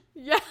this.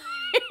 Yeah.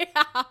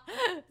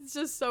 It's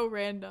just so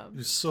random.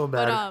 It's so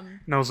bad. But,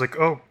 and I was like,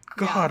 oh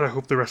God, I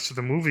hope the rest of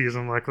the movie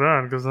isn't like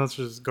that, because that's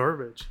just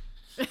garbage.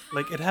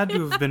 Like, it had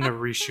to have been a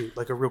reshoot,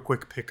 like a real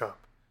quick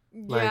pickup.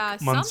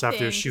 Like, months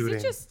after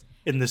shooting.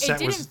 And the set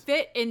didn't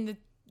fit in the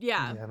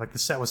Yeah, like the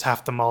set was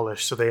half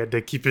demolished, so they had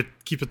to keep it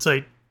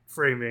tight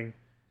framing.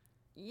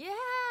 Yeah,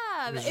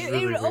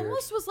 it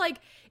almost was like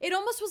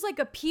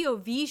a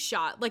POV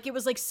shot. Like, it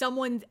was like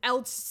someone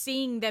else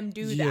seeing them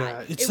do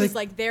that. It was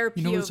like their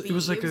POV. It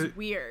was like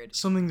weird.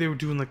 Something they were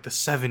doing like the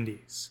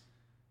 70s.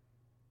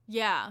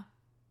 Yeah.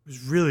 It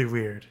was really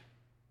weird.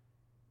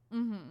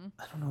 Mm-hmm.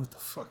 I don't know what the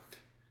fuck.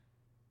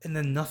 And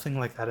then nothing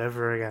like that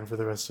ever again for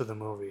the rest of the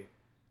movie.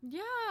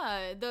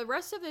 Yeah, the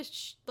rest of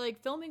the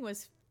filming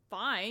was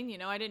fine. You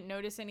know, I didn't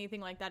notice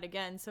anything like that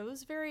again. So it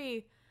was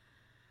very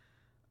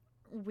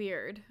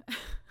weird.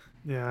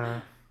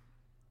 Yeah.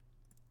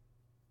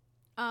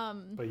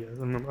 But yeah,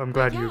 I'm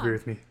glad you agree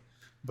with me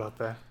about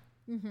that.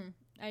 Mm-hmm.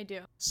 I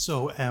do.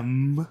 So,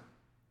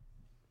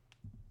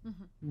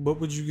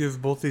 what would you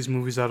give both these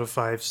movies out of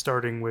 5,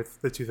 starting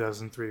with the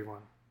 2003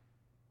 one?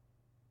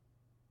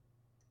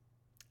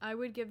 I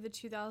would give the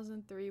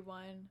 2003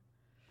 one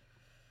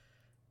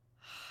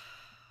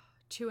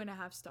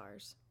 2.5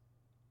 stars.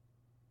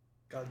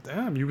 God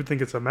damn, you would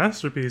think it's a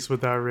masterpiece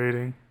with that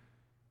rating.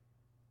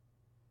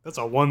 That's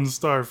a 1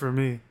 star for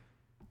me.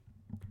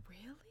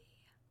 Really?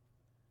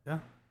 Yeah.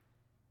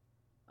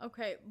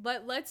 Okay,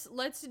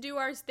 let's do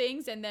our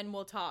things and then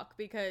we'll talk,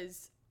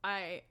 because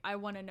I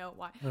want to know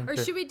why. Okay. Or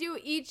should we do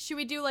each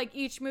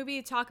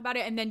movie, talk about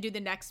it, and then do the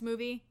next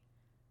movie?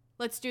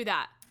 Let's do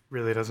that.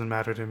 Really doesn't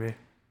matter to me.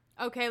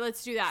 Okay,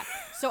 let's do that.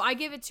 So I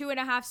give it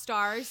 2.5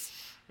 stars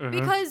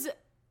because,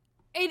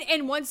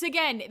 and once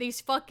again,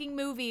 these fucking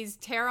movies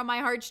tear on my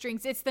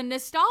heartstrings. It's the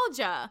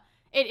nostalgia.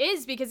 It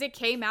is, because it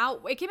came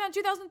out in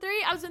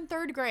 2003. I was in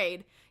 3rd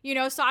grade, you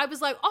know, so I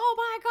was like, oh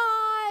my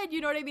God,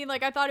 you know what I mean?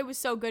 Like, I thought it was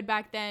so good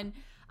back then.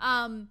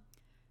 I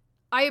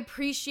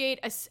appreciate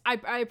a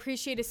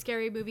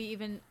scary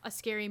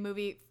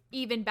movie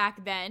even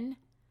back then.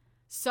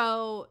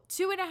 So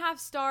 2.5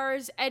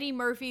 stars. Eddie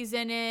Murphy's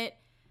in it.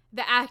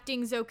 The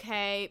acting's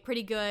okay,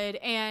 pretty good,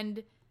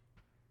 and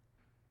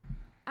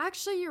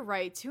actually, you're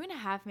right.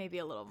 2.5 may be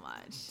a little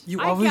much.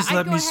 You always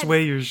let me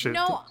sway your shit.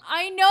 No,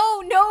 I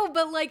know,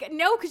 but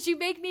because you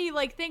make me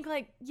think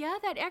yeah,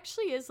 that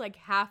actually is like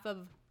half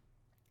of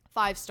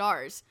 5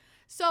 stars.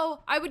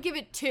 So I would give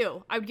it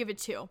 2. I would give it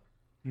 2.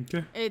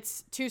 Okay.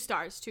 It's 2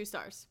 stars. 2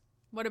 stars.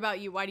 What about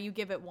you? Why do you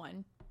give it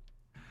 1?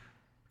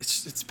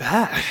 It's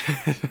bad.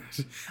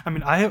 I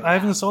mean, I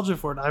have nostalgia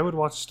for it. I would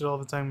watch it all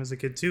the time as a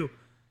kid too.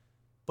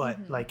 But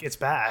it's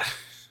bad.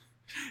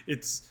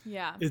 It's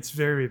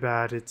very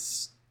bad.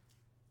 It's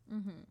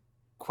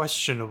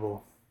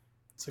questionable.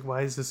 It's like,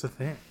 why is this a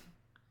thing?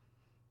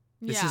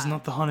 This is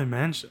not the Haunted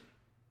Mansion.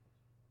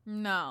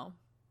 No.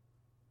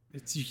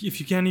 It's if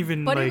you can't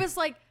even. But it was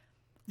like,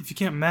 if you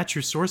can't match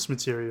your source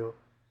material,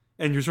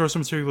 and your source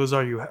material is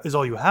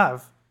all you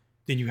have,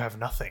 then you have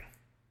nothing.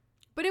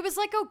 But it was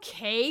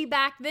okay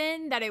back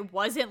then that it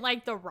wasn't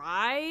like the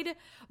ride.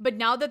 But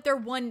now that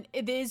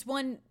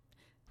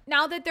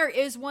Now that there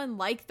is one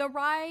like the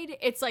ride,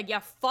 it's like, yeah,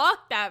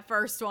 fuck that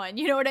first one.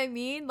 You know what I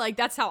mean? Like,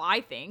 that's how I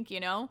think, you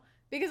know?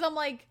 Because I'm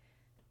like,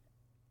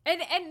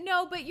 and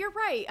no, but you're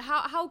right.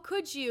 How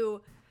could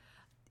you?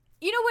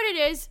 You know what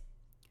it is?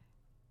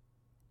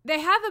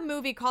 They have a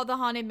movie called The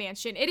Haunted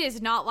Mansion. It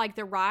is not like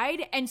the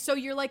ride. And so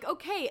you're like,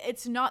 okay,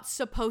 it's not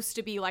supposed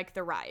to be like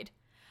the ride.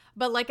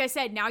 But like I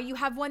said, now you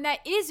have one that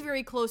is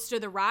very close to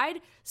the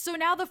ride. So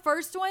now the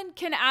first one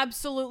can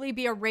absolutely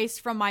be erased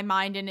from my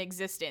mind and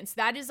existence.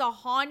 That is a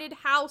haunted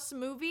house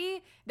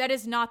movie. That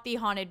is not the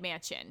Haunted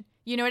Mansion.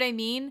 You know what I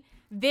mean?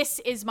 This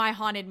is my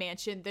Haunted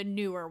Mansion, the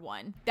newer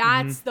one.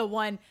 That's the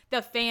one,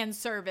 the fan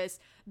service,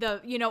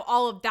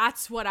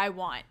 that's what I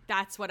want.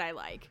 That's what I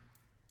like.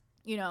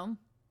 You know?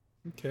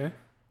 Okay.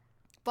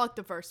 Fuck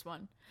the first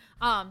one.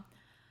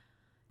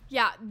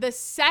 Yeah, the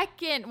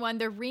second one,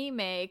 the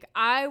remake,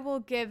 I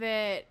will give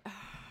it...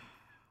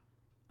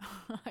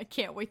 I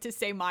can't wait to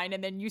say mine,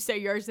 and then you say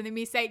yours, and then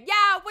me say,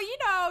 yeah,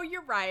 well,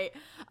 you're right.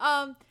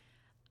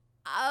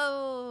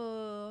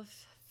 Oh,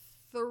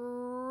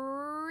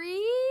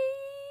 three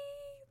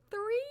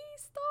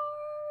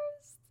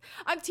stars.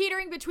 I'm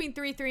teetering between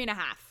three and a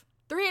half.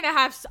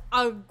 3.5's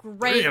a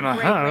great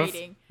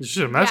rating. Is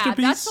it a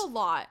masterpiece? Yeah, that's a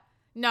lot.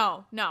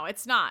 No,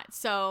 it's not.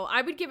 So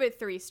I would give it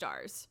 3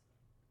 stars.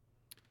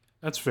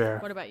 That's fair.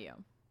 What about you?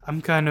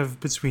 I'm kind of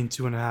between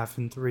 2.5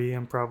 and 3.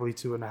 I'm probably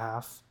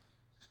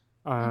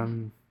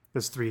 2.5.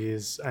 Because 3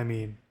 is, I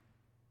mean,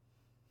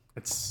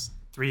 it's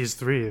 3 is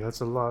 3.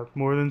 That's a lot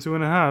more than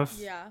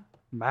 2.5. Yeah.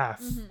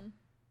 Math.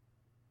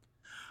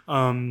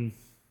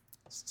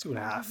 It's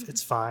 2.5.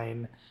 It's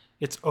fine.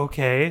 It's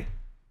okay.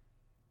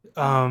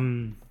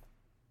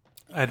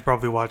 I'd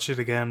probably watch it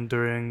again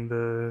during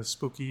the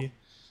spooky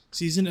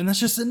season, and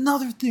that's just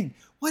another thing.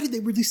 Why did they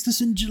release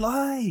this in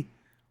July?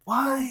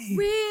 Why?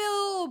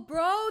 Real,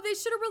 bro. They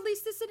should have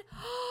released this in.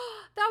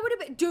 That would have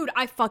been. Dude,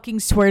 I fucking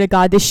swear to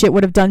God, this shit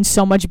would have done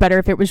so much better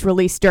if it was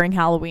released during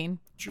Halloween.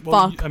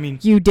 Well, fuck. I mean,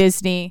 you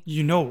Disney.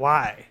 You know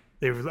why?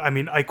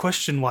 I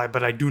question why,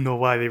 but I do know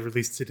why they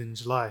released it in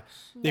July.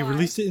 They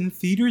released it in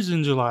theaters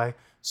in July,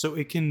 so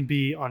it can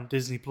be on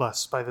Disney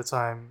Plus by the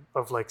time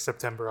of like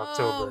September,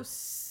 October. Oh,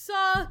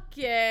 suck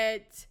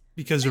it.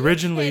 Because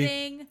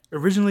originally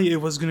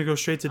it was gonna go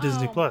straight to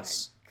Disney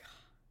Plus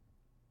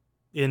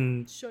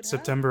in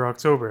September,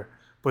 October.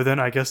 But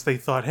then I guess they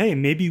thought, hey,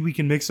 maybe we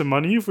can make some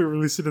money if we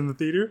release it in the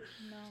theater.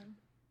 No,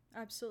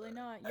 absolutely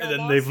not. And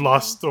then they've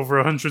lost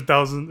over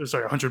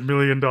 $100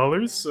 million.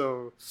 Yeah.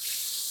 So,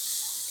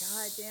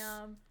 God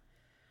damn.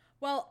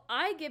 Well,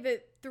 I give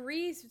it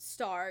 3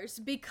 stars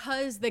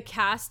because the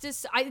cast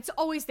is. It's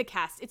always the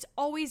cast. It's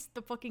always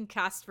the fucking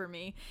cast for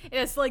me.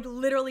 It's like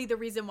literally the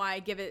reason why I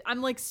give it.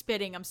 I'm like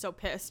spitting. I'm so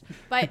pissed.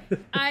 But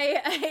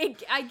I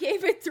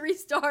gave it 3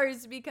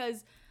 stars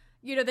because,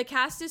 you know, the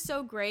cast is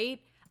so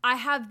great. I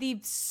have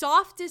the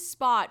softest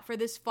spot for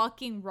this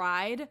fucking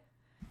ride.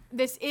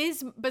 This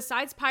is,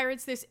 besides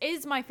Pirates, this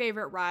is my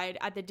favorite ride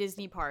at the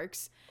Disney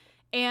parks.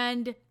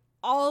 And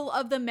all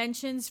of the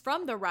mentions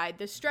from the ride,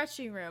 the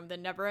stretching room, the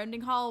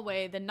never-ending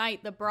hallway, the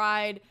knight, the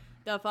bride,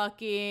 the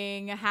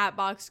fucking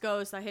Hatbox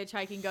Ghost, the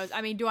hitchhiking ghost.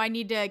 I mean, do I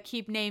need to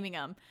keep naming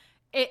them?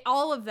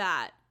 All of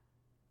that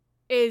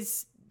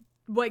is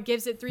what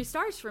gives it 3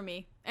 stars for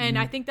me. And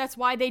I think that's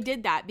why they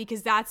did that,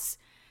 because that's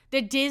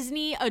the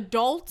Disney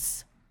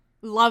adults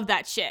love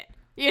that shit.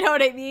 You know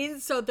what I mean?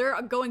 So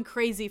they're going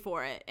crazy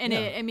for it. And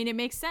it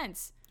makes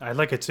sense. I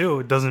like it too.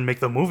 It doesn't make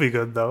the movie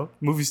good though.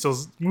 Movie's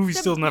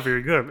still not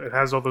very good. It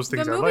has all those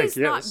things I like. The movie's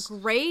not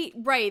great.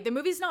 Right. The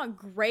movie's not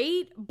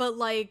great, but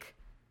like,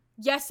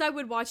 yes, I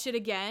would watch it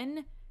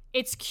again.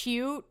 It's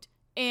cute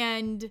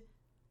and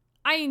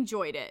I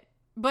enjoyed it.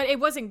 But it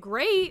wasn't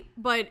great,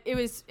 but it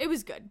was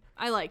good.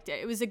 I liked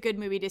it. It was a good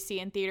movie to see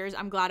in theaters.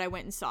 I'm glad I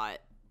went and saw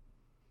it.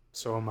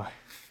 So am I.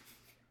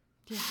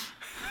 Yeah.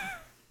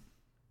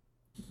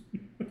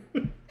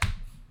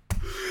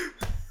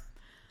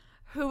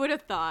 Who would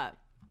have thought?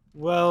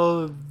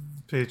 Well,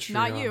 Patreon.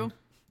 Not you.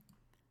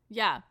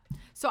 Yeah.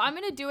 So I'm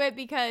going to do it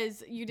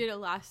because you did it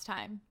last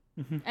time.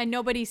 And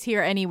nobody's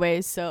here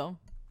anyways, so,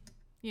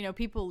 you know,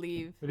 people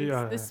leave.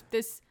 This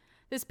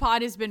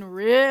pod has been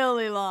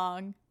really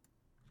long.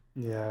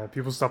 Yeah,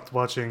 people stopped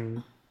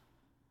watching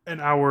an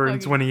hour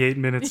and 28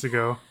 minutes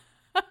ago.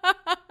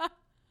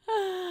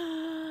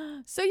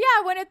 So yeah,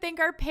 I want to thank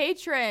our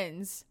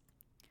patrons.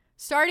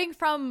 Starting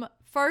from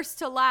first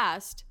to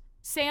last.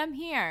 Sam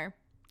here.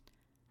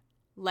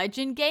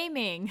 Legend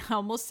Gaming. I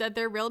almost said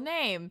their real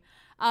name.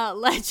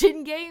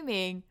 Legend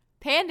Gaming.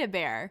 Panda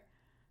Bear.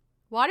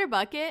 Water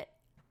Bucket.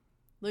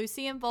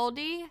 Lucy and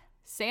Voldy.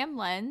 Sam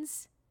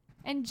Lenz.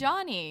 And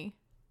Johnny.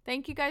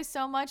 Thank you guys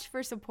so much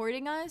for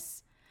supporting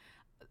us.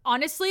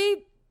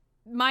 Honestly,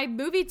 our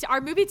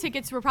movie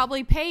tickets were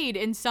probably paid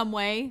in some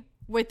way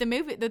with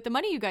the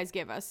money you guys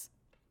give us.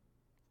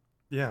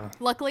 Yeah.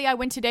 Luckily, I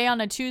went today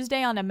on a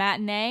Tuesday on a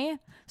matinee,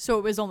 so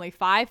it was only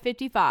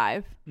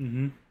 $5.55.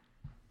 Mm-hmm.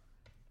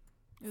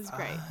 It was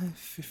great.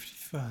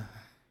 $5.55.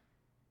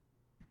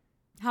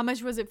 How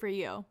much was it for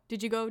you?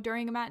 Did you go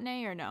during a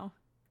matinee or no?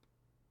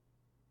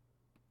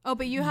 Oh,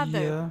 but you have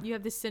the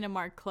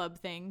Cinemark Club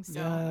thing.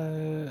 So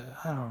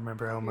I don't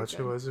remember how much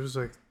it was. It was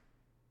like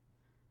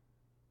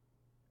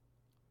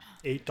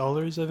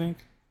 $8, I think.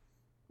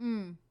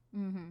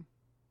 Mm-hmm.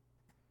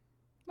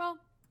 Well,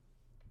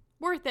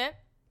 worth it.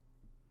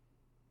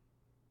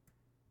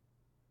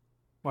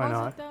 Why was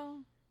not? It though?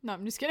 No,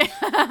 I'm just kidding.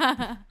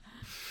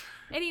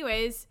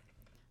 Anyways,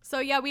 so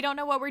yeah, we don't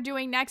know what we're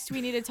doing next.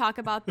 We need to talk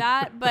about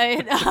that.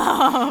 But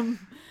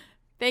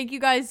thank you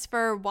guys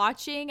for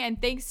watching,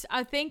 and thanks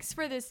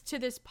for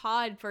this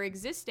pod for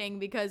existing,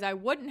 because I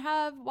wouldn't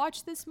have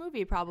watched this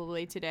movie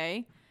probably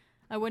today.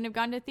 I wouldn't have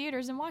gone to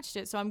theaters and watched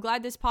it. So I'm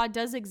glad this pod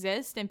does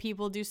exist and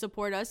people do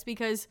support us,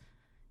 because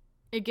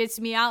it gets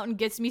me out and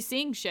gets me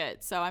seeing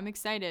shit. So I'm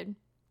excited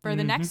for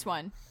the next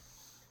one.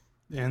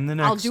 And the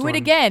next one.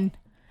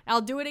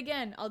 I'll do it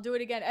again.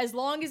 As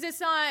long as it's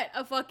not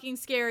a fucking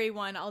scary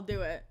one, I'll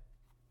do it.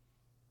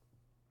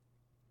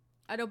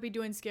 I don't be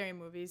doing scary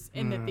movies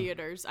in the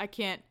theaters. I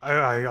can't.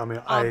 I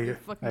mean, I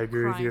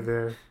agree with you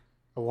there.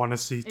 I want to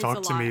see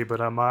Talk to Me, but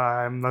I'm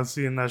not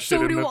seeing that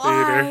shit in the theater.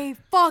 I.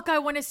 Fuck, I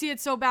want to see it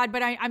so bad,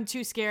 but I'm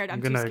too scared.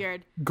 I'm too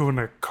scared. Go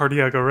into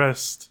cardiac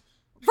arrest.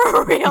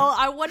 For real,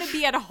 I want to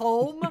be at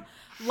home,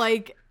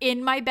 like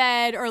in my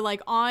bed or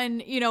like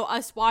on,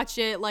 us watch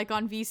it like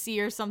on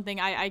VC or something.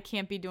 I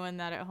can't be doing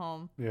that at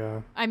home.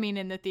 Yeah. I mean,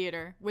 in the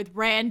theater with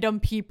random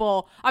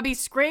people. I'll be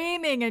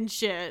screaming and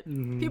shit.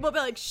 Mm-hmm. People be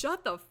like,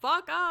 shut the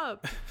fuck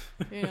up.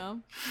 Yeah.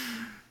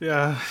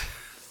 Yeah.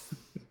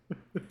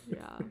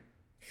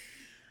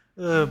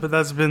 But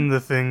that's been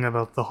the thing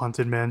about the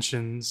haunted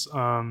mansions.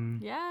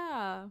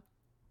 Yeah.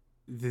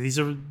 These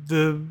are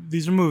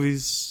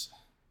movies.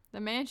 The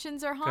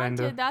mansions are haunted,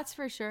 kinda. That's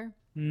for sure.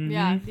 Mm-hmm.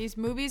 Yeah, these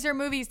movies are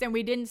movies, and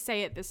we didn't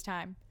say it this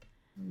time.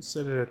 We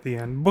said it at the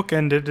end.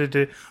 Bookended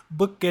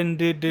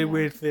it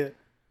with it.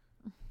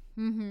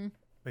 Mm-hmm.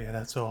 But yeah,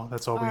 that's all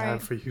we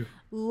have for you.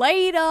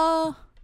 Later.